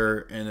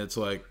everywhere. And it's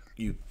like,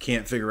 you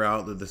can't figure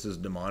out that this is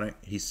demonic.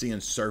 He's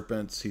seeing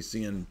serpents. He's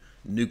seeing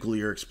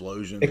nuclear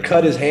explosions. They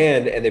cut his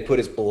hand and they put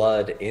his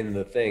blood in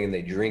the thing, and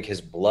they drink his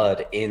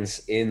blood in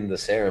the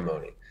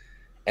ceremony.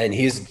 And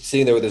he's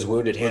sitting there with his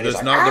wounded hand. But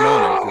it's not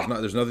demonic.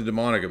 There's nothing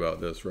demonic about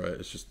this, right?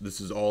 It's just,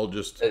 this is all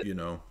just,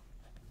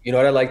 You know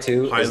what I like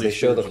too is Highly they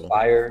show spiritual.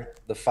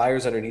 the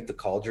fires underneath the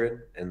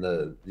cauldron, and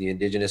the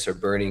indigenous are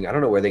burning. I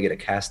don't know where they get a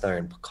cast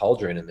iron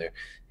cauldron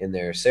in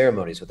their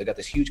ceremonies, but they got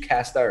this huge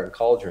cast iron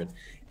cauldron,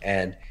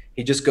 and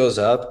he just goes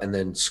up and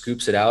then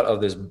scoops it out of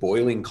this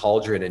boiling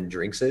cauldron and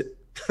drinks it.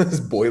 This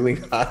boiling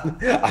hot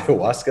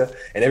ayahuasca,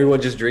 and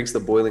everyone just drinks the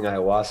boiling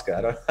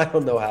ayahuasca. I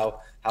don't know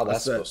how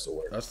that's supposed to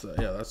work.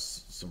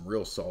 That's some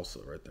real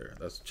salsa right there.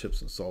 That's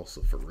chips and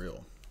salsa for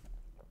real.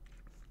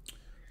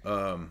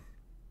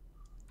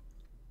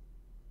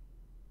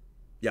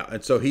 Yeah,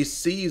 and so he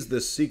sees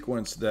this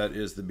sequence that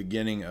is the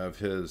beginning of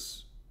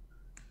his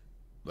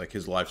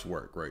life's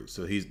work, right?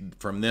 So he's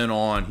from then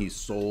on he's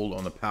sold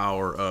on the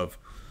power of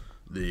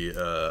the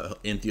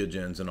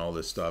entheogens and all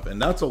this stuff,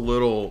 and that's a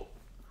little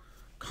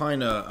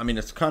kind of, I mean,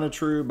 it's kind of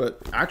true, but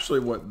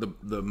actually what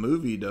the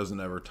movie doesn't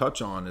ever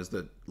touch on is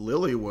that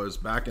Lilly was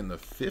back in the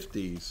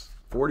 40s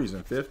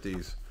and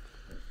 50s.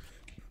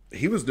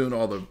 He was doing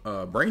all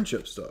the brain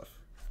chip stuff.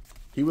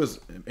 He was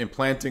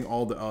implanting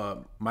all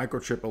the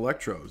microchip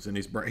electrodes, and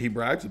he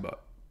brags about it.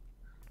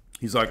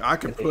 He's like, I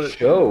could put.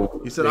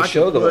 He said, I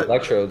show could the put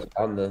electrodes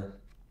on the.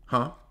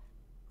 Huh?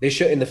 They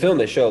show in the film.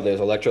 They show there's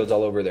electrodes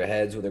all over their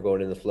heads when they're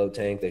going in the float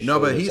tank. They show No,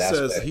 but he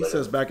this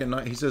says back in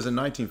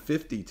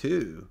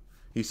 1952,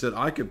 he said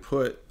I could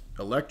put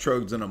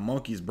electrodes in a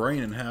monkey's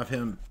brain and have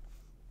him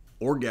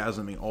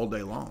orgasming all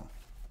day long.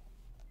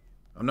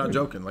 I'm not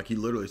joking. Like, he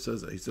literally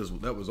says that. He says, well,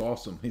 that was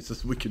awesome. He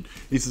says we could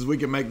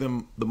make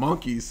the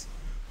monkeys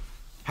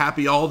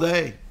happy all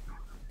day.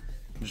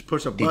 Just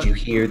push a button. Did you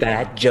hear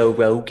that, Joe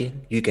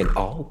Rogan? You can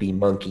all be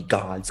monkey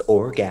gods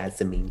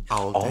orgasming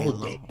all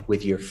day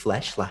with your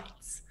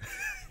fleshlights.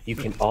 You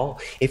can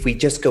all, if we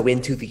just go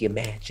into the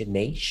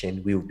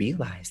imagination, we'll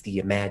realize the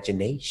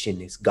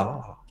imagination is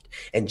God.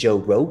 And Joe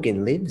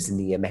Rogan lives in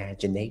the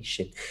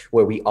imagination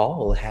where we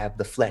all have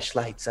the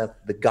fleshlights of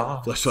the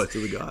gods,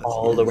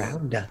 all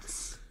around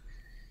us.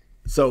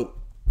 So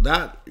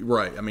that,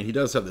 right. I mean, he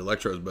does have the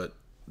electrodes, but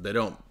they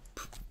don't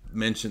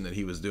mention that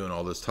he was doing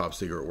all this top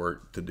secret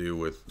work to do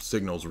with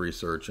signals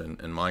research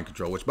and mind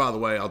control, which, by the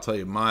way, I'll tell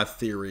you my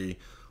theory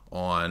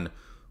on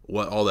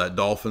what all that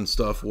dolphin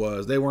stuff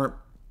was. They weren't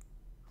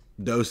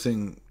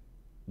dosing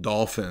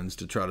dolphins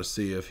to try to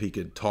see if he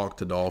could talk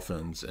to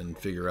dolphins and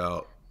figure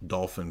out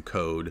dolphin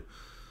code.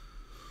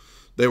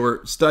 They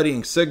were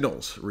studying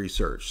signals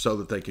research so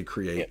that they could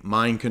create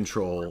mind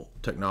control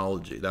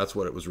technology. That's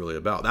what it was really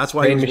about. That's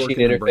why brain machine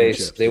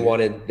interface. They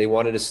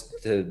wanted us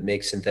to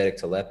make synthetic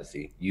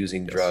telepathy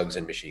using drugs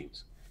and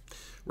machines.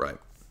 Right.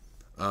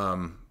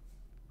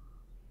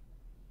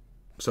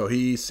 So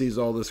he sees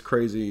all this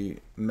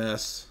crazy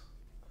mess.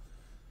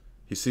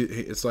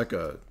 It's like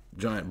a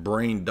giant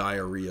brain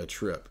diarrhea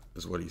trip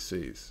is what he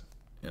sees.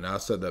 And I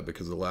said that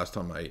because the last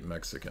time I ate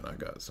Mexican, I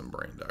got some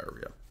brain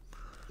diarrhea.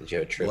 Did you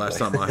have a trip? The last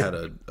time I had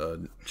a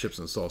chips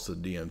and salsa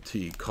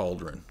DMT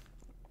cauldron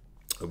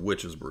of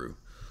witch's brew.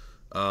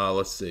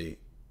 Let's see.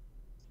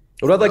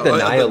 What about like the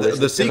nihilist?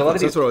 The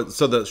sequence.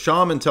 So the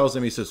shaman tells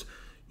him, he says,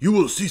 "You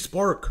will see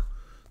spark,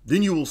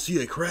 then you will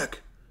see a crack,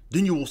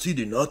 then you will see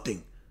the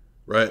nothing,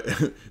 right?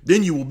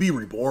 Then you will be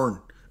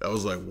reborn." I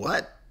was like,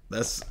 what?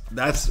 That's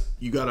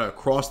you gotta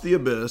cross the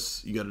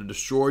abyss. You gotta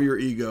destroy your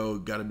ego.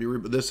 Gotta be.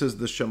 This is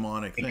the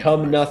shamanic thing.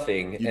 Become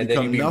nothing, and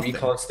then you be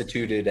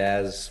reconstituted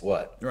as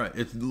what? Right.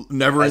 It's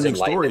never-ending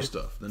story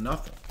stuff. The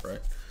nothing. Right.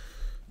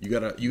 You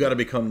gotta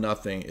become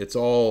nothing. It's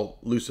all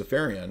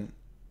Luciferian.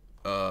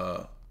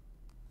 Let's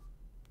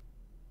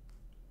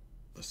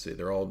see.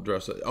 They're all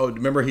dressed up. Oh,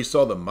 remember he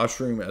saw the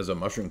mushroom as a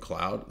mushroom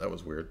cloud? That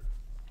was weird.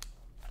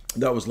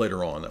 That was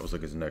later on. That was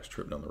like his next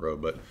trip down the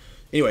road, but.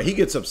 Anyway, he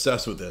gets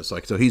obsessed with this.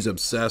 So he's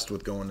obsessed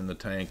with going in the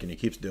tank, and he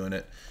keeps doing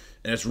it.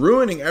 And it's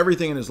ruining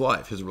everything in his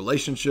life. His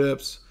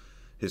relationships,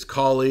 his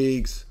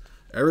colleagues.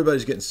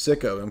 Everybody's getting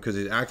sick of him because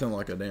he's acting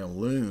like a damn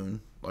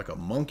loon, like a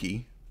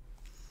monkey.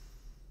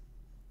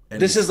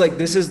 And this is like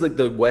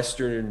the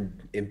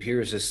Western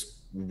empiricist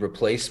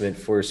replacement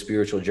for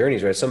spiritual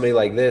journeys, right? Somebody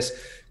like this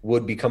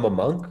would become a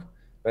monk,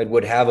 right?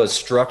 Would have a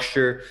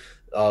structure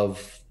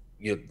of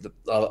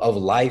of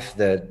life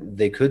that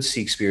they could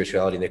seek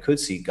spirituality and they could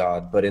seek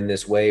God, but in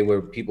this way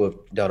where people have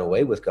done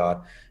away with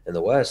God in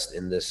the West,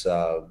 in this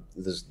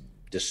this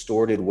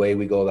distorted way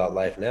we go about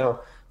life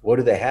now, what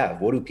do they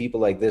have? What do people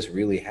like this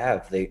really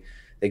have? They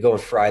go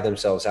and fry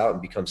themselves out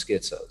and become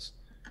schizos,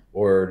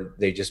 or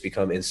they just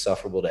become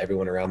insufferable to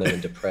everyone around them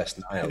and depressed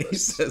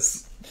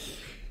nihilists.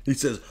 He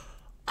says,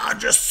 I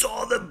just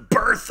saw the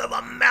birth of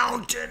a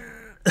mountain.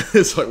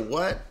 It's like,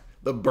 what?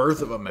 The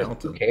birth of a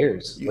mountain. Who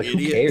cares?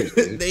 Who cares,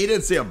 dude? They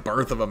didn't see a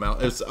birth of a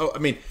mountain. I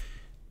mean,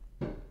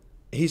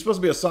 he's supposed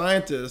to be a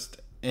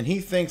scientist, and he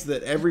thinks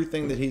that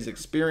everything that he's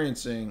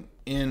experiencing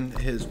in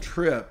his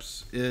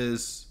trips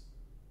is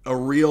a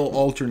real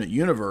alternate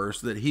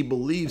universe that he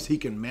believes he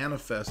can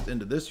manifest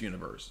into this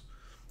universe.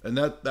 And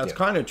that's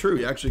kind of true.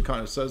 He actually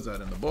kind of says that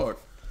in the book.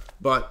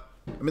 But,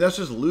 I mean, that's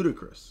just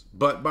ludicrous.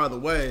 But, by the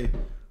way,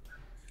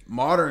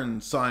 modern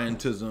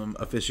scientism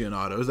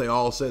aficionados, they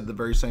all say the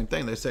very same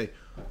thing. They say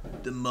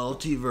the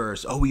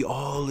multiverse. Oh, we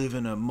all live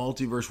in a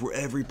multiverse where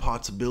every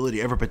possibility,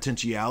 every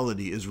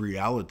potentiality is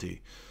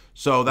reality.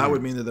 So that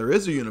would mean that there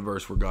is a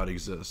universe where God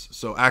exists.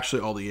 So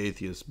actually all the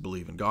atheists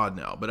believe in God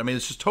now. But I mean,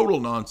 it's just total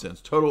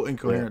nonsense, total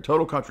incoherent,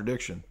 total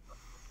contradiction.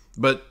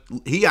 But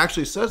he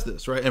actually says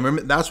this, right? And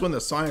remember, that's when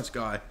the science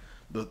guy,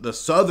 the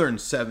Southern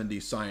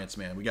 70s science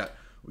man, we got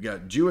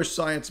Jewish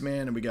science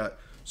man, and we got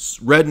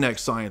redneck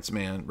science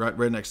man, right?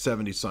 Redneck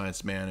 70s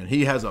science man, and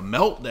he has a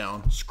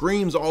meltdown,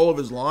 screams all of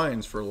his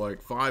lines for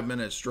like 5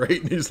 minutes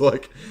straight, and he's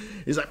like,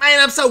 man,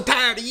 I'm so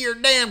tired of your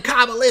damn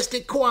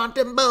Kabbalistic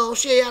quantum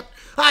bullshit.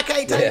 I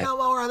can't take no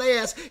more of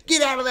this.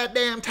 Get out of that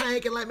damn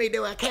tank and let me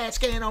do a CAT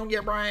scan on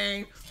your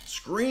brain.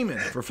 Screaming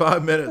for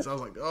 5 minutes. I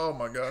was like, oh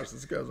my gosh,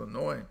 this guy's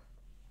annoying.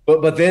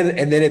 But then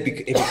it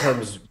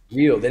becomes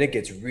real. Then it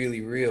gets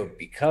really real,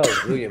 because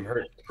William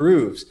Hurt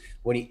proves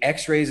when he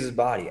X-rays his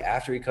body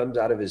after he comes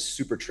out of his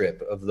super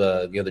trip of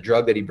the the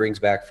drug that he brings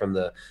back from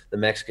the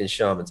Mexican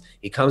shamans.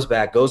 He comes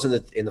back, goes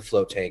in the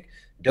float tank,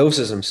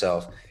 doses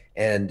himself,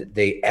 and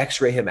they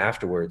X-ray him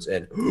afterwards.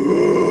 And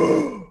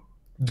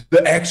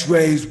the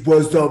X-rays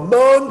was the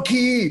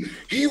monkey.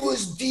 He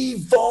was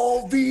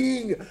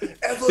devolving.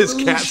 Evolution. His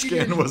CAT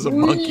scan was a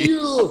monkey.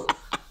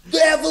 The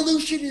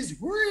evolution is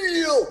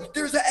real.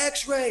 There's an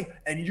X-ray,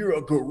 and you're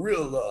a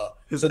gorilla.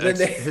 His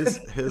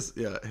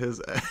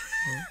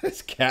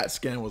CAT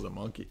scan was a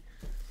monkey.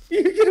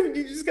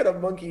 You just got a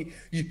monkey.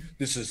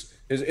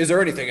 Is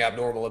there anything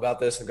abnormal about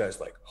this? And the guy's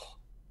like, oh,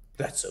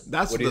 that's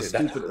the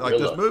stupid. Like,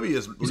 this movie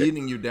is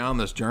leading you down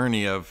this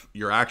journey of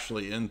you're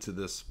actually into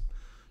this.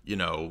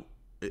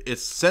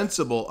 It's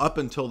sensible up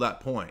until that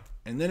point,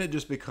 and then it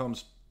just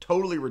becomes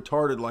totally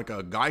retarded, like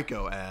a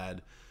Geico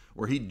ad,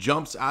 where he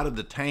jumps out of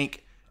the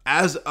tank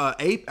as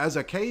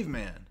a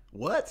caveman.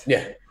 What?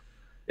 Yeah,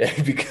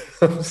 he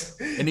becomes,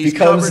 and he's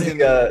covered in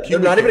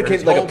not even a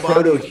cave, like a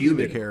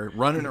proto-human hair,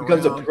 running around,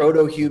 becomes a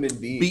proto-human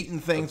being, beating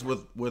things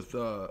with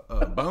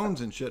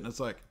bones and shit. And it's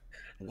like,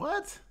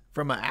 what?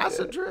 From an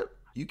acid trip?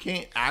 You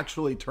can't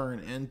actually turn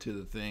into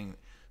the thing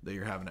that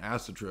you're having an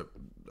acid trip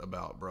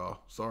about, bro.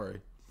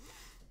 Sorry.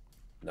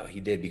 No,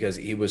 he did, because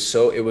it was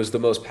the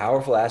most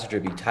powerful acid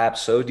trip. He tapped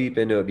so deep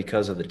into it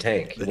because of the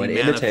tank. He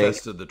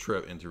manifested the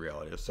trip into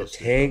reality. So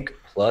tank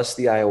plus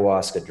the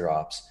ayahuasca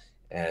drops,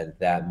 and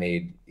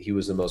he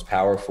was the most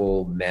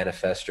powerful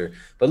manifester.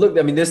 But look,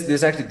 I mean,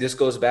 this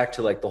goes back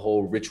to like the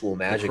whole ritual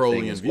magic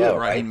thing as well,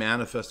 right? He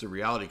manifested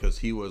reality because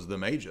he was the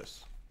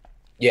magus.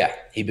 Yeah,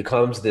 he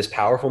becomes this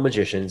powerful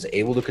magician, is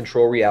able to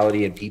control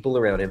reality and people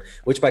around him,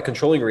 which by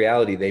controlling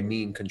reality, they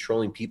mean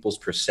controlling people's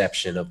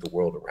perception of the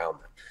world around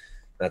them.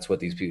 That's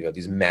what these people,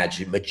 these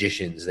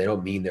magicians, they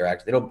don't mean they're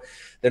not going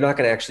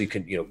to actually,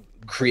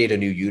 create a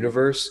new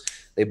universe.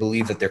 They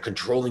believe that they're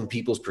controlling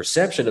people's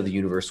perception of the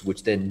universe,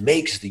 which then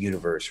makes the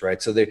universe,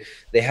 right? So they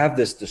have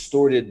this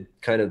distorted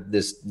kind of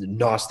this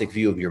Gnostic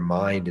view of your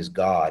mind as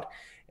God.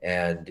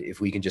 And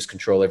if we can just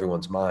control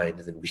everyone's mind,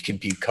 then we can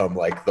become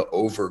like the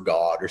over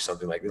God or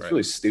something like that. It's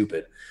really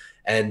stupid.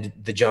 And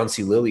the John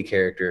C. Lilly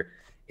character,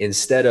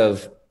 instead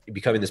of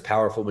becoming this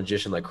powerful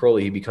magician like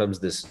Crowley, he becomes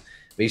this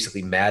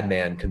basically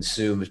madman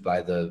consumed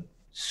by the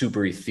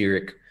super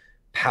etheric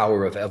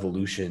power of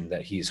evolution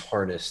that he's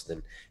harnessed,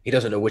 and he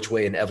doesn't know which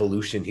way in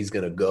evolution he's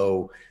going to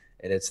go.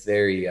 And it's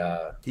very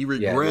he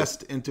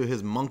regressed into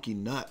his monkey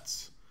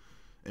nuts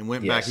and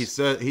went back. He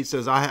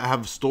says I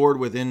have stored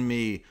within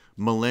me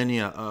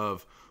millennia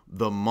of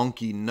the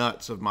monkey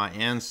nuts of my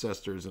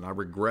ancestors, and I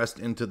regressed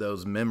into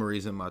those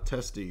memories in my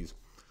testes,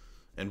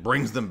 and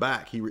brings them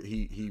back. He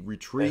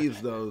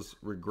retrieves those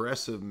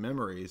regressive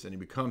memories, and he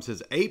becomes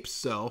his ape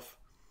self.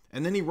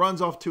 And then he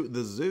runs off to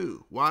the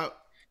zoo. Why?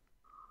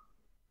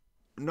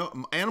 No,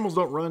 animals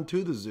don't run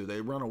to the zoo.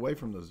 They run away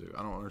from the zoo.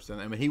 I don't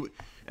understand. I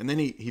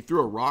mean, he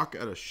threw a rock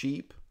at a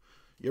sheep.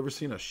 You ever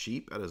seen a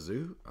sheep at a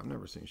zoo? I've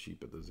never seen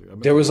sheep at the zoo.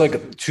 There was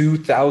like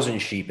 2,000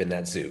 sheep in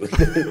that zoo.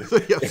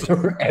 They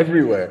were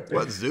everywhere.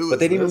 What zoo? But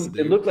they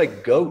looked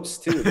like goats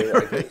too. They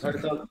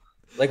were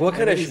like what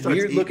kind of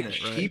weird looking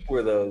sheep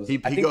were those? He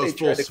goes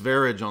full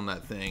Sverige on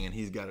that thing, and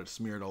he's got it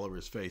smeared all over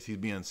his face. He's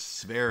being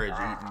Sverige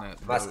eating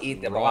that. Must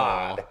eat the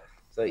blood.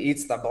 So he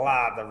eats the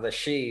blood of the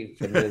sheep,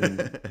 and then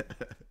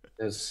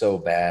it was so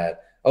bad.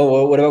 Oh,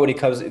 well, what about when he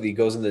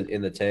goes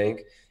in the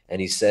tank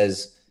and he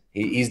says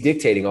he's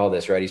dictating all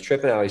this, right? He's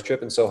tripping out. He's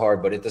tripping so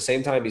hard, but at the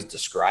same time, he's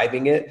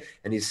describing it,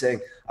 and he's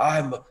saying,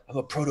 "I'm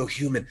a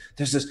proto-human.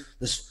 There's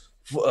this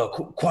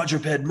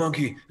quadruped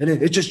monkey, and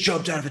it just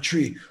jumped out of a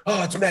tree.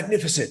 Oh, it's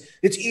magnificent.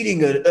 It's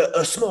eating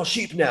a small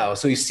sheep now."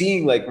 So he's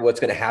seeing like what's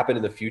going to happen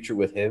in the future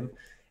with him.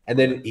 And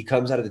then he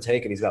comes out of the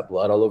tank and he's got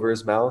blood all over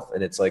his mouth,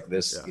 and it's like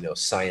this,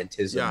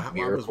 scientism. Yeah,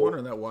 miracle. I was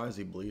wondering that. Why is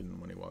he bleeding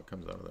when he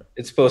comes out of there?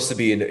 It's supposed to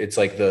be, it's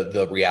like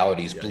the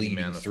reality's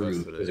bleeding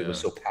through because it was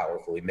so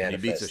powerful. He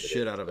manifested. He beats the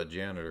shit out of a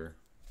janitor.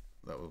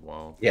 That was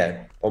wild.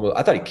 Yeah, almost.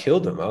 I thought he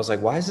killed him. I was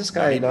like, why is this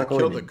guy not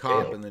going to kill the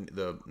cop jail? And then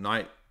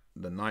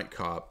the night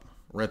cop,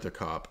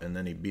 rent-a-cop, and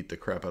then he beat the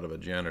crap out of a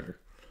janitor.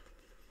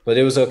 But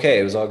it was okay.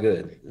 It was all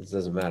good. It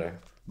doesn't matter.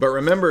 But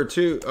remember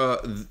too,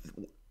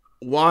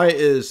 why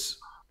is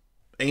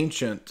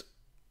ancient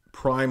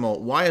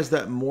primal? Why is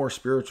that more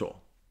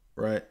spiritual?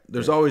 Right?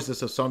 There's always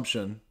this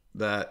assumption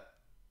that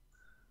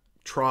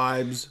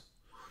tribes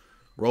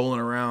rolling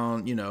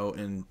around,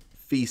 in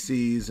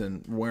feces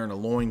and wearing a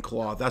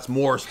loincloth, that's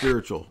more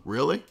spiritual.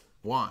 Really?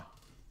 Why?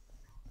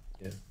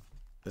 Yeah.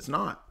 It's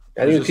not.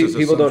 I think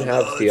people don't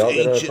have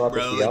theology.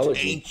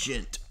 It's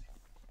ancient.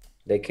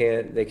 They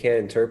can't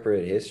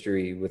interpret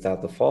history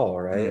without the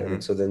fall, right?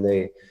 And so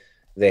then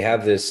they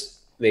have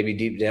this, maybe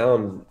deep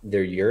down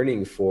they're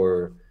yearning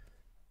for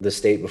the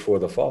state before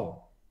the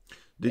fall.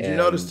 Did you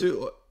notice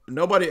too?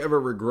 Nobody ever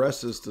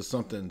regresses to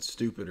something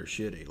stupid or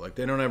shitty. Like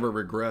they don't ever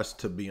regress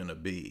to being a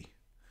bee.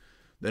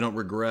 They don't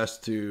regress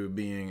to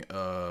being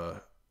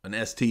an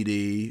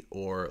STD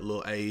or a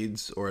little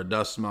AIDS or a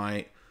dust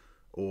mite,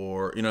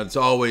 or it's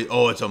always,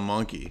 it's a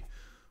monkey.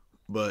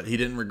 But he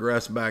didn't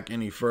regress back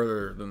any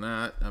further than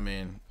that. I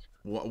mean,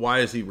 why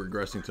is he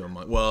regressing to a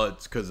monkey? Well,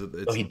 it's because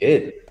it's. Oh, he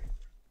did.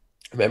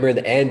 Remember, in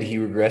the end, he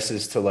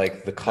regresses to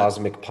like the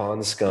cosmic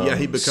pond scum. Yeah,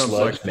 he becomes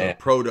like the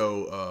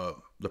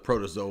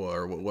protozoa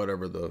or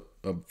whatever the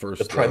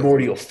first. The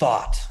primordial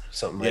thought,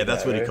 something like that. Yeah,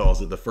 that's what right? he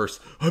calls it. The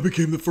first. I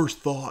became the first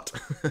thought.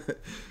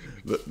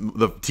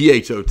 the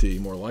THOT,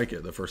 more like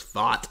it. The first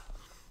thought.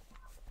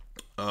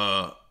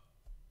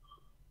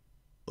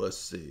 Let's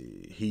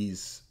see.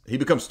 He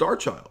becomes Star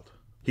Child.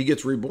 He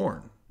gets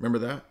reborn. Remember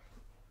that?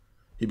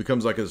 He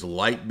becomes like his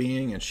light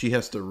being, and she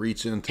has to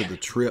reach into the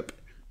trip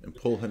and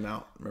pull him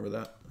out. Remember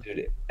that?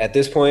 Dude, at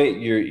this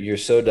point, you're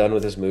so done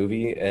with this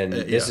movie, and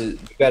this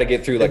is, you got to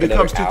get through like it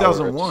becomes another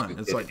 2001.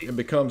 It's like it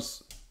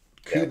becomes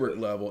Kubrick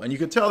level, and you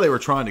could tell they were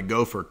trying to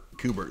go for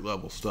Kubrick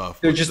level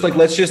stuff. They're just like,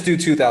 let's just do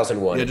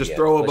 2001. Yeah, just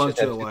throw a bunch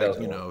of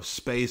like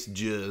space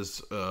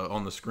jizz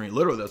on the screen.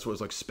 Literally, that's what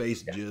it's like,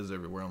 space jizz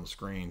everywhere on the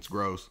screen. It's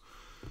gross.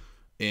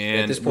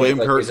 And at this point, William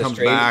Hurt comes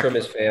back from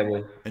his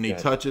family, and he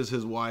touches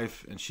his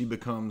wife, and she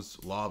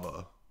becomes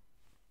lava.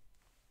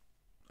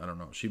 I don't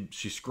know.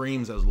 She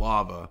screams as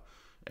lava,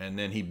 and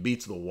then he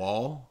beats the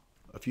wall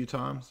a few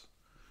times.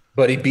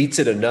 But he beats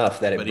it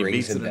enough that it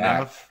brings him back.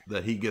 Enough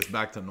that he gets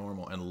back to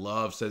normal. And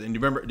Love says, and do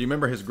you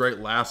remember his great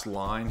last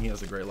line? He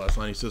has a great last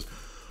line. He says,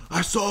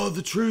 "I saw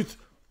the truth,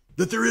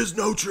 that there is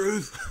no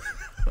truth."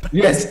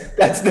 Yes,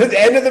 that's the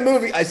end of the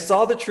movie. I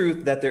saw the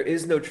truth, that there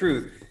is no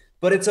truth,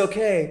 but it's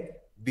okay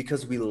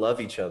because we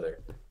love each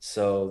other.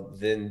 So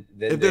then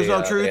if there's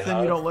no truth,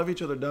 then you don't love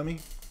each other, dummy.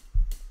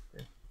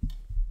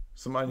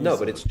 Somebody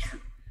but it's true.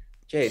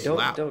 Jay,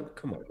 don't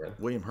come on, man.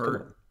 William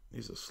Hurt.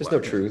 He's a There's no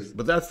truth.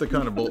 But that's the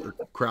kind of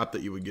crap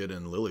that you would get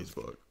in Lilly's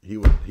book.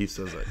 He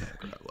says that kind of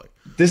crap. Like,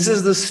 this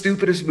is the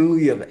stupidest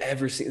movie I've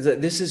ever seen.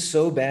 This is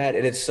so bad,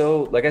 and it's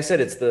so, like I said,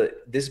 it's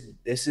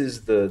this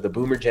is the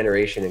boomer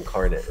generation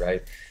incarnate,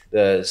 right?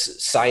 The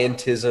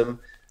scientism,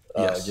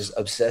 just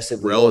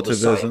obsessive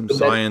relativism,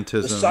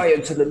 scientism, the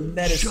science and the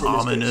medicine,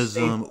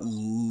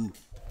 shamanism,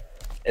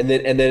 and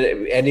then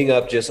ending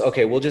up just,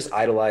 okay, we'll just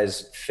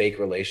idolize fake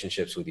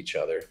relationships with each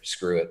other.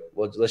 Screw it.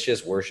 Let's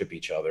just worship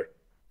each other.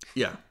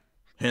 Yeah.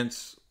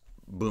 Hence,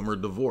 boomer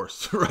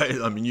divorce,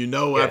 right? I mean,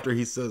 after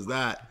he says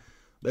that,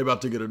 they're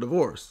about to get a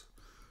divorce.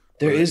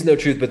 There is no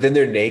truth, but then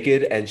they're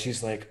naked, and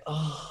she's like,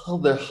 oh,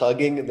 they're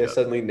hugging, and they're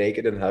suddenly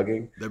naked and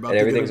hugging. They're about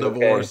to get a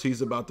divorce. Okay.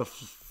 He's about to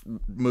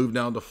move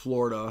down to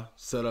Florida,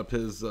 set up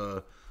his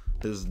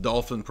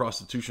dolphin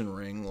prostitution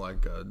ring.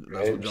 Like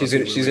right. She's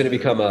going to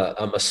become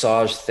a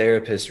massage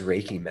therapist,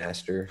 Reiki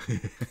master.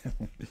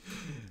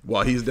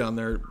 While he's down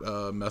there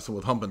messing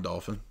with humping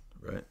dolphin,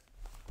 right?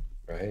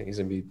 Right, he's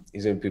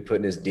gonna be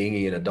putting his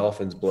dinghy in a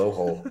dolphin's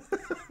blowhole.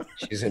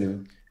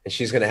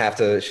 she'll have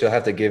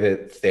to give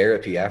it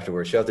therapy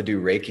afterwards. She'll have to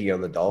do Reiki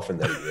on the dolphin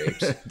that he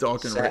rapes.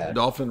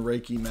 Dolphin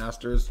Reiki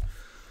masters.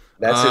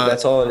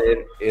 That's all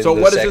in so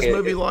what is this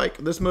movie like?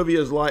 This movie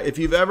is like, if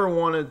you've ever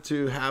wanted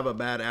to have a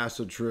bad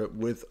acid trip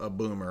with a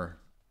boomer,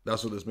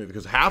 that's what this movie,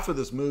 because half of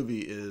this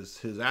movie is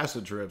his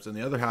acid trips, and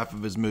the other half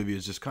of his movie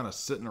is just kind of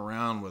sitting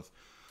around with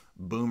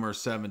boomer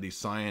 70s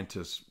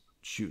scientists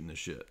shooting the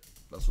shit.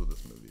 That's what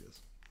this movie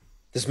is.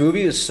 This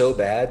movie is so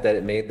bad that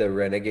it made the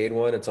Renegade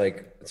one. It's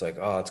like,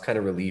 oh, it's kind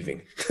of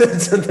relieving. So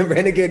the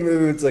Renegade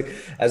movie, it's like,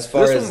 as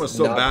far as this one was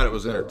so bad, it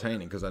was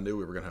entertaining because I knew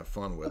we were gonna have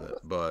fun with it.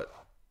 But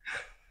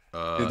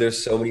dude,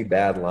 there's so many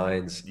bad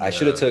lines. Yeah. I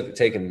should have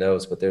taken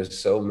notes, but there's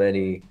so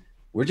many.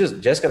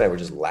 Jessica and I were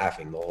just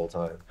laughing the whole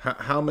time.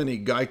 How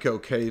many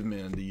Geico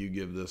cavemen do you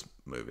give this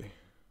movie?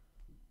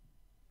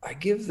 I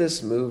give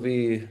this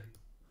movie,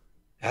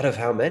 out of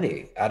how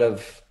many? Out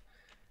of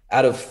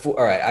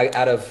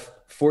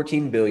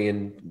 14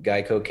 billion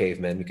Geico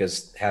cavemen,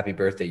 because Happy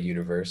Birthday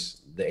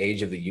Universe, the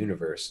age of the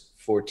universe,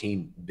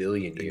 14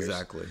 billion years.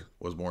 Exactly.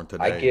 Was born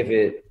today. I give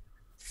it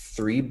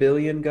 3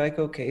 billion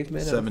Geico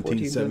cavemen.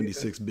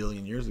 1776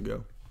 billion years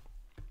ago.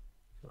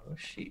 Oh,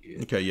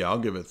 shit. Okay, yeah, I'll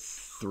give it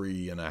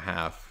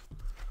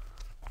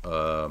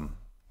 3.5.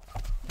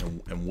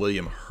 And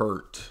William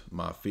hurt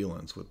my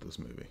feelings with this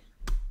movie.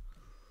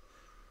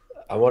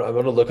 I want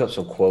to look up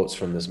some quotes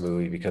from this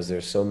movie because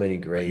there's so many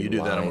great You do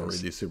lines. that. I want to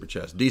read these super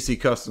chats. DC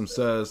Custom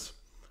says,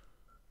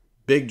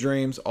 Big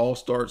dreams all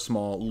start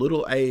small.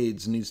 Little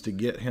aids needs to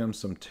get him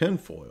some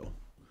tinfoil.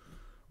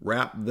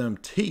 Wrap them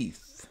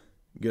teeth.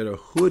 Get a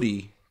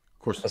hoodie. Of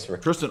course, that's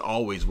right. Tristan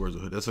always wears a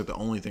hoodie. That's like the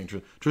only thing.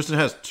 Tristan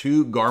has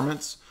 2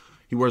 garments.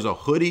 He wears a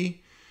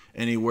hoodie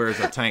and he wears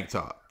a tank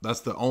top.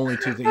 That's the only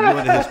 2 things. You go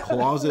into his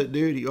closet,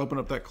 dude. You open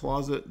up that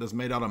closet that's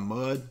made out of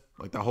mud.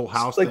 Like the whole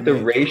house. It's like the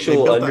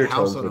racial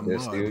undertones of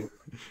this, dude.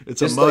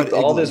 It's just a mud.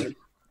 Like all this,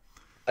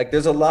 like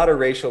there's a lot of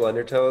racial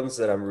undertones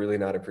that I'm really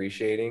not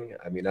appreciating.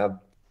 I mean, I'm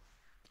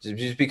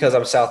just because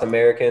I'm South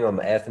American, I'm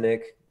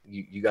ethnic.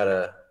 You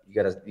gotta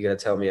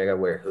tell me I gotta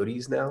wear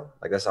hoodies now.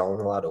 Like that's all I'm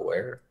allowed to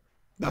wear.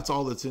 That's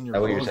all that's in your. Is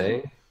that what you're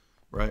saying?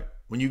 Right.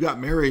 When you got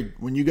married,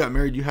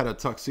 you had a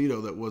tuxedo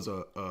that was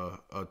a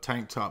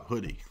tank top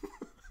hoodie.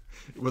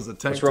 It was a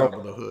tank top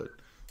with a hood.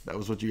 That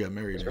was what you got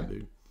married in,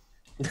 dude.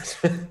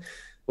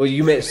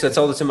 Well, so that's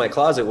all that's in my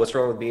closet. What's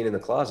wrong with being in the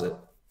closet?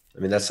 I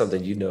mean, that's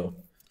something you know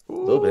a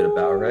little bit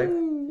about, right?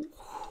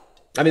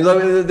 I mean,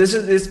 look,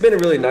 it's been a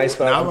really nice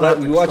fun. I'm glad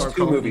we watched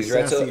 2 movies,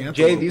 right? So,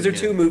 Jay, these are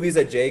 2 movies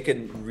that Jay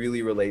can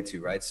really relate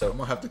to, right? So, I'm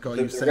gonna have to call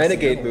you the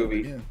Renegade movie.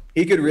 Again.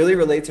 He could really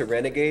relate to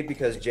Renegade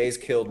because Jay's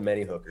killed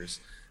many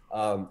hookers,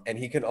 and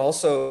he can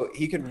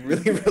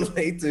really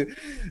relate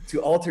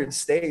to Altered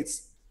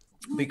States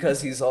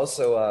because he's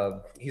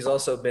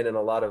also been in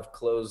a lot of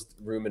closed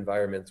room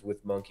environments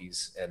with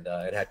monkeys and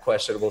had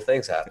questionable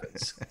things happen.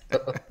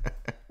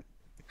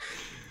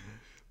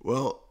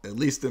 Well, at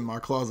least in my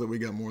closet, we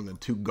got more than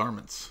 2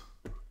 garments.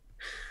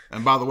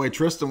 And by the way,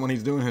 Tristan, when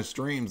he's doing his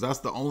streams, that's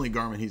the only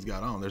garment he's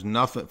got on. There's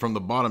nothing from the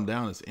bottom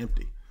down. It's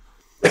empty.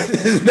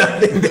 There's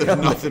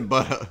nothing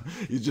but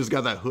he's just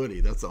got that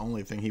hoodie. That's the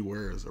only thing he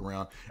wears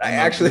around.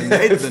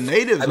 The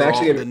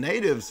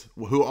natives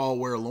who all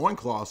wear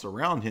loincloths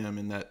around him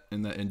in that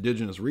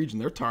indigenous region,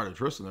 they're tired of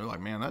Tristan. They're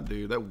like, man,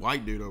 that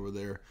white dude over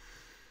there,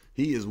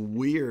 he is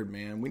weird,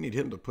 man. We need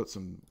him to put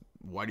some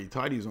whitey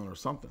tidies on or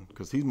something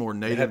because he's more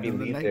native than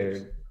the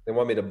natives. They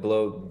want me to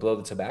blow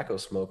the tobacco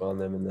smoke on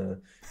them in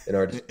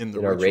our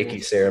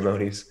Reiki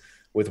ceremonies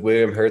with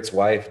William Hurt's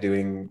wife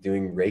doing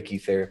Reiki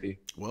therapy.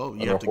 Well,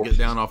 you have to get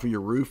down off of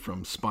your roof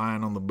from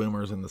spying on the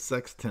boomers in the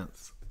sex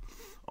tents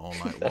all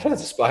night long. I don't have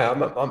to spy.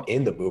 I'm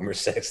in the boomer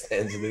sex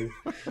tents, dude.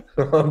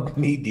 I'm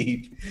knee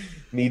deep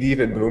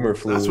in boomer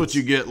fluids. That's what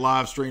you get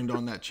live streamed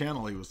on that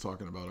channel he was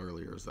talking about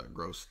earlier. Is that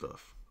gross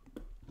stuff?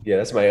 Yeah,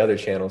 that's my other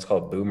channel. It's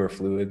called Boomer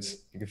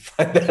Fluids. You can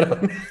find that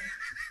on.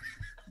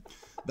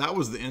 That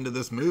was the end of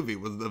this movie.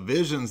 Was the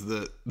visions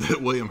that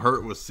William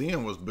Hurt was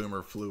seeing was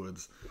boomer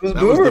fluids. It was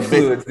boomer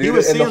fluids, dude. He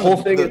was seeing the whole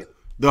thing.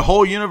 The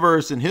whole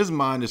universe in his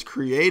mind is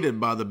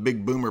created by the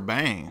Big Boomer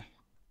Bang.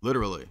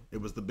 Literally,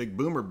 it was the Big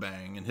Boomer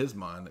Bang in his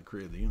mind that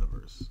created the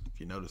universe. If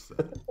you notice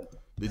that,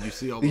 did you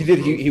see all?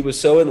 He was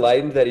so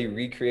enlightened that he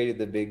recreated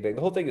the Big Bang.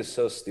 The whole thing is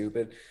so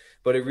stupid,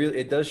 but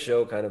it does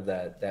show kind of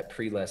that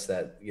pre-less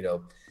that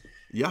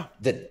yeah,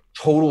 the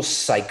total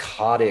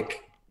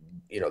psychotic.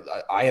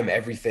 I am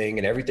everything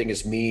and everything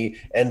is me.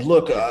 And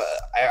look,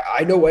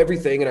 I know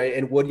everything.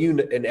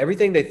 And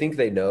everything they think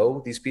they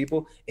know, these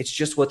people, it's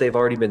just what they've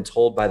already been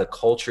told by the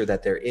culture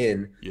that they're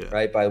in,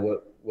 right? By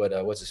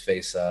what's his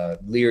face?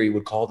 Leary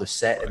would call the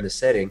set and the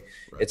setting.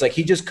 Right. It's like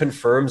he just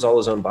confirms all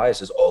his own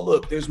biases. Oh,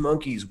 look, there's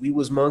monkeys. We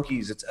was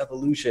monkeys. It's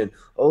evolution.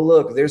 Oh,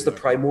 look, there's the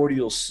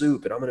primordial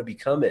soup and I'm going to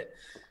become it.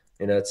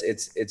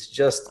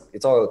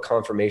 It's all a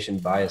confirmation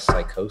bias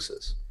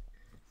psychosis.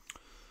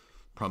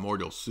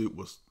 Primordial soup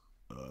was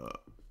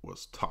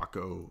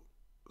taco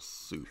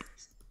soup.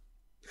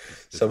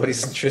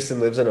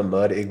 Tristan lives in a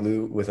mud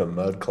igloo with a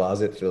mud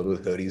closet filled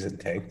with hoodies and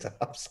tank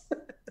tops.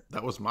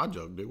 That was my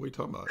joke, dude. What are you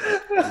talking about?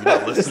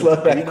 I just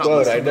love that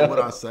quote. I know what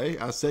I say.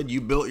 I said you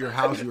built your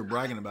house. You were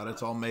bragging about it.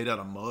 It's all made out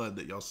of mud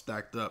that y'all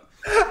stacked up.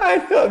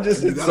 I know.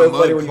 It's got so a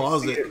mud funny when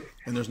closet, you see it.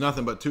 And there's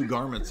nothing but 2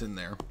 garments in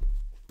there.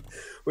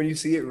 When you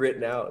see it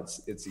written out,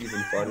 it's even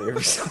funnier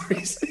for some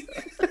reason.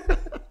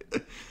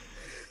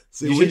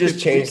 See, you should just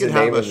change the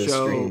name of the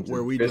stream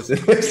where we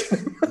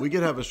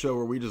could have a show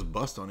where we just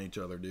bust on each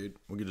other, dude.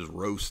 We could just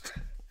roast.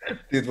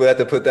 Dude, we have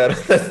to put that on.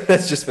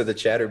 That's just for the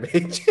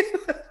Chatterbait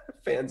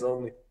fans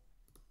only.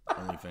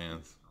 Only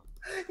fans.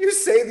 You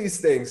say these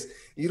things.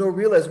 You don't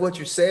realize what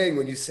you're saying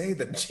when you say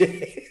them,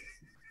 Jay.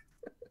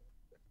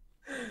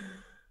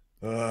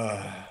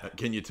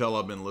 Can you tell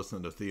I've been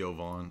listening to Theo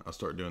Vaughn? I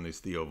start doing these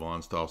Theo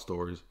Vaughn style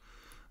stories.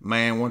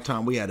 Man, one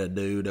time we had a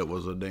dude that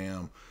was a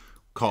name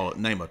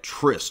of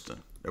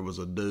Tristan. There was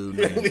a dude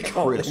named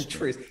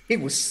Tristan. He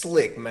was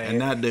slick, man.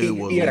 And that dude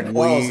was he had a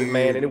closet,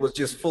 man, and it was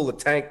just full of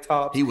tank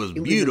tops. He was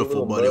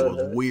beautiful, but it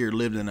was weird.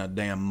 Lived in a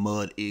damn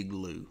mud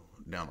igloo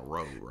down the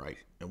road, right?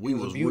 And we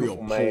was real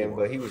poor, man,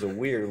 but he was a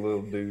weird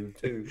little dude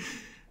too.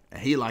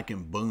 And he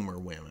liking boomer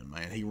women,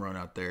 man. He run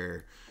out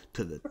there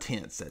to the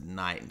tents at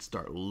night and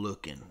start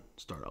lusting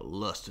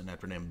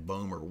after them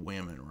boomer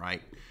women,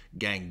 right?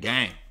 Gang,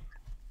 gang.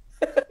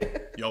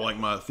 Y'all like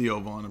my Theo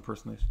Vaughn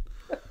impersonation?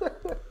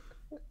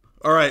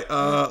 All right,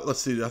 let's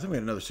see. I think we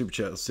had another super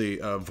chat. Let's see.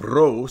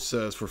 Vro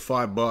says for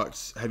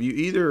 $5, have you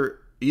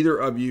either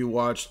of you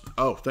watched?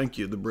 Oh, thank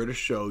you. The British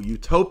show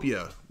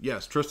Utopia.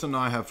 Yes, Tristan and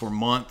I have for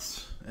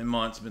months and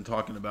months been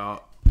talking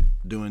about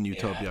doing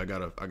Utopia.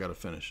 Yeah. I gotta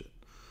finish it.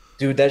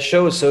 Dude, that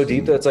show is so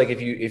deep that it's like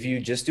if you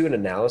just do an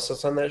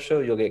analysis on that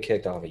show, you'll get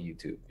kicked off of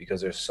YouTube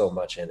because there's so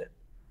much in it.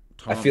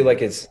 I feel like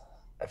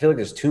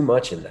there's too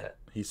much in that.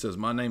 He says,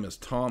 "My name is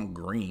Tom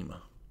Green."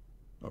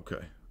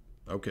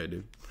 Okay,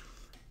 dude.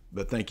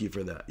 But thank you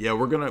for that. Yeah,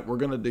 we're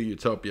gonna do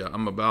Utopia.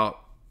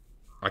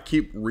 I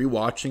keep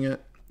rewatching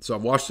it. So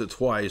I've watched it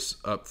twice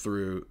up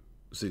through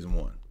season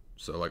 1.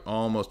 So like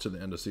almost to the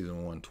end of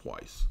season 1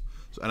 twice.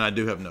 So, and I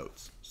do have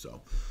notes.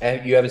 So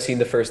you haven't seen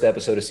the first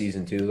episode of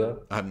season 2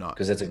 though? I have not.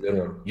 Because that's a good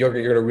one. You're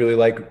gonna really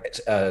like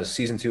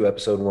season 2,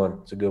 episode 1.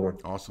 It's a good one.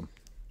 Awesome.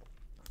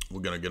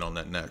 We're gonna get on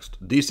that next.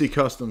 DC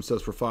Custom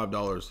says for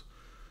 $5,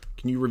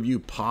 can you review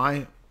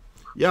Pi?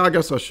 Yeah, I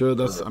guess I should.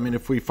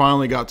 If we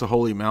finally got to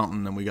Holy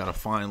Mountain, then we got to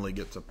finally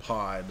get to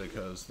Pi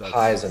because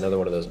Pi is another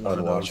one of those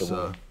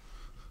unwatchable.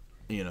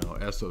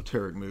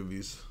 Esoteric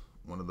movies.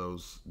 One of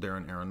those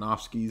Darren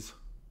Aronofsky's.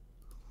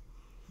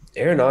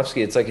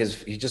 Aronofsky, it's like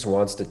he just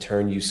wants to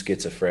turn you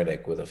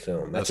schizophrenic with a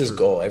film. That's his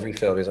goal. Every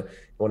film is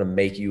want to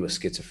make you a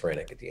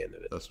schizophrenic at the end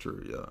of it. That's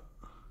true, yeah.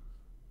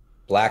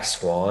 Black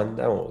Swan,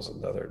 that one was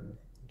another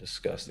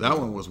disgusting. That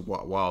one was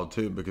wild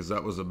too because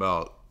that was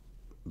about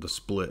the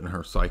split in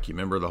her psyche.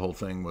 Remember the whole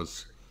thing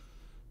was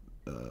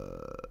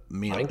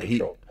Mila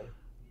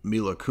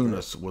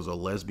Kunis was a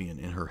lesbian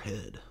in her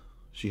head.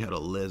 She had a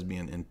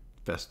lesbian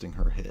infesting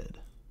her head.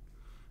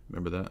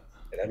 Remember that?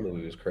 That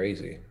movie was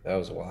crazy. That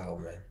was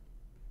wild, man.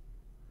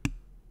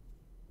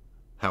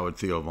 How would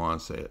Theo Vaughn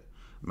say it?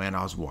 Man,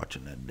 I was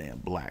watching that damn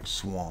Black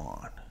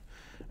Swan,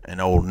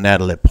 and old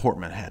Natalie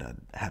Portman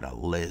had a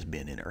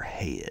lesbian in her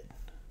head.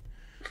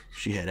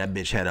 That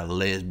bitch had a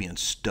lesbian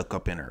stuck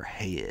up in her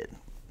head.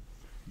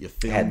 You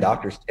feel I had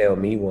doctors tell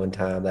me one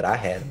time that I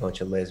had a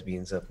bunch of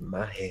lesbians up in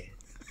my head.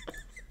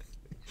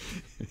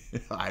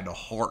 I had the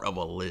heart of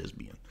a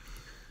lesbian.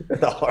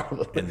 The heart of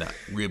a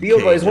lesbian. Theo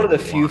Vaughn is one of the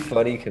few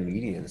funny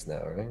comedians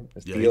now, right?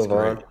 Yeah, Theo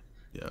Vaughn. Great.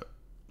 Yeah.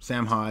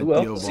 Sam Hyde,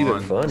 Theo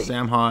Vaughn.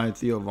 Sam Hyde,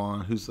 Theo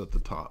Vaughn. Who's at the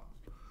top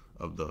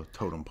of the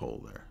totem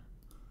pole there?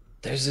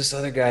 There's this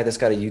other guy that's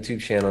got a YouTube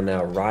channel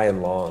now,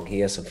 Ryan Long. He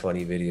has some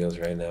funny videos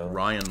right now.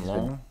 Ryan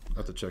Long? I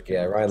have to check him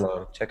out. Yeah, Ryan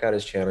Long. Check out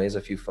his channel. He has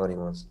a few funny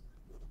ones.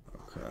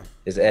 Okay.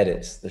 His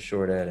edits, the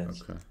short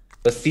edits. Okay.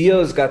 But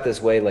Theo's got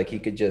this way, like he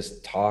could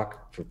just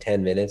talk for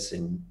 10 minutes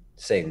and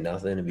say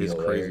nothing and be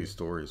hilarious. His crazy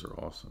stories are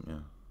awesome,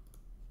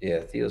 yeah. Yeah,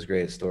 Theo's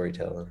great at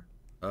storytelling.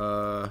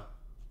 Oh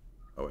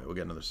wait, we'll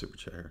get another super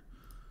chat here.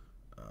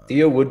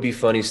 Theo would be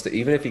funny,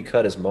 even if he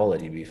cut his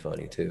mullet, he'd be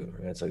funny too.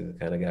 Right? It's like the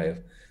kind of guy.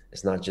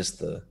 It's not just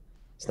the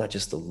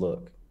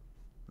look.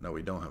 No,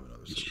 we don't have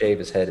another. He'd shave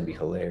his head and be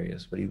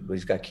hilarious, but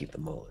he's got to keep the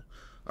mullet.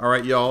 All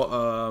right,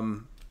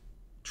 y'all.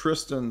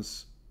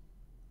 Tristan's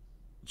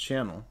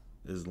channel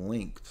is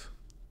linked.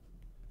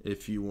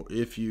 If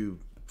you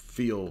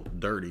feel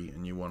dirty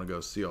and you want to go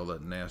see all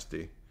that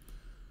nasty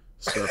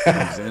stuff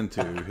he's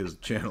into, his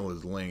channel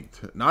is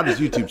linked. Not his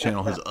YouTube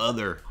channel, his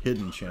other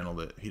hidden channel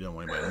that he don't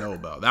want anybody to know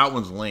about. That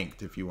one's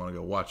linked if you want to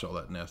go watch all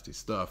that nasty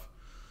stuff.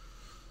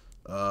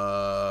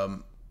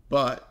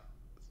 But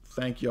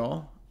thank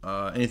y'all.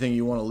 Anything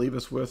you want to leave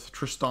us with,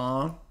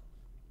 Tristan?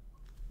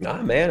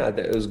 Nah, man,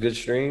 it was a good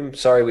stream.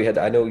 Sorry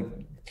I know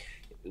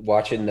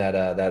watching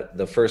that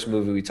the first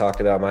movie we talked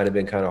about might have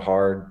been kind of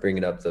hard,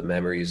 bringing up the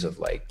memories of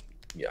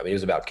it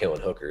was about killing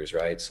hookers,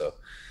 right? So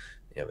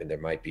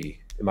it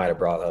might have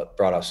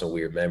brought up some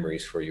weird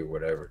memories for you or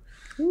whatever.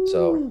 Ooh,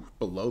 so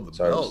below the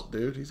belt,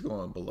 dude. He's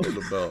going below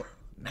the belt.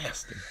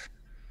 Nasty.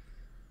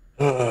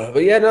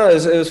 But yeah, no,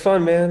 it was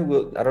fun, man.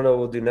 I don't know what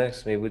we'll do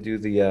next. Maybe we'll do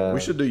the.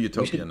 We should do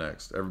Utopia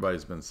next.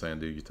 Everybody's been saying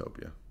do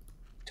Utopia.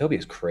 Utopia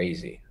is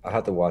crazy. I'll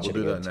have to watch it.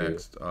 We'll do that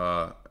next.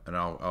 And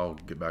I'll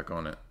get back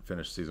on it.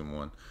 Finish season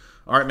 1.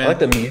 All right, man. I like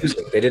the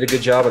music. They did a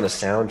good job on the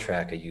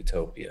soundtrack of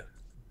Utopia.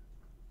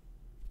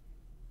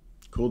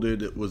 Cool, dude.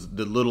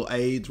 Did Little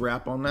AIDS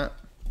rap on that?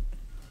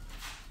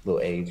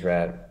 Little AIDS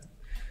rap.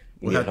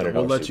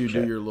 We'll let you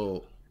do your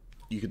little.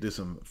 You could do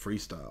some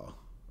freestyle,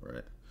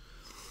 right?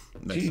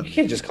 You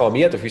can't just call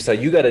me at the freestyle.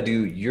 You got to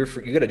do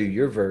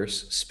your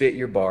verse, spit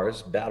your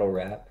bars, battle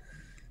rap.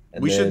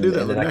 We should do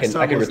that. Next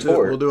time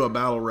we'll do a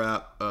battle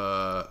rap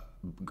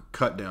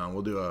cut down.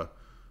 We'll do a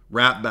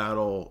rap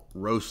battle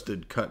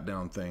roasted cut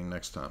down thing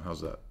next time.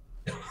 How's that?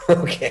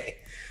 Okay.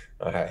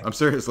 All right. I'm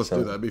serious. Let's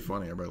do that. It'd be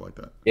funny. Everybody like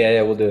that.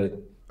 Yeah, we'll do it.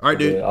 All right,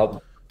 dude.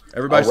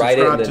 Everybody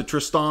subscribe to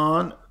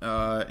Tristan,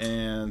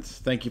 and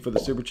thank you for the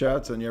super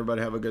chats, and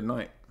everybody have a good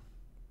night.